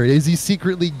Twitter? Is he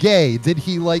secretly gay? Did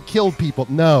he like kill people?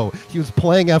 No, he was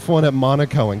playing F1 at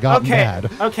Monaco and got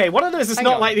mad. Okay, one of those is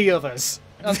not like the others.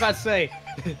 I was about to say,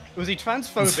 was he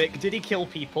transphobic? Did he kill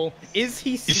people? Is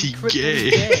he secretly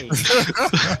gay?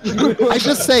 I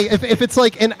just say if it's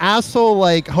like an asshole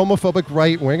like homophobic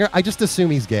right winger, I just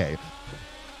assume he's gay.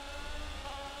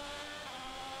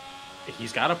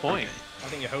 He's got a point. I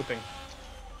think you're hoping.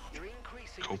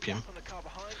 Copium.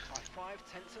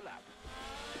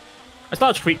 I saw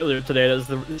a tweet earlier today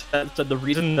that said the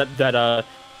reason that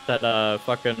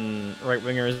fucking right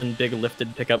wingers in big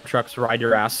lifted pickup trucks ride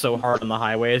your ass so hard on the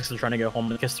highway is because they're trying to go home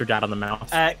and kiss their dad on the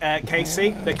mouth. Casey,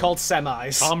 they're called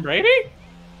semis. Tom Brady?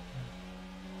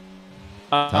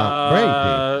 Tom Brady.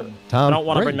 I don't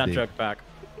want to bring that joke back.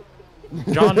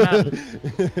 John Madden.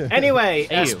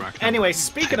 Anyway,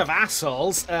 speaking of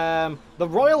assholes, the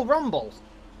Royal Rumble.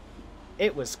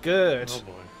 It was good. Oh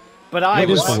boy. But I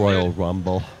was the Royal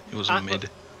Rumble. It was mid.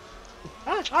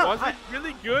 Was it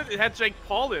really good? It had Jake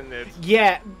Paul in it.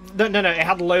 Yeah, no, it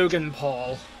had Logan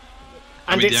Paul.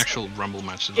 I mean, the actual Rumble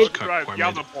match was quite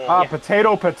mid.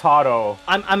 Potato.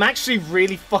 I'm actually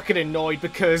really fucking annoyed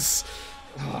because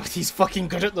he's fucking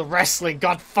good at the wrestling.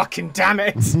 God fucking damn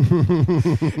it!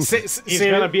 He's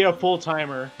gonna be a full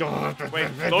timer.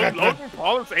 Wait, Logan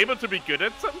Paul is able to be good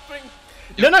at something?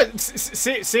 No,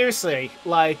 seriously,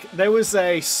 like, there was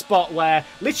a spot where,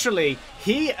 literally,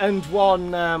 he and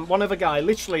one other guy,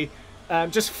 literally,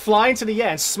 just fly into the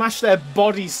air and smash their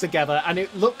bodies together, and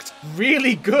it looked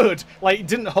really good, like, it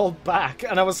didn't hold back,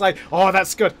 and I was like, oh,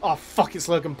 that's good, oh, fuck, it's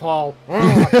Logan Paul.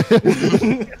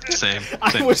 Same.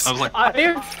 I was like,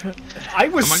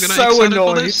 so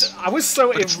annoyed, I was so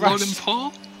Logan irrational.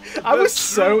 Paul? I was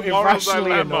so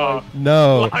irrationally annoyed.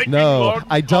 No, no,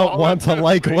 I don't want to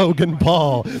like Logan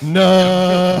Paul.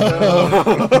 No.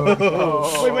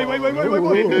 Wait.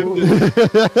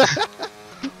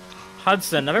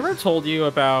 Hudson, have I ever told you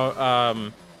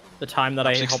about the time that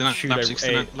I helped shoot lap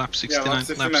 69, lap 69,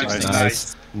 lap 69.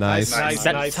 Nice.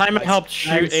 That time I helped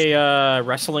shoot a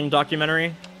wrestling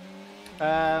documentary.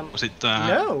 Was it?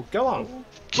 No, go on.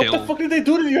 What the fuck did they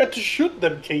do that you had to shoot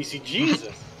them, Casey?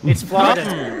 Jesus. It's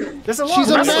Florida. There's a lot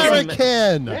She's of wrestling.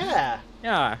 American.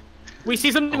 Yeah. We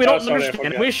see something we don't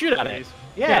understand, and we shoot at it.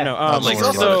 Yeah. No. She's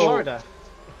also Florida.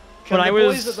 Can When the I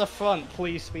was boys at the front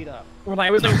please speed up? when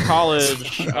I was in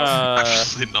college,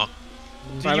 Actually not.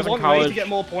 Do you want Ray to get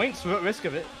more points? We're at risk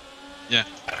of it. Yeah.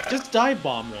 Just dive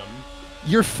bomb them.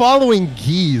 You're following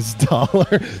Geese,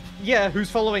 Dollar. Yeah, who's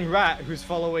following Rat? Who's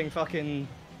following fucking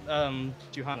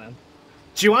Johanna?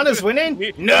 Joanna's winning? I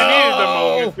needed a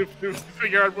moment to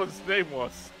figure out what his name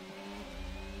was.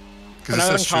 When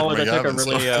I was in college,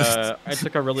 I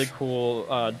took a really cool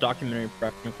documentary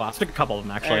production class. I took a couple of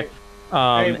them actually.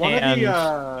 Hey,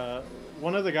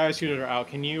 one of the guys who are out.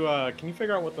 Can you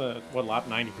figure out what lap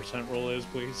 90% rule is,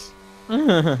 please?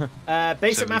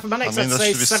 Basic mathematics. I mean, I'd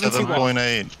say that should be 71.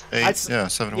 7.8. Yeah,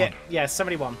 71. Yeah,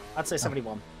 71. I'd say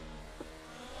 71.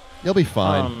 You'll be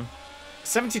fine.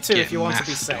 72 if you want to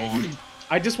be safe.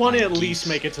 I just want to at least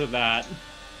make it to that.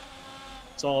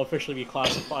 So I'll officially be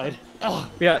classified.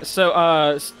 Yeah,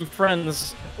 so some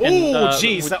friends. Oh,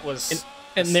 jeez, that was.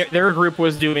 And their group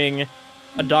was doing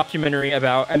a documentary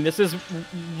about, and this is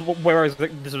where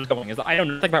this was going. Is I know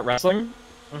nothing about wrestling.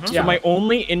 So my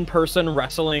only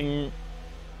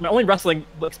wrestling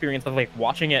experience of like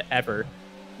watching it ever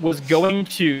was going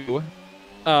to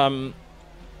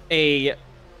a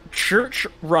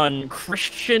church-run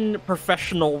Christian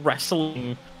professional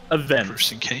wrestling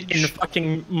event in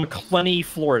fucking McClenny,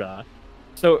 Florida.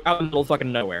 So out in the middle of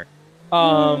fucking nowhere.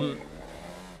 And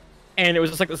it was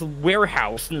just like this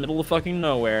warehouse in the middle of fucking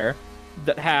nowhere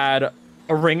that had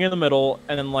a ring in the middle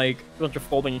and then like a bunch of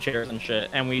folding chairs and shit.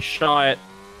 And we shot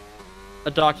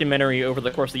a documentary over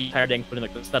the course of the entire day, including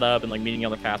like the setup and like meeting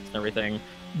all the cast and everything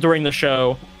during the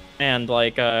show and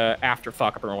like after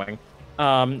fuck up and wing.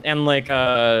 And like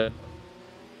what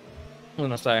was I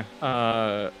gonna say?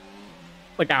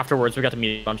 Like afterwards we got to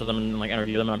meet a bunch of them and like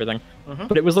interview them and everything.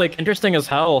 But it was like interesting as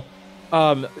hell.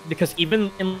 Because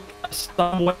even in a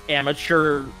somewhat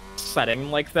amateur setting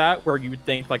like that, where you would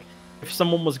think like if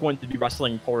someone was going to be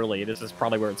wrestling poorly, this is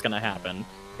probably where it's gonna happen.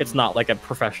 It's not like a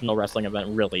professional wrestling event,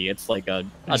 really. It's like a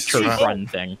church run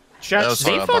thing.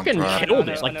 They fucking killed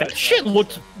it. Like that shit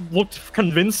looked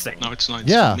convincing. No, it's not.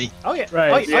 Yeah. Oh yeah.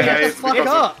 Right. Oh, yeah. Get the fuck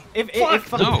up.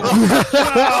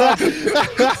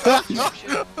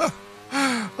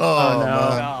 Oh,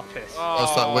 no. man.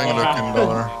 That's that wing looking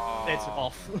Dollar. It's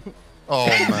off. Oh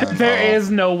man. There is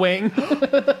no wing.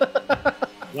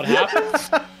 What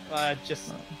happened?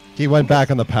 Just. He went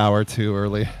back on the power too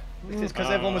early. It's because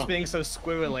everyone was being so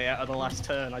squirrely out of the last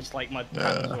turn. I just like my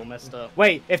patterns all messed up.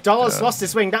 Wait, if Dollar's lost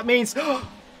his wing, that means the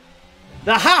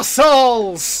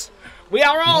hassles. We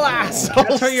are all assholes.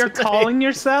 That's what you're calling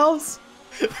yourselves?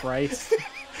 Christ.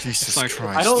 Jesus Christ.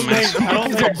 I don't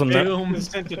think Boom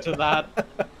is hinted to that.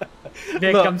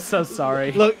 Nick, Look, I'm so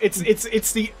sorry. Look,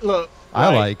 it's the look.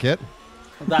 I like it.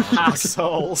 The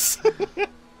hassles.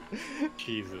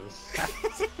 Jesus.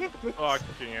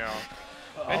 Fucking hell.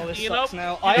 Oh, this sucks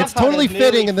now. It's totally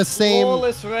fitting in the same.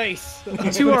 Flawless race.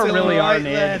 You two are really right on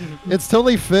then. It's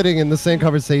totally fitting in the same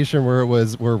conversation where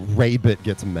Rabbit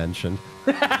gets mentioned.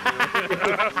 Yeah,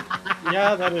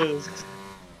 that is.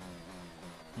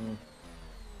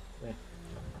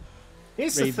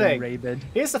 Here's the thing.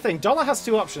 Here's the thing. Dollar has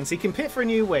two options. He can pit for a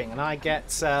new wing, and I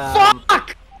get.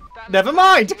 Fuck! Never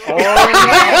mind. Oh,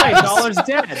 yeah, Dollar's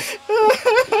dead.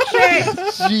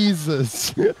 Shit.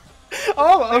 Jesus.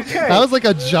 Oh, okay. That was like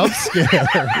a jump scare.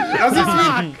 Does it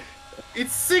mean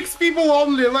it's 6 people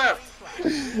only left?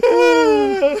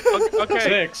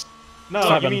 Okay. 6. No,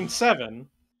 7. you mean 7.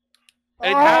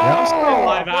 It has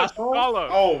Live asshole. Dollar.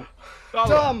 Oh.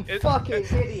 Dumb fucking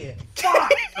idiot.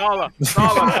 Dollar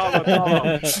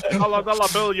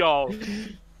bill, y'all.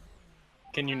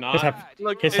 Can you not?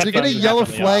 Look, You're gonna yellow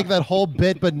flag that whole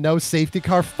bit, but no safety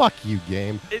car. Fuck you,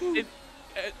 game. If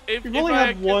only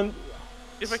had one.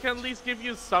 If I can at least give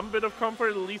you some bit of comfort,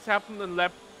 it at least happened in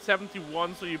lap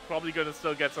 71, so you're probably gonna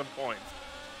still get some points.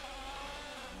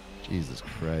 Jesus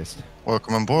Christ.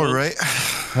 Welcome on board, Ray.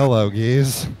 Hello,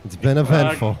 geez. It's been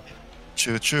eventful.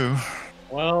 Choo choo.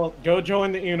 Well, go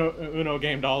join the Uno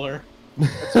game, Dollar.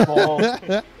 It's full.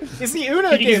 Is the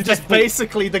Uno game just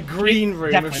basically the green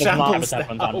room of Shambles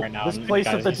now? This place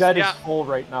of the dead is full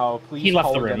right now. Please he left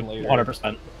call the room, again later.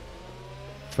 100%.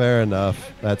 Fair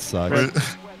enough. That sucks.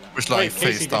 Which like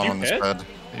face down on his bed.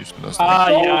 He usually does yeah,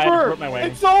 it's I over! broke my wing.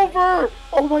 It's over!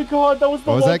 Oh my god, that was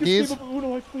the What was that, longest Geese? game of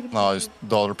Uno I've played in No, his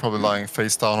daughter probably lying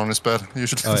face down on his bed. He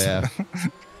usually Oh does yeah.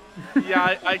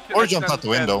 Yeah, I can Or jump out the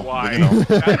window, why. but, you know.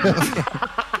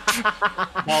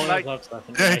 Like,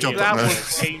 Yeah, he jumped that out.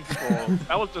 was painful.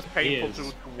 That was just painful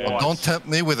to Well, watch. don't tempt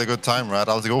me with a good time, Rat.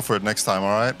 I'll go for it next time,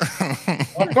 alright?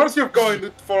 Of course you're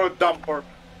going for a dumper.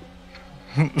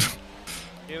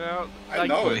 You know, I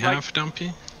know. We have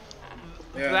Dumpy.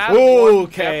 Yeah.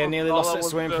 Okay, I nearly lost that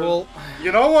swimming pool.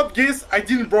 You know what, Giz? I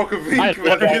didn't broke a wing I when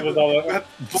thought I it was did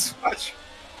that much.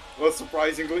 Well,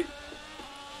 surprisingly.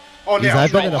 Oh, Because yeah,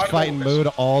 I've been in no, a I fighting know. mood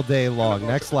all day long.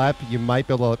 Next lap, you might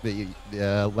be able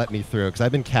to let me through, because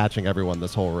I've been catching everyone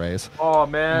this whole race. Oh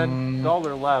man,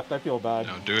 dollar left. I feel bad.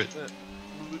 No, do it.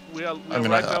 I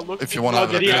mean, if you want to have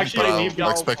a did he good, actually but leave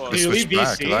I'll expect Did to he switch leave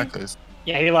back VC? in that case.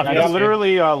 Yeah, he left. Yeah,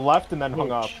 literally left and then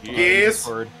hung up. Yes.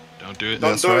 Don't do it. Don't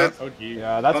That's do right. it. Oh, gee.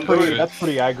 Yeah, that's Don't do pretty. it. That's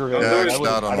pretty aggravating. Yeah, I actually,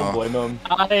 I don't don't know. blame him.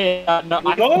 I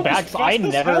feel bad 'cause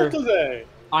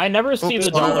I never see Oops,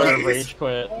 the dollar sorry. rage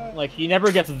quit. Like he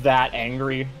never gets that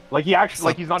angry. Like he actually,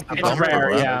 like he's not. It's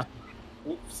rare, yeah.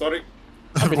 Oops, sorry.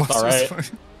 It's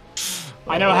alright.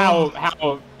 I know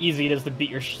how easy it is to beat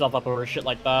yourself up over shit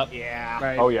like that. Yeah.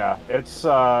 Right. Oh yeah, it's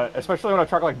especially on a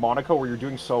track like Monaco where you're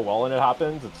doing so well and it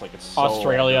happens. It's like it's so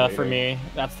Australia for aggravating. me.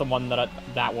 That's the one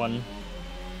that one.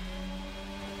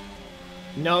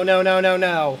 No, no, no, no,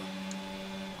 no.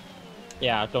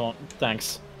 Yeah, don't.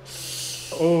 Thanks.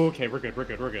 Okay, we're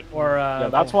good. Or Yeah,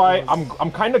 that's why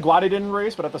I'm kind of glad I didn't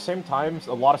race, but at the same time,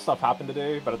 a lot of stuff happened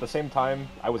today. But at the same time,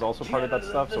 I was also part of that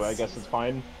stuff, so I guess it's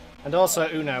fine. And also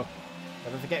Uno.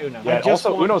 Never forget Uno. Yeah, I just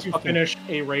also want Uno's to fucking finish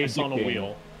a race on a addicting.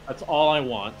 wheel. That's all I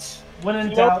want. when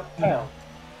in doubt, fail.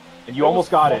 And you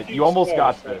almost got it. You almost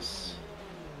got this.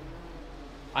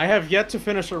 I have yet to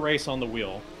finish a race on the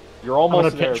wheel. You're I'm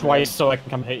almost gonna there. pitch twice so I can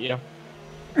come hit you.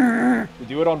 To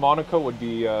do it on Monaco would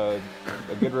be a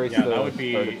good race. Yeah, to that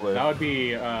would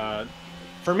be.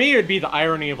 For me, it would be the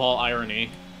irony of all irony.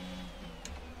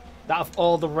 That of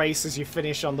all the races you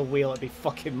finish on the wheel, it'd be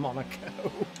fucking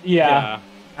Monaco. Yeah,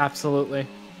 absolutely.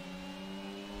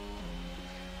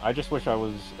 I just wish I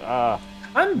was.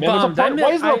 I'm Man, there's a bummed. part-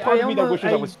 why is there a part of me that wishes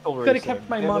I was still Could have racing? kept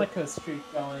my Damn it. Monaco streak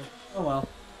going. Oh well.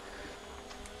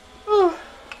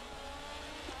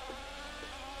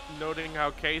 Noting how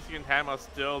Casey and Ham are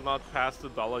still not past the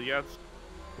dollar yet.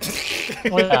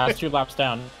 Well, yeah, it's 2 laps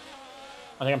down.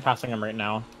 I think I'm passing him right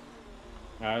now.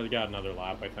 I got another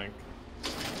lap, I think.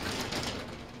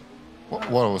 What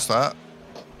was that?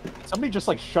 Somebody just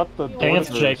like shut the I door. think it's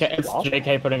to their JK. It's shop?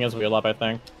 JK putting his wheel up. I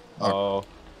think. Oh.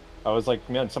 I was like,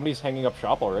 man, somebody's hanging up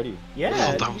shop already. Yeah.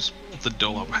 Oh, that was the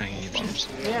dollar hanging in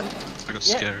something. Yeah. I got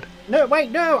Yeah. scared. No,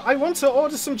 wait, no. I want to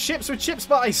order some chips with chip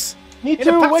spice. Me In a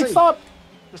too. Wait, patty. stop.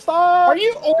 Stop. Are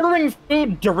you ordering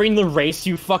food during the race,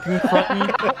 you fucking cretin?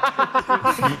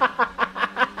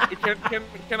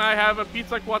 Can I have a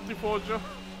pizza quattriforgio?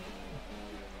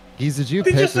 Geez, did you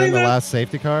Did you pit say in the that? last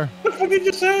safety car? What the fuck did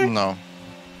you say? No.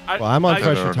 Well, I'm on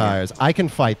pressure I- tires. I can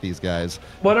fight these guys.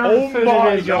 Whatever Oh food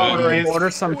my it is you're God. ordering, order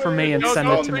some for me and send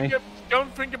it to me.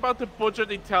 Don't think about the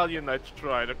budget Italian I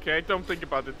tried, okay? Don't think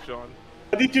about it, John.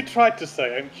 What did you try to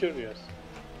say? I'm curious.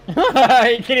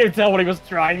 I can't even tell what he was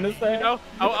trying to say. You know,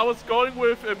 I was going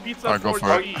with a pizza Alright, go for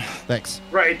for it. G. Thanks.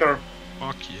 Traitor.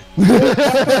 Fuck you.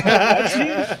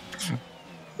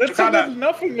 That's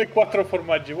nothing like quattro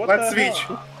formaggi. What Let's the switch.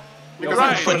 hell? Because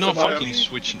Right. I'm But no first of all- fucking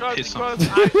switching. Because, Piss because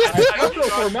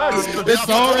off. It's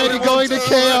already going to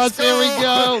chaos. Here we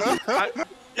go.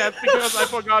 That's because I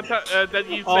forgot that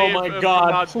you Oh say my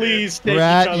god, please take each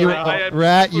Rat, other you, out.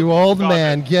 Rat, you old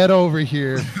man, get over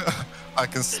here. I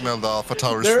can smell the Alpha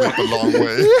Tower sweep a long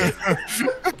way.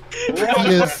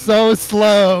 He is so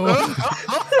slow.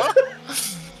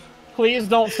 Please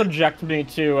don't subject me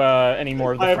to any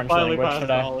more of the I French finally language passed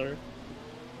today. dollar.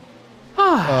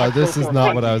 Oh, this is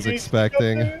not what I was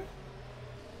expecting.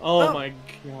 Oh my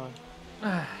god.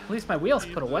 At least my wheel's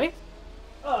put away.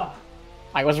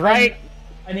 I was right.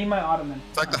 I need my ottoman.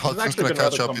 It's like the hot This has thing's actually gonna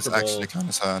been catch rather up. It's comfortable. actually kind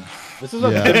of sad. This is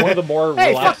Yeah. been one of the more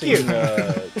Hey, fuck relaxing days of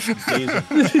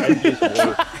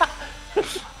work.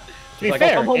 To be Like, fair,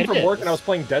 I'll come home it from work is. and I was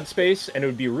playing Dead Space, and it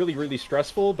would be really, really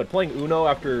stressful, but playing Uno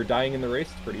after dying in the race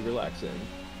is pretty relaxing.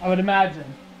 I would imagine.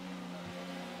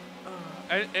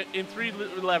 And in 3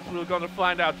 laps, we're gonna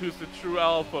find out who's the true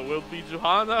alpha. Will it be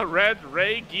Johanna, Red,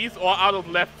 Ray, Geese, or out of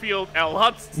left field, El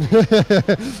Hutz?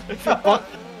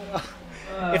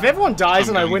 If everyone dies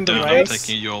and I win the I'm race,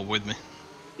 taking you all with me.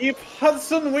 If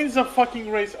Hudson wins a fucking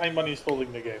race, I'm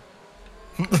uninstalling the game.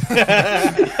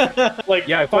 Like,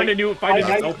 yeah, find a new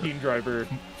Alpine driver.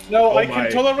 No, I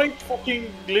can tolerate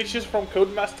fucking glitches from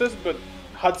Codemasters, but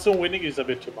Hudson winning is a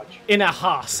bit too much. in a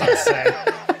hearse, I'd say.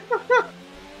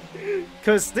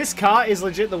 Because this car is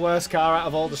legit the worst car out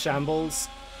of all the Shambles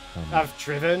I've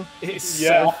driven. It's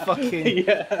so fucking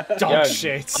dog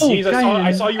shit. Jeez,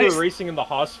 I saw you were racing in the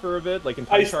Haas for a bit, like in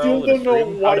time trial. I still don't know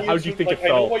why. How do you think it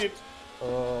felt?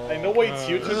 I know why it's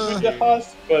YouTube with the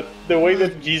Haas, but the way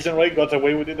that Giz and Ray got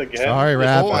away with it again. Sorry,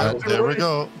 Rap. There we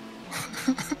go.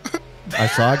 I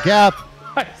saw a gap.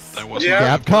 That was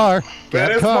Gap car. There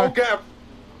Gap is car. no gap.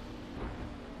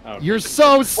 You're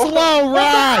so slow,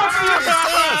 Rat!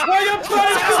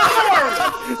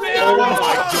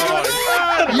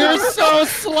 You're so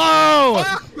slow!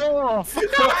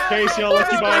 Casey, I'll let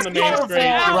you buy on the main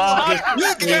straight.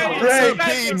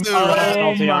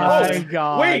 Oh my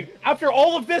god. Wait, after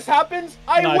all of this happens,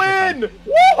 I win! No,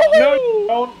 you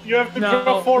don't. You have to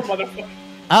go for motherfucker.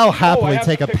 I'll happily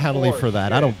take a penalty for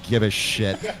that. I don't give a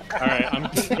shit. Alright, I'm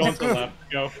going to the left.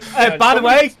 Go. By the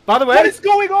way, what is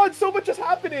going on? So much is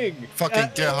happening. Fucking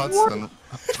get Hudson.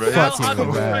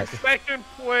 Fucking Rat. Second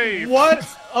place. What?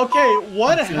 Okay,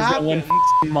 what happened?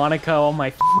 Monaco, oh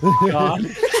my god.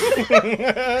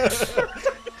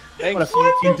 What a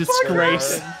fucking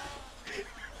disgrace.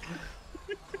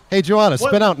 Hey, Joanna,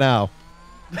 spin out now.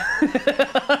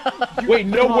 Wait,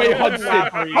 no way, Hudson!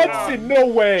 Hudson, no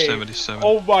way! 77.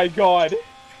 Oh my god.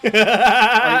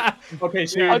 Okay,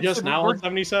 so you're just now on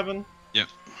 77? Yep.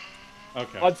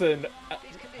 Okay. Hudson,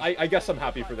 I guess I'm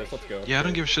happy for this. Let's go. Yeah, I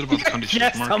don't give a shit about the conditions,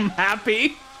 Yes, Mark. I'm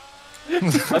happy.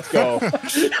 Let's go.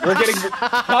 We're getting...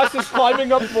 Haas is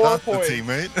climbing up 4 That's the points.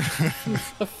 teammate. What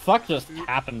the fuck just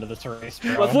happened to this race,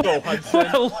 bro? Let's go, Hudson.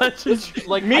 What a legend.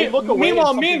 Like, I look away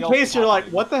Meanwhile, and me and something Casey else are like,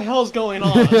 happens. what the hell's going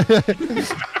on?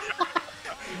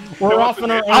 We're off in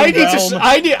our own I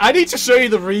realm. need to show you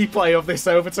the replay of this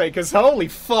overtake, because holy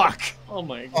fuck. Oh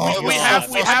my god. Oh, We have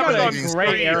it on frustrating.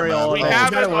 great aerial. We Oh,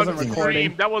 have that it on wasn't stream.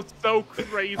 recording. That was so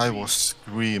crazy. I was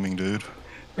screaming, dude.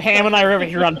 Ham and I are over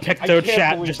here on I Picto can't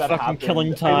chat, believe just that fucking happened.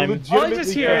 killing I time. All I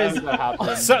just hear is,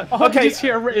 So, all I okay, just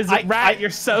hear is Rat, you're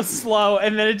so slow,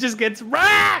 and then it just gets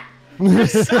Rat! You're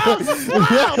so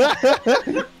slow!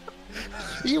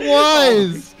 He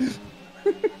was!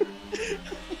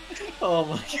 Oh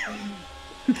my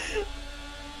god.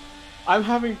 I'm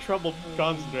having trouble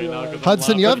concentrating now.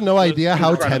 Hudson, you have no idea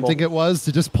how Incredible. tempting it was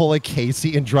to just pull a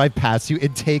Casey and drive past you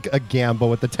and take a gamble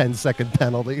with the 10-second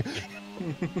penalty.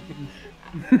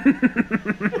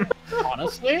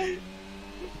 Honestly?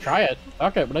 Try it.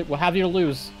 Okay, but we'll have you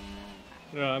lose.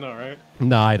 Yeah, I know, right?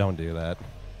 No, I don't do that.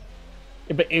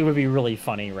 But it would be really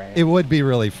funny, right? It would be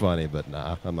really funny, but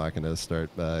nah, I'm not going to start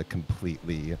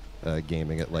completely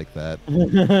gaming it like that.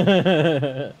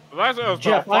 That was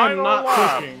Jeff, the I am final not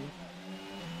lap. pushing.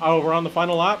 Oh, we're on the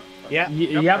final lap? yeah.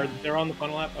 Yep. They're on the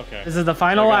final lap? Okay. This is the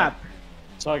final lap.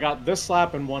 So I got this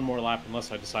lap and one more lap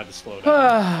unless I decide to slow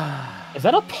down. Is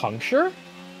that a puncture?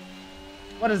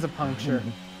 What is a puncture?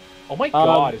 Oh my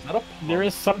god, is that a There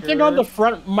is something on the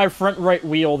front, my front right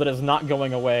wheel that is not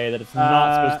going away, that it's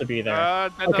not supposed to be there.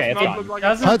 That Okay, does it's not gone. look like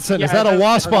Doesn't- Hudson, is yeah, that a it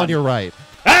wasp does- on your right?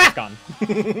 It's gone.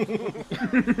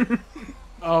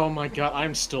 Oh my god,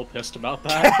 I'm still pissed about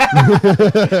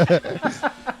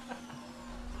that.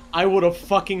 I would have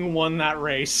fucking won that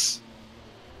race.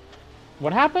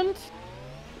 What happened?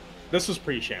 This was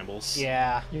pre-Shambles.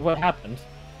 Yeah. What happened?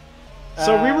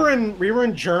 So we were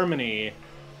in Germany,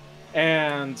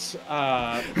 and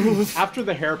after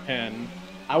the hairpin,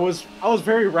 I was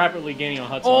very rapidly gaining on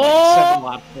Hudson. Like 7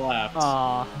 laps left.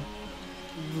 Aw.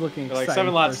 Looking Like excited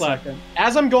 7 laps for a left. second.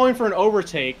 As I'm going for an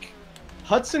overtake,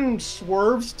 Hudson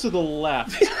swerves to the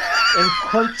left and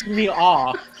punts me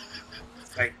off.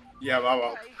 Like, yeah,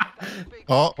 well.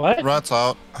 Oh, What? Rat's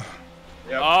out.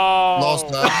 Yep. Oh. Lost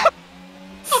that.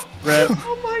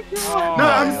 Oh my god. No,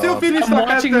 I'm still finished. I'm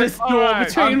watching this duel Alright,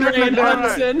 between I'm Ray and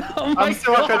definitely- Hudson. Oh my I'm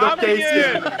still ahead of Coming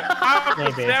Casey. in after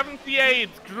Maybe. 78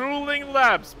 grueling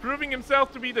laps, proving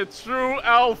himself to be the true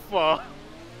alpha.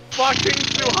 Fucking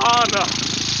Johanna.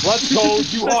 Let's go,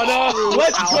 Johanna!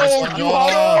 Let's go,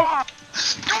 Johanna!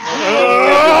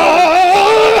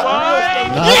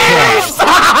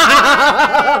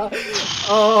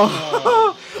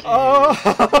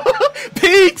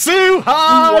 P2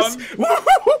 Haas!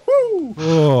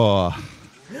 Oh.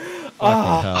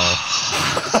 Fucking hell.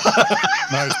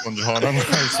 Nice one, Johanna.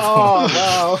 Nice Oh, one.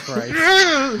 wow.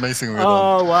 Amazingly done.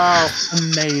 Oh, wow.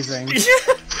 Amazing.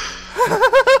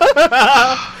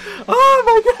 Oh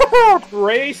my god!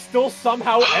 Ray still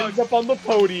somehow ends up on the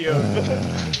podium.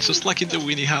 Just like in the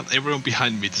Winnie hat, everyone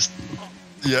behind me just.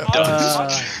 Yeah.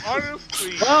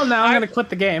 Honestly. Well, now I'm gonna quit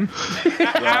the game.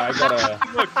 Yeah, I gotta.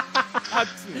 Look,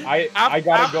 Hudson. I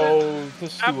gotta go to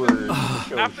Stewart.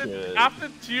 After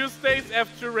Tuesday's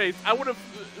F2 race, I would have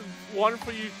wanted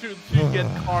for you to get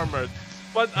karma.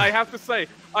 But I have to say,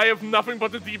 I have nothing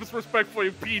but the deepest respect for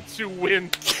you, Pete, to win.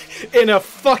 In a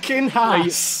fucking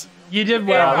house. You did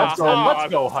well.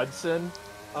 Let's go, Hudson.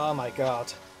 Oh my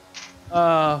god.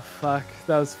 Oh fuck,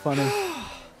 that was funny.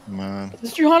 Man.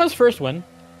 This is Johanna's first win.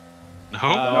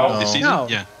 No, this season? No.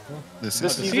 Yeah. This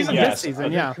season, yes. this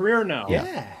season, yeah. Career now.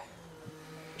 Yeah.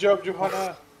 Job,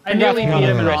 Johanna. I nearly beat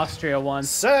him in Austria once.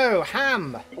 So,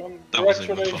 Ham.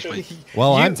 Congratulations.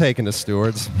 Well, I'm taking the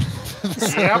stewards.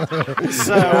 Yep.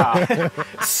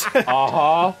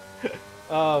 Uh-huh.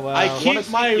 Oh wow.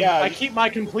 I keep my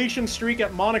completion streak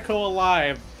at Monaco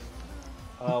alive.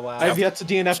 Oh wow. I've yet to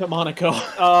DNF at Monaco.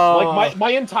 Like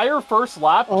my entire first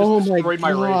lap just destroyed my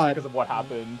race because of what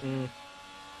happened.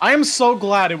 I am so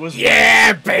glad it was.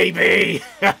 Yeah, baby.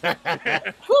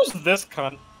 Who's this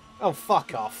cunt? Oh,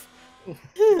 fuck off.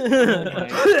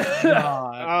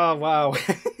 Oh wow.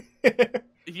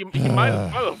 He might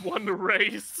as well have won the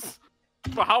race.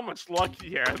 For how much luck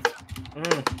he had.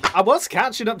 I was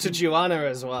catching up to Joanna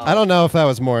as well. I don't know if that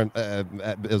was more.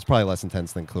 It was probably less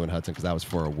intense than Clue and Hudson because that was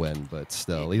for a win, but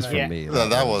still, at least for me.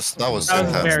 That was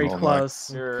very close.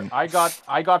 Here, I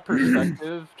got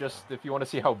perspective. Just if you want to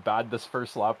see how bad this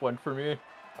first lap went for me.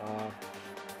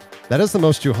 That is the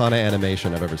most Johanna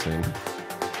animation I've ever seen.